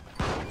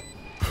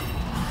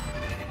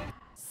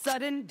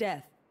 Sudden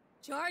death.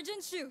 Charge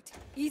and shoot.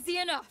 Easy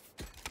enough.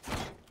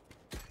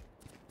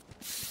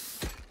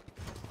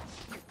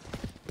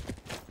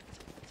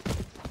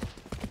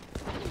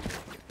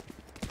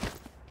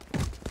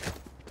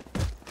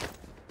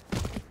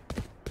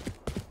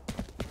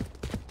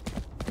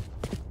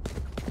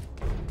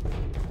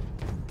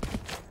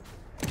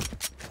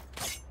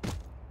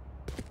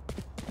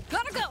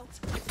 Gotta go!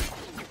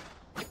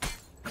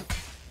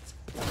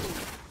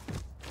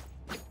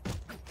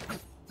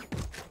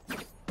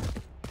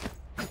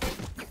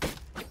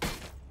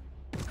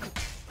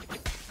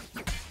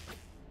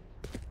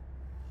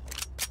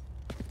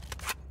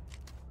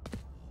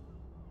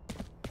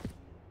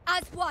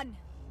 As one.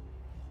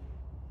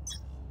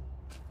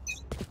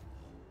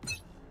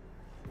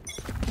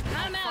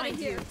 I'm out of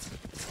here.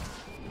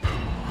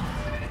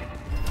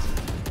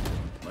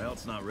 My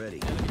ult's not ready.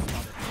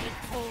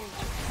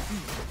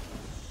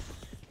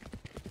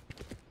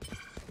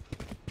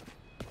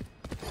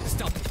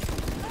 Stop.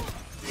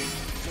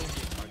 Don't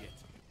get target.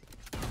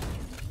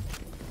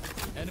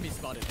 Enemy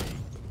spotted A.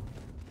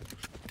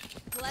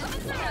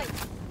 Let's strike.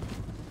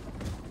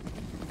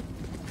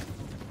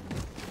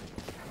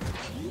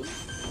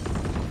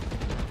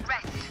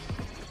 Rest.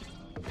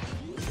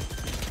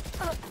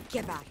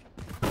 Get back.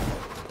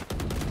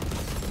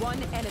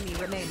 One enemy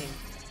remaining.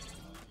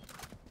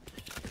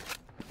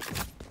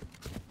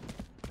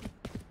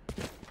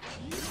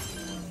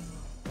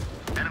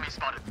 Enemy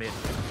spotted mid.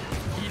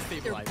 He's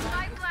stabilized.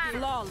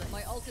 Flawless.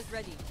 My ult is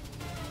ready.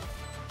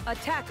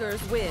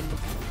 Attackers win.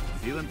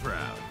 Feeling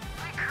proud.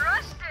 We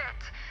crushed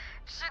it.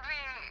 Should we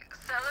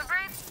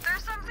celebrate or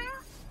something?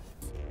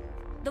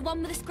 The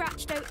one with the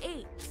scratched out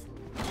 8.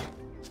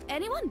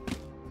 Anyone?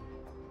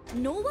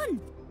 No one?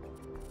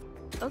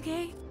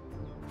 Okay.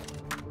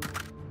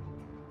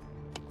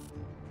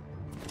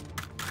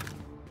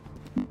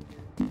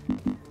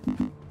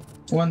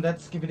 One dead,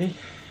 skibidi.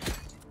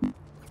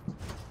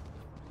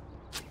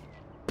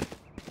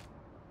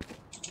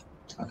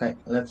 Okay,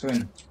 let's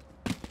win.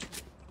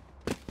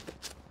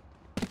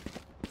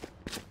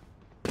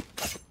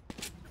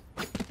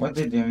 What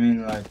did you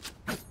mean, like?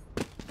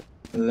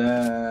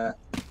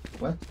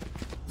 What?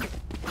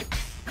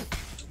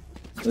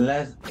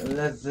 Let's.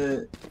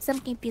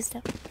 Zamknij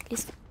pizdę,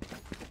 please.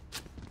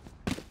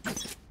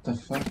 The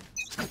fuck?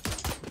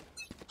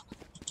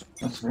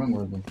 What's wrong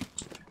with me?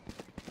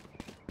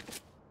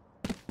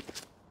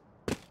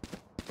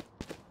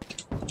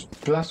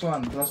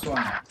 +1,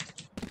 +1.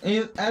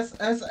 S.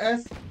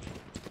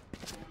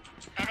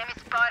 Enemy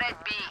spotted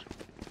B.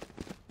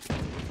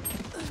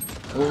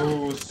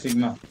 Oh,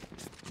 Sigma.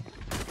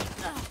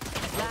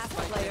 Last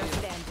player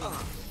standing.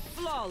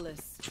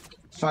 Flawless.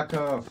 Fuck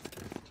off.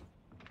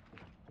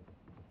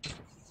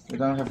 We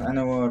don't have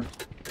any word.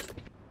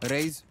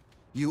 Raze,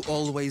 you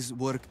always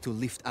work to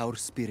lift our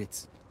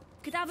spirits.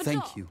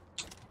 Thank you.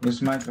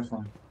 This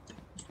microphone.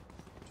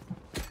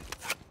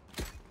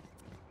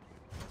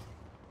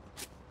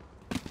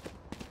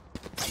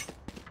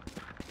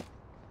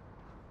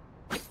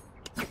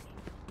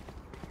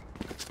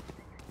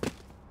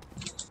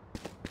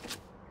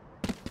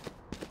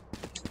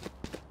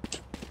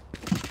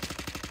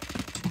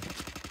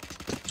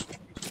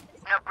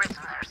 No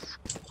prisoners.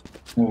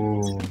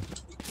 Oh.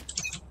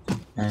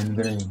 And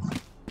green.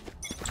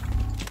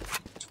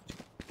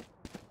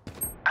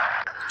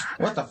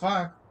 What the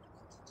fuck?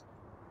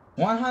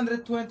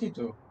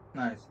 122.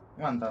 Nice.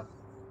 One tap.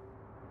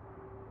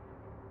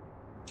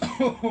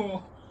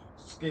 Oh,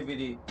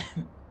 skibidi.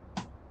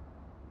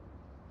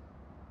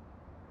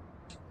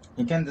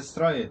 You can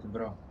destroy it,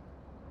 bro.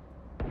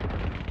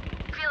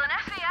 Feel an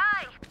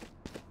FAI.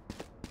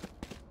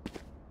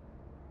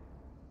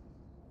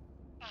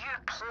 You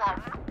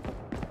plum.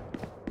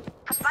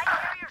 Spike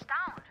carrier's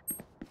down.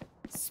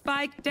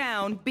 Spike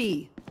down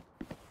B.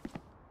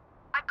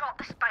 I got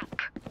the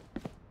spike.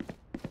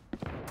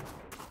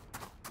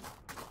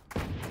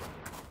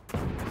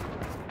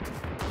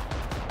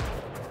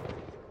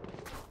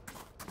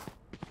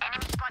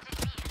 Enemy spotted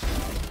B.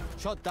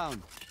 Shot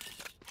down.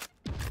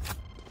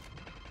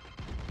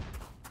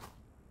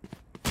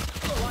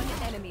 One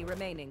enemy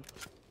remaining.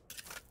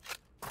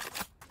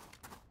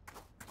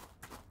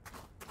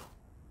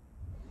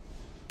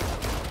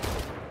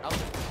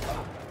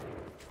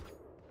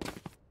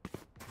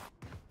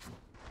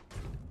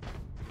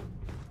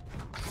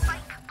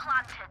 Spike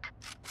planted.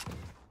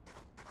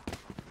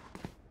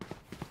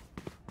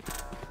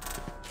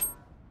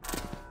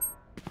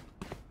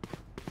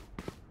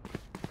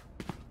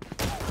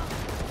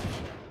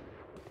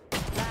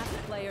 Last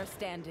player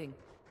standing.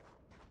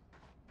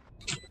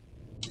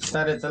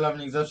 Stary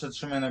celownik zawsze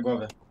trzymaj na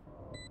głowie.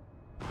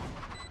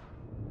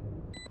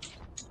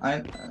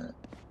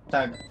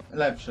 Tak,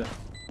 lepszy.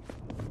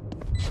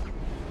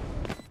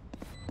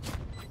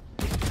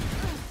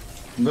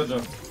 Good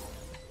job.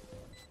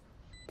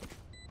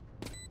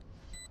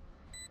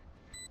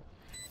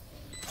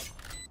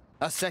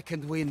 A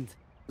second wind.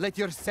 Let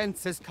your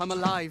senses come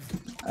alive.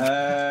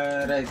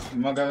 Race,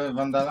 mogę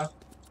Wandala?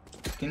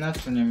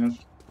 Skinać czy nie już?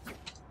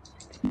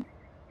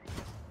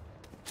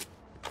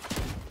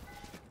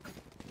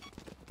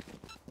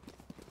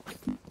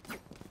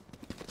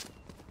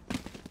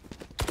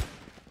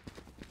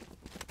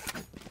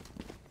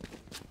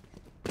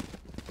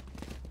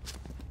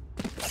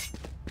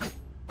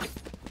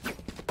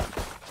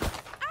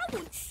 I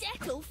won't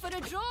settle for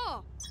a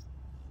draw.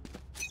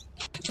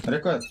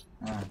 Request.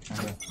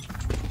 Okay.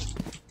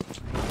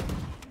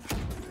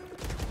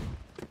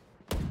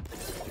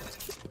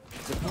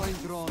 Deploying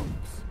drones.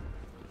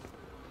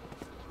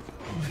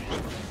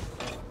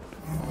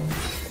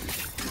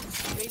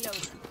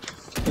 Reload.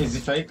 Easy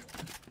fake.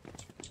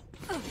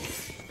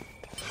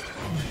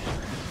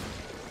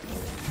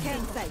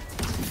 Can sight.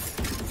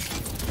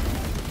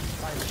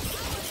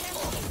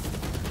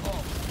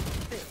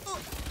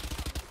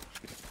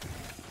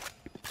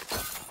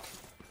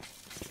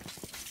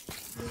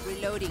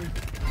 Reloading.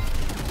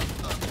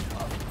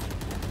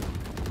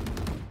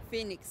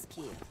 Phoenix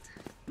killed.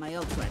 My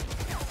ult ready.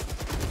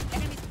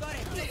 Enemy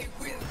spotted. They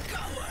will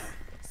cover.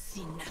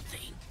 See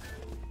nothing.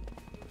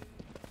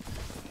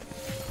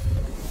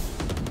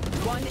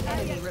 One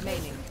enemy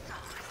remaining.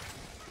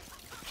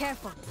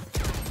 Careful.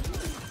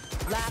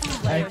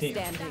 Last player 80.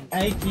 standing.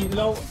 80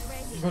 low.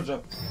 Good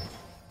job.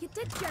 You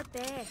did your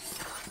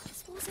best.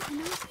 Just wasn't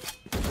enough.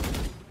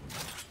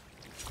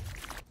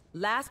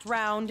 Last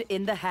round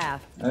in the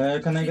half.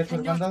 Can I get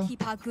your Vandal?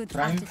 Keep our goods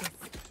Prime? after this.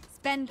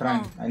 Spend Prime.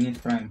 all. I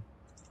need Prime.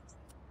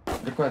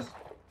 Request.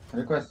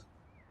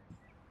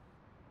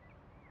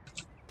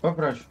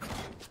 Poproś.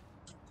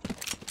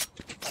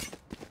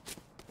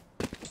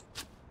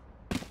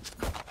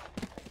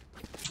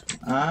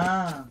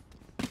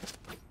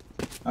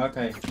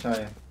 Okej,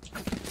 czaję.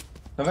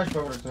 To weź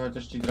po prostu,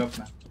 chociaż ci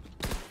dropnę.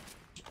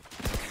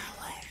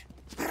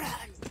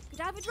 Could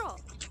I have a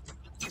drop?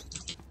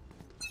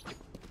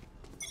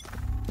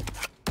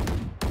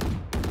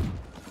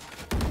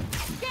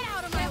 Get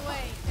out of my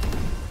way!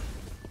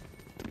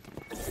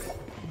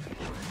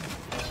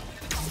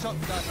 Shot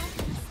done.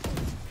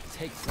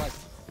 Take flight.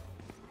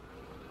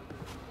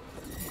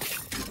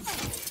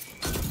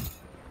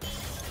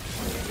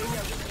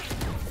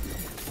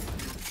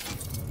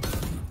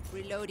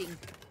 Reloading.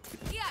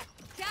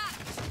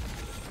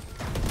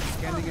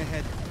 Scanning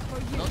ahead.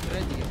 Not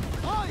ready yet.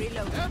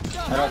 Reload.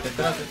 Rotate.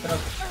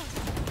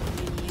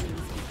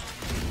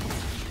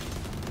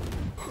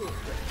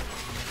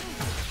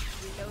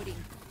 Reloading.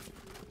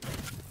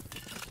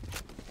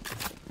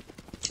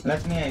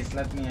 Let me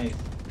ace.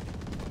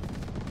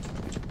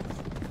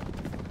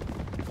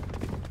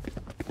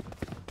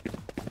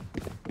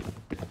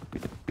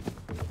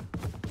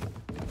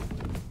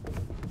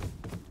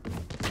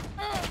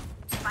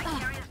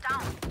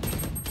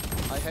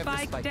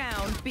 Spike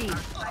down B.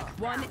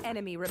 One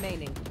enemy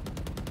remaining.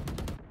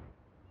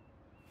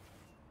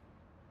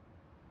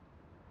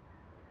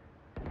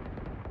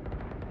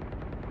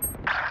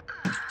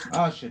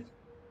 Oh shit.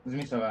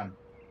 Zmisowałem.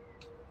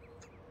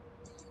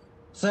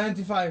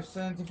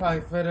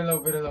 75, very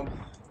low.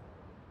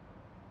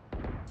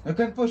 You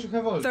can push, you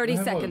have ult. 30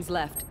 seconds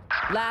left.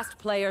 Last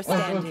player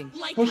standing.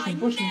 Push him.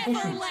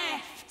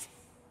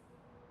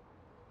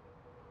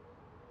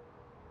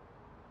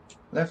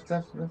 Left.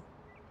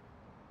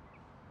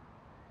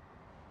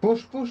 Push.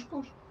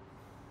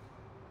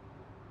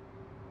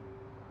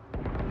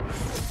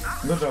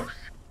 Good job.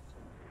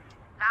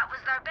 That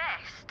was their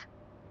best.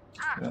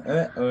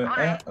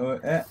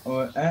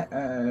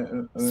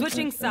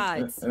 Switching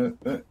sides.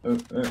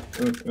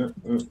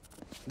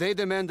 They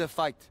demand a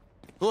fight.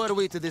 Who are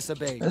we to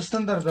disobey?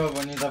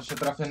 Standardowo, nie zawsze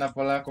trafię na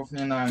Polaków,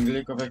 nie na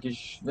Anglików,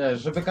 jakieś,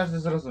 wiesz, żeby każdy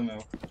zrozumiał.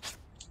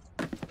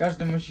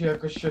 Każdy musi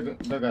jakoś się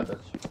dogadać.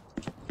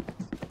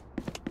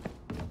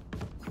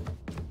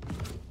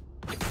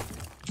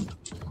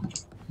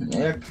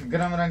 Jak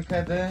gram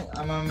rankedy,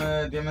 a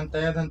mamy Diamenta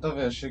 1, to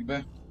wiesz,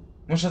 jakby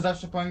muszę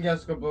zawsze po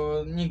angielsku,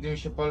 bo nigdy mi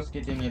się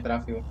polski team nie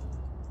trafił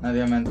na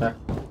diamentach.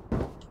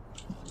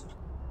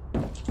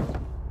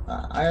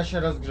 A ja się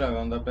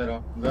rozgrzewam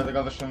dopiero,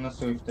 dlatego wyszłem na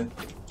Swifty.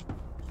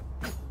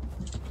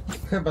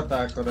 Chyba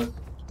tak akurat.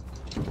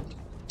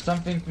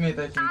 Something mid,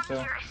 I think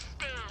so.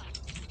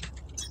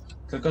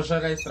 Tylko, że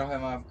Race trochę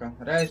mawka.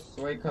 Race,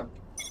 wake up.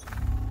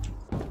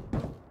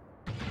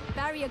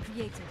 Barrier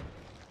created.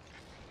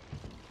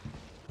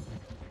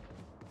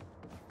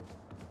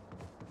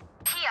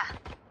 Here.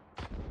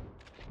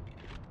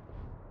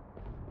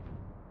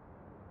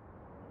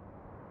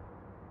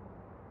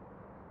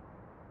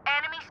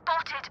 Enemy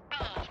spotted B.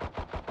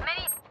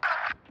 Many.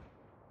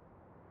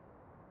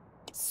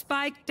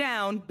 Spike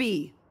down B.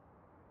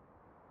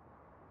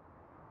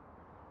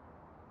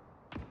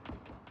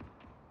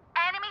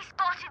 Enemy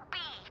spotted B.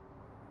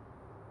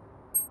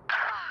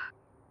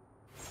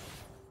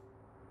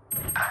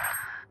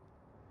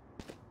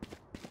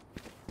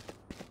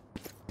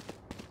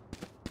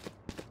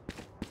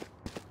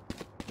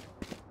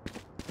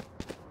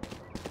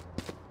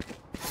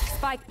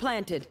 Spike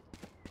planted.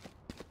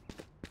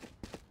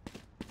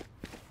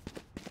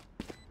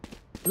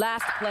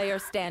 Last player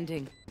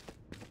standing.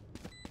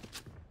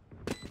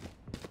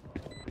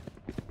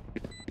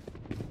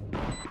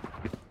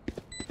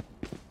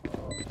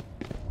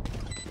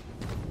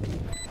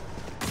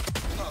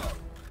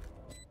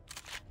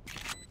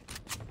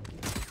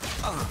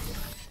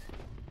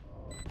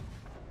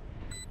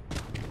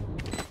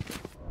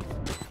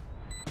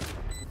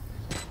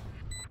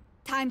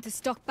 Time to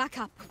stock back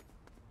up.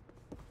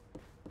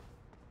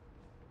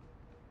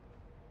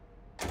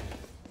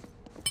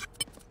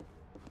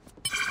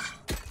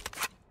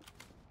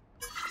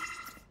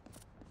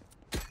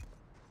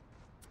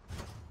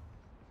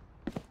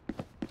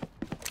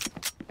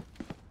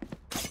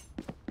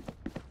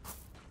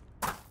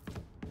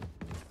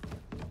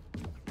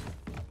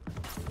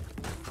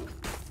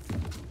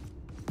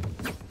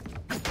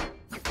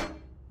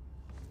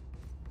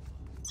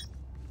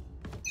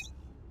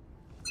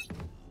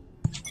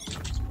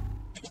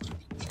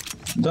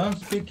 Don't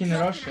speak in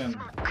Russian.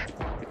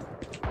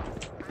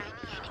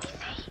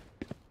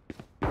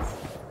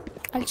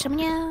 Walczy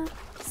mnie.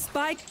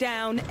 Spike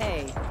down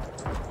A.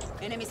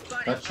 Enemy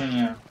spotted. Patrzcie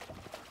nie.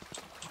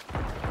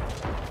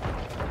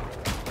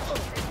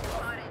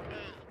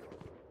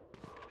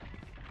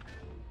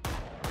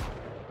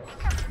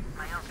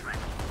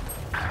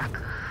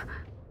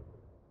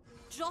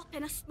 Drop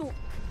in a smoke.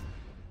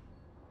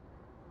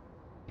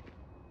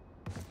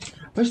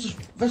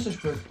 Weź coś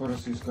powiedz po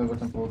rosyjsku albo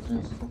tam po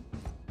ukraińsku.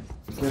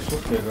 Takiego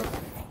słodkiego.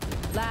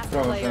 Last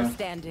Proszę. player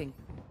standing.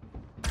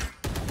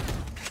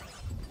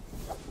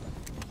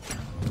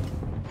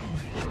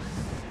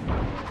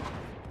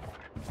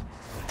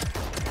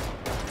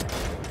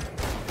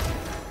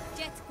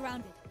 Jett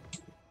grounded.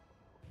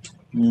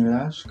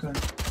 Milaszka.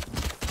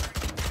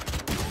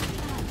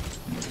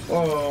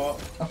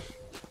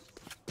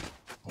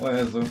 O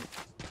Jezu,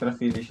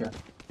 trafili się.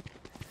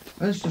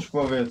 Weź coś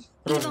powiedz,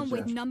 proszę Even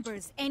with cię.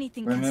 numbers,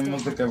 anything Bo ja can miałem still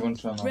muzykę happen.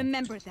 włączoną.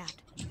 Remember that.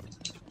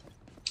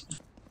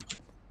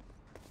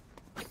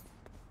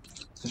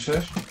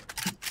 Słyszysz?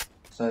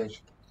 Sage.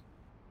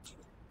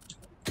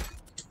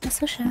 Nie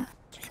słyszę.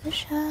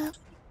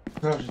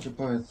 Proszę cię,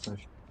 powiedz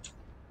coś.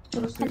 Po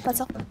rosyjsku. Ale po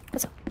co?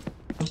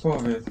 No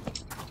powiedz.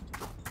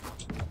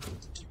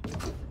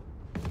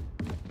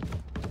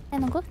 Я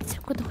могу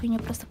какую-то хуйню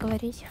просто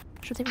говорить,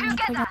 что ты меня не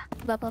понял.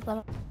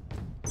 Бла-бла-бла.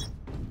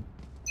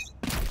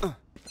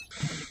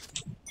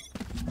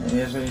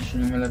 Jeżeli się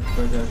nie mylę, to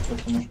powiedziałeś to,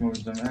 co masz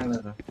mówić do mnie, ale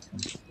że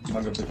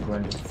mogę być w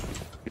błędzie.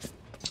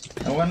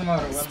 One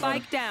more.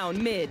 Spike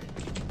down mid.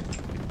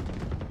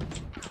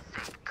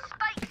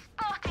 Spike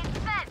spotted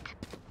vent.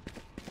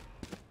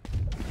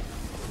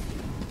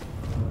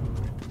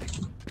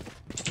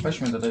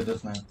 Weźmy tutaj do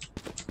snajpa.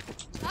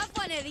 Have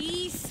one of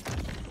these.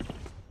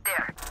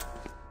 There.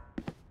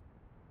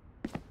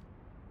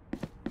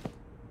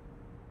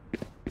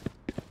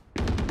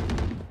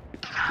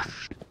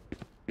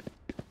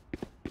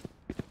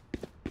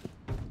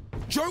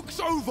 Joke's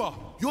over!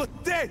 You're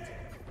dead!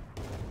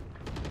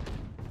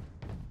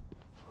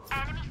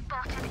 Enemy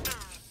spotted A.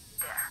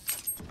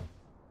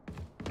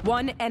 There.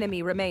 One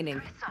enemy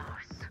remaining.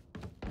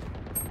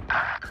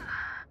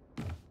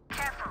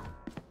 Careful.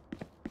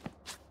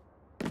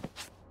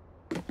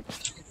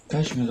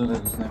 Weźmy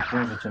tutaj do snajpa,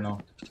 proszę cię no.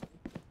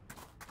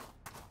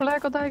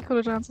 Kolego, daj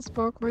koleżance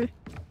spokój.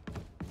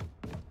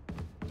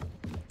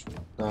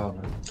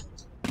 Dobra.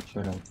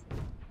 Sieraj.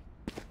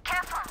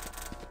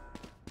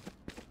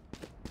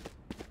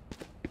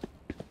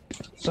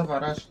 Sova,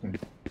 rush him.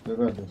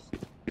 Wygody.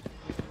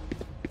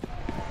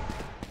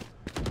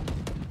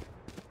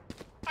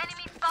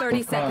 Enemy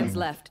 30 seconds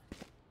left.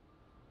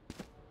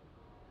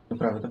 Do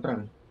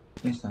prawej.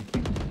 Instant.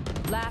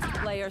 Last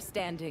player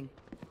standing.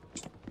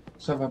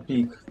 Sova,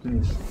 peek,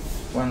 please.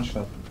 One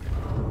shot.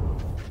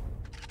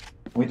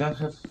 We don't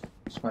have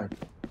spike.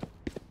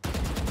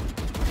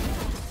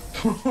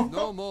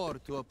 No more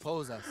to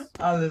oppose us.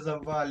 Ale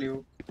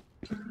zawalił.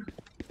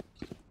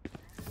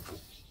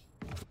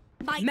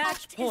 My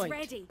Match ult point. is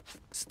ready.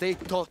 Stay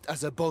taut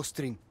as a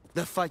bowstring.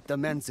 The fight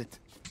demands it.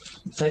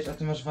 Sage, a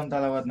ty masz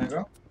wandala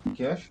ładnego?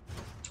 Jakiegoś?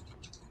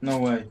 No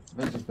way.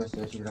 Weź coś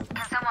kwestię, jeśli trafię.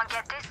 Can someone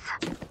get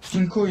this?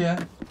 Dziękuję.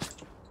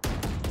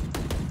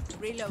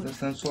 Reload. To jest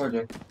ten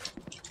słodziak.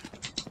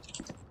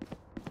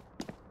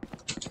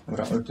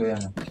 Dobra,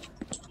 ultujemy.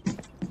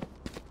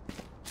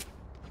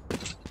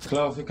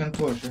 Clove, you can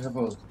push, you have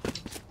ult.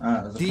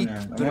 A,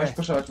 zapomniałem. No, możesz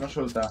puszować, masz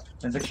ulta.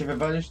 Więc jak się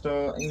wywalisz,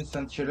 to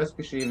instant się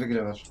respisz i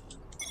wygrywasz.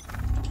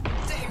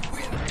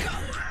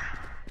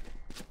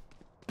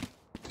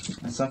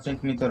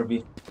 Something mid or B.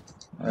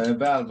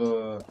 B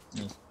albo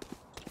mid.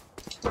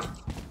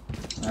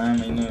 A,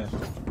 mainujesz.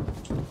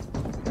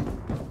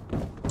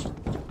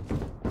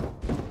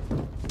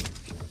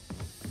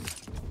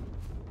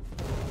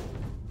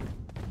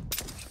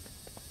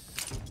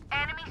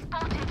 Enemy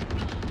spotted B.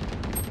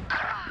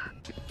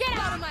 Get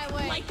out of my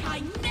way. Like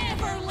I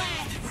never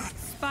left.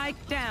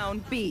 Spike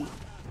down B.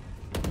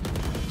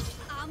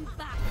 I'm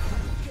back.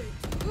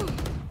 Good.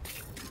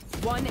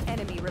 One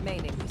enemy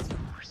remaining.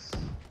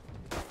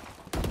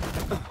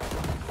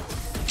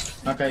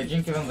 Okej,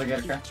 dzięki wam za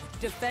gierkę.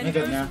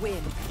 Miłego dnia. Defenders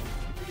win.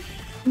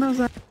 No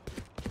za...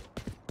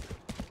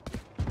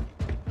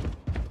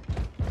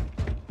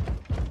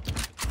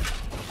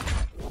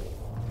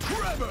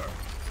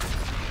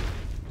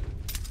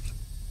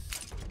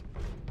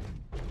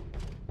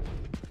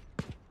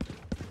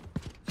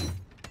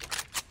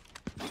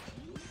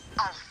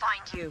 I'll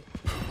find you.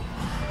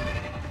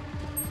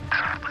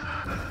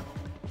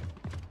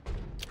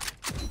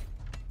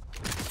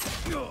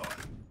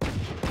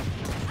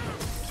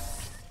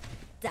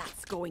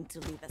 That's going to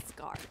leave a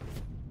scar.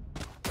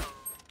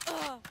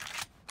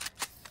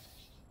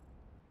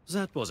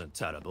 That wasn't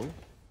terrible.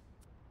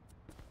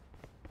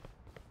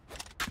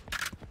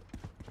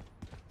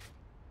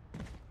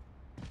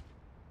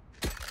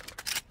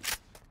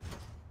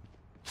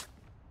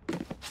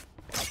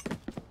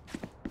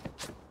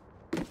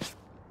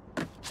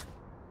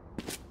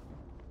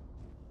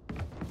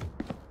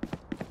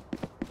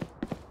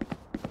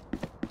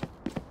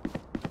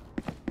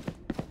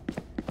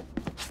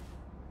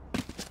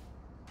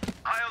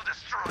 I'll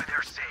destroy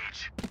their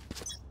sage.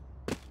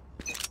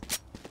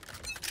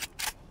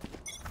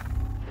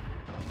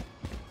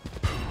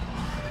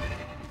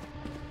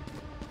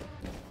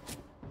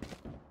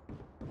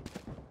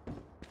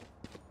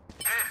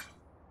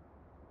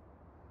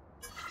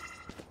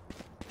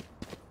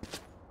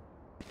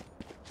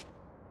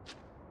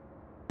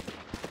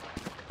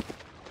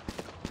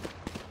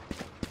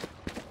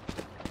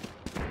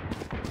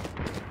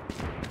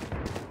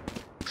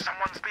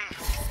 Someone's B.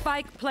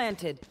 Spike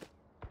planted.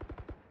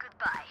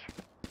 Goodbye.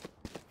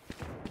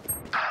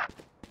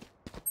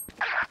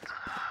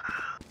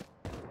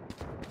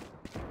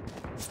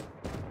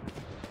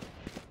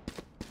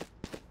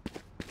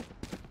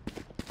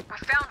 We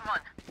found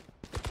one.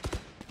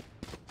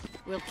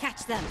 We'll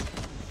catch them.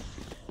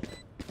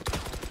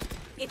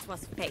 It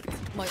was fate.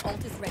 My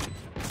ult is ready.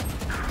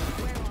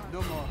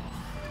 No more.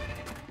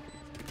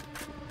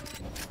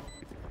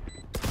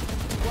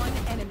 One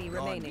enemy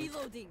remaining.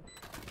 Reloading.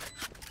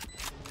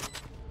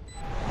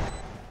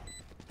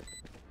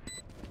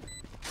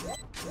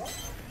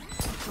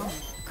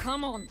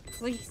 Come on,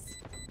 please.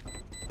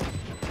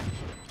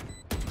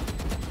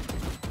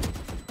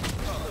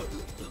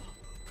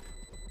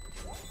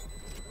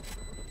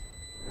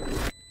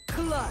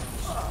 Clutch.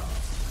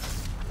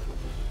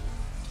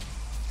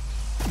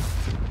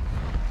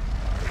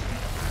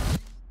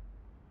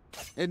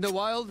 In the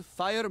wild,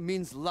 fire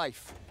means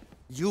life.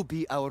 You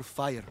be our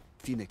fire,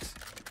 Phoenix.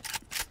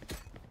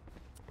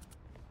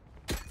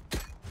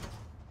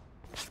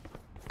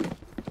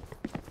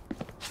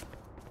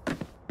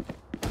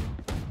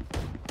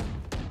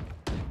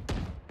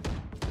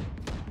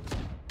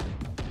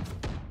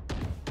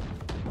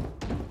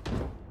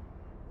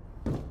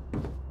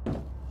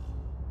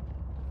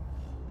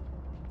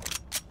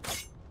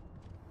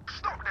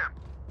 Stop them!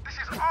 This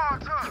is our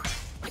turn!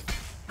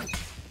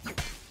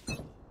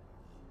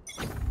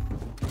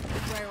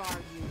 Where are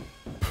you?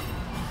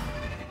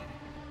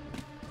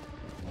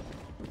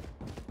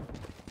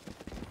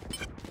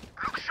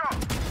 Look sharp!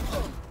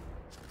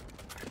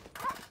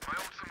 My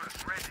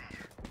ultimate's ready.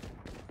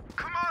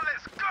 Come on,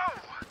 let's go!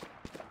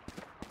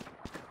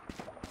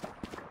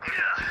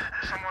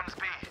 Someone's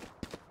B.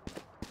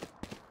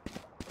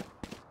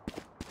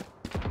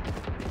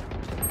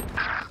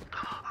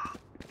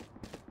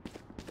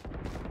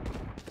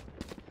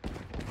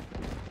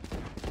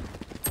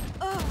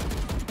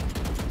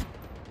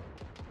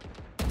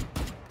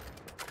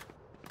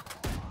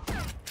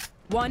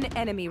 One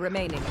enemy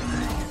remaining.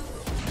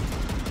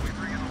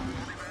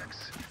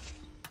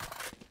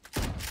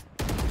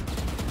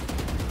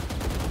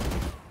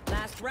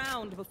 Last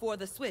round before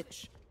the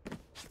switch.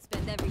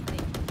 Spend everything.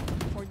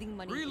 Hoarding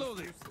money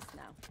Reloading. is useless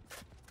now.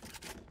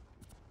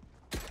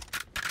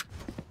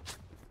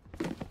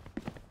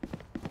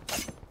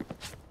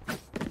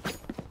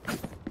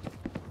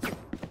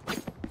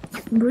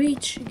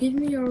 Breach, give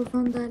me your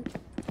vandal.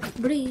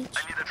 Breach.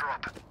 I need a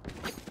drop.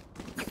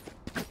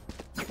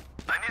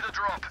 I need a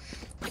drop.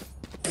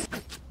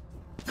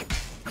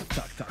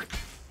 Tak.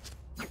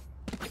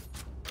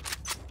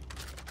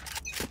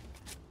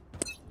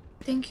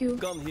 Thank you.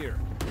 Gun here.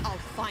 I'll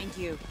find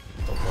you.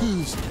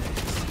 Who's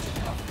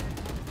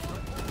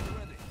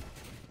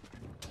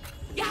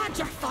You had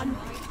your fun.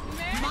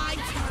 My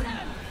turn.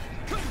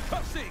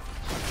 concussing?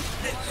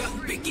 The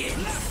hunt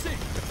begins. Sick.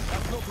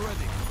 That's not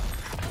ready.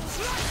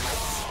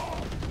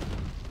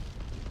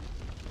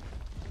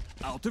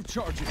 Out of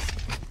charges.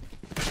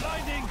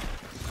 Blinding.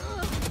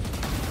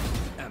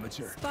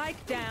 Amateur.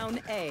 Spike down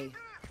A.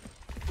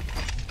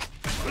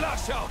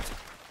 Flash out.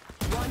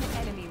 One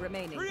enemy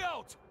remaining. 3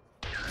 out.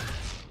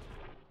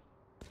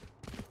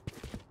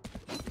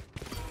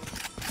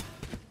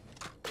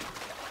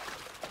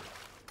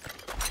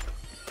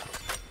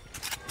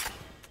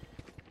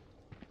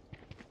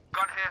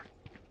 Gun here.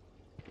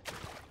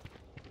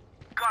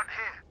 Gun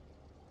here.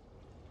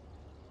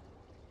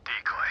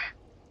 Decoy.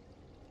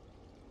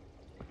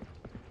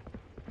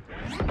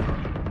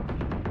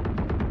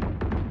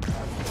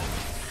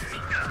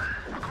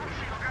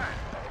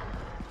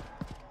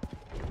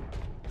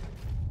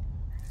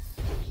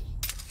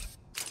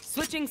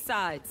 Switching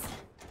sides.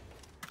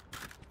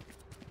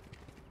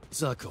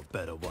 Zuko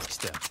better watch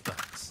their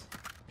backs.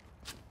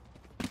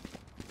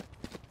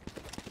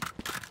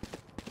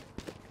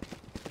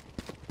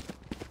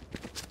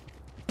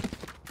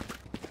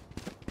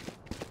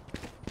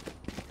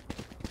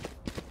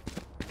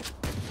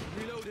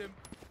 Reload him.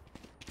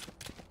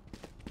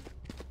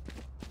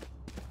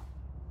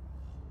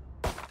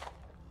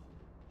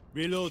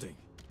 Reloading.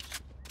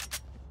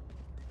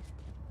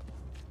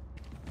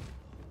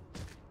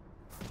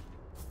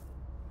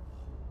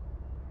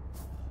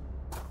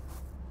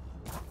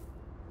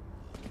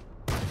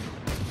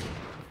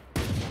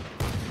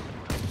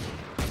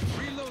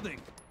 Reloading.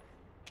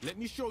 Let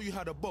me show you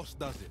how the boss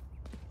does it.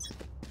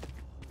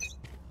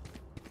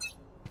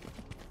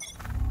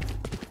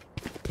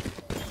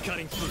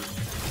 Cutting through.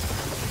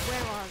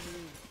 Where are you?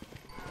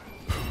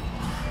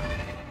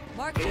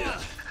 Mark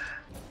it.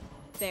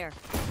 There.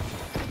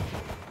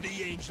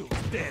 The angel's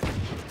dead.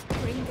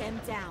 Bring them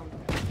down.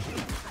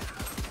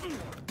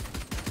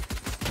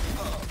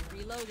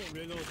 Reloading.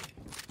 Reloading.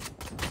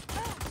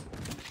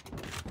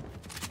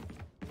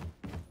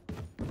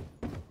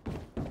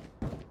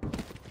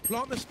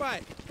 Plant the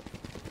spike.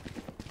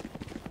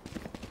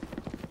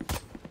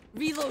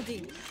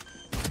 Reloading.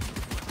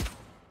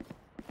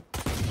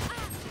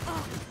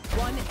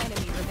 One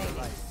enemy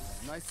remaining.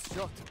 Nice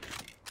shot.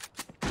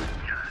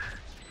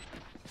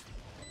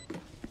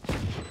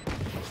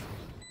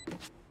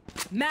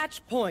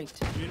 Match point.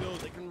 Reload.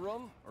 They can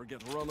run or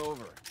get run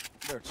over.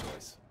 Their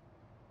choice.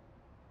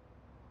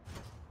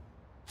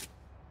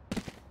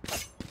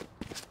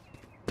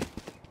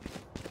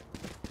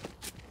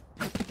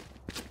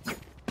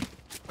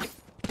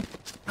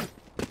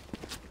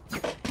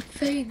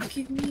 Fade,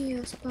 give me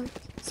a spike.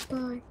 Spy.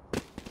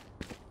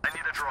 I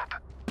need a drop.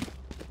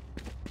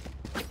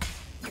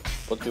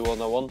 What do you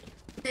want? I want?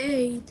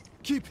 Fade.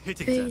 Keep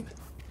hitting Fade. them.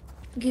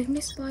 Give me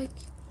spike.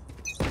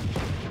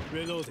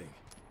 Reloading.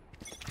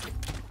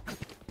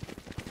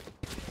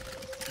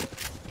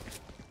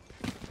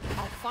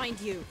 I'll find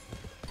you.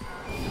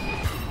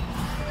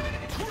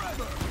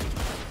 Trevor!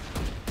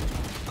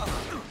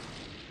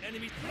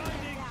 Enemy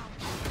blinding!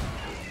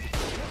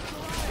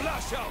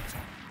 Flash out!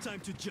 Time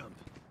to jump.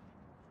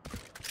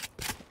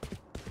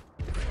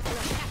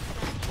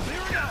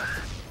 Clear it out!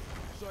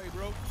 Sorry,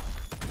 bro.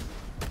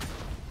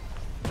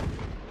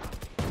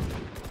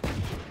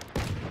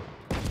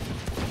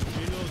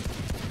 Reload.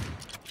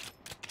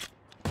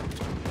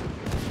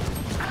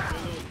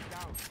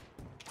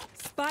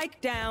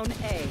 Spike down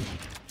A.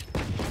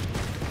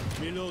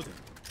 Reloading.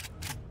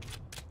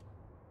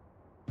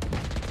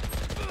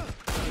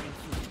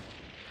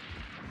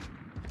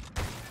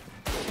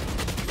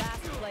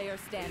 Last player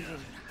standing.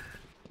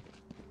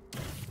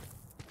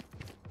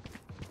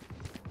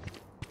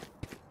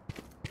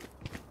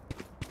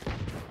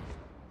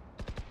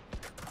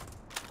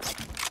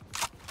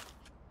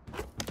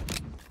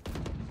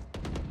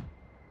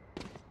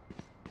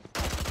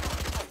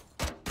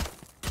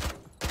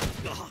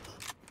 Ugh.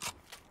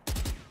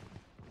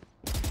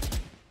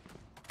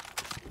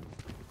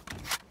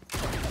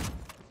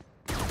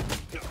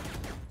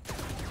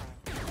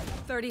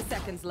 30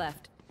 seconds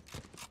left.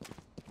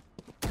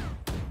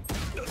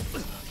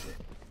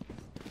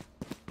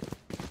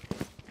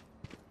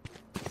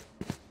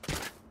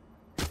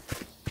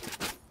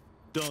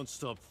 Don't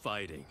stop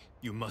fighting.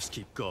 You must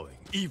keep going,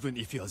 even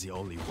if you're the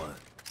only one.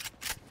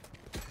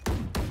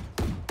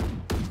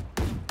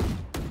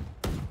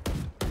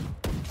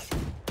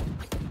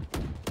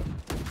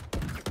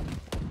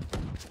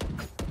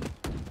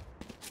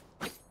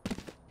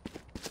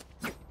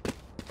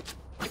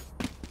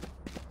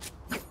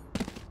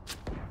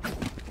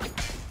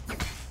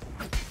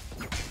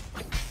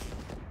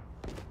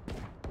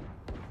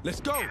 Let's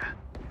go!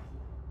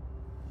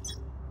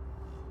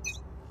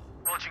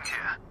 Watching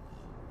here.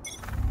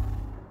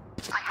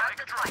 I have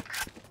the light.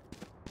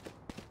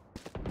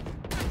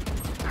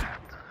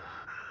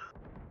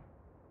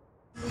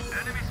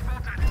 Enemy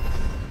spotted.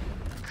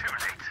 Too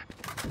late.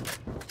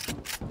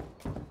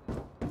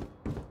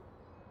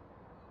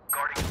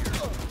 Guarding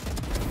here.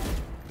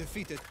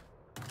 Defeated.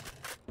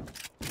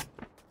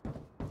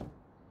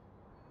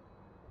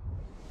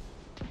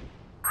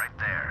 Right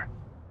there.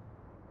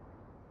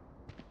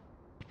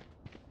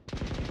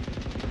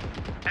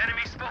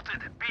 Enemy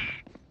spotted. B.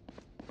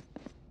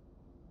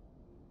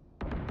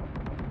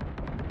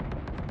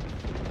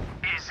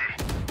 Easy.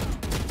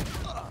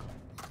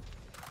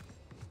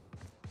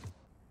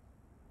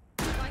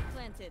 Spike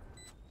planted.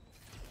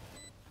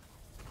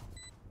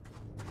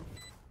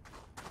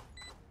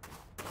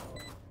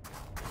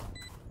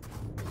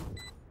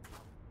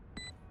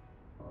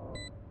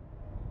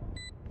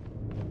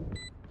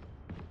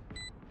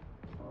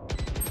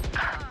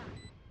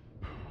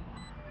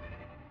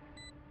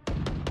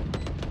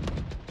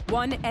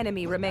 One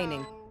enemy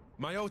remaining.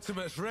 My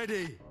ultimate's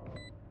ready.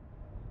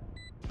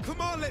 Come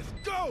on, let's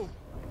go!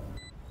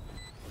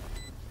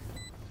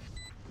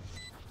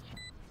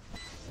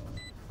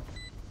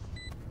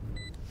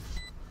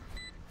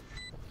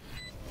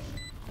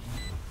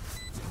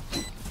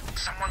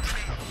 Someone's B.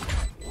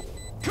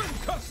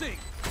 Concussing!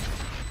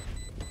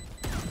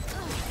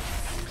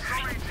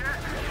 Sorry,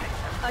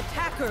 Jett.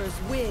 Attackers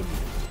win.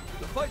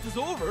 The fight is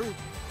over.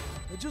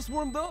 I just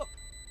warmed up.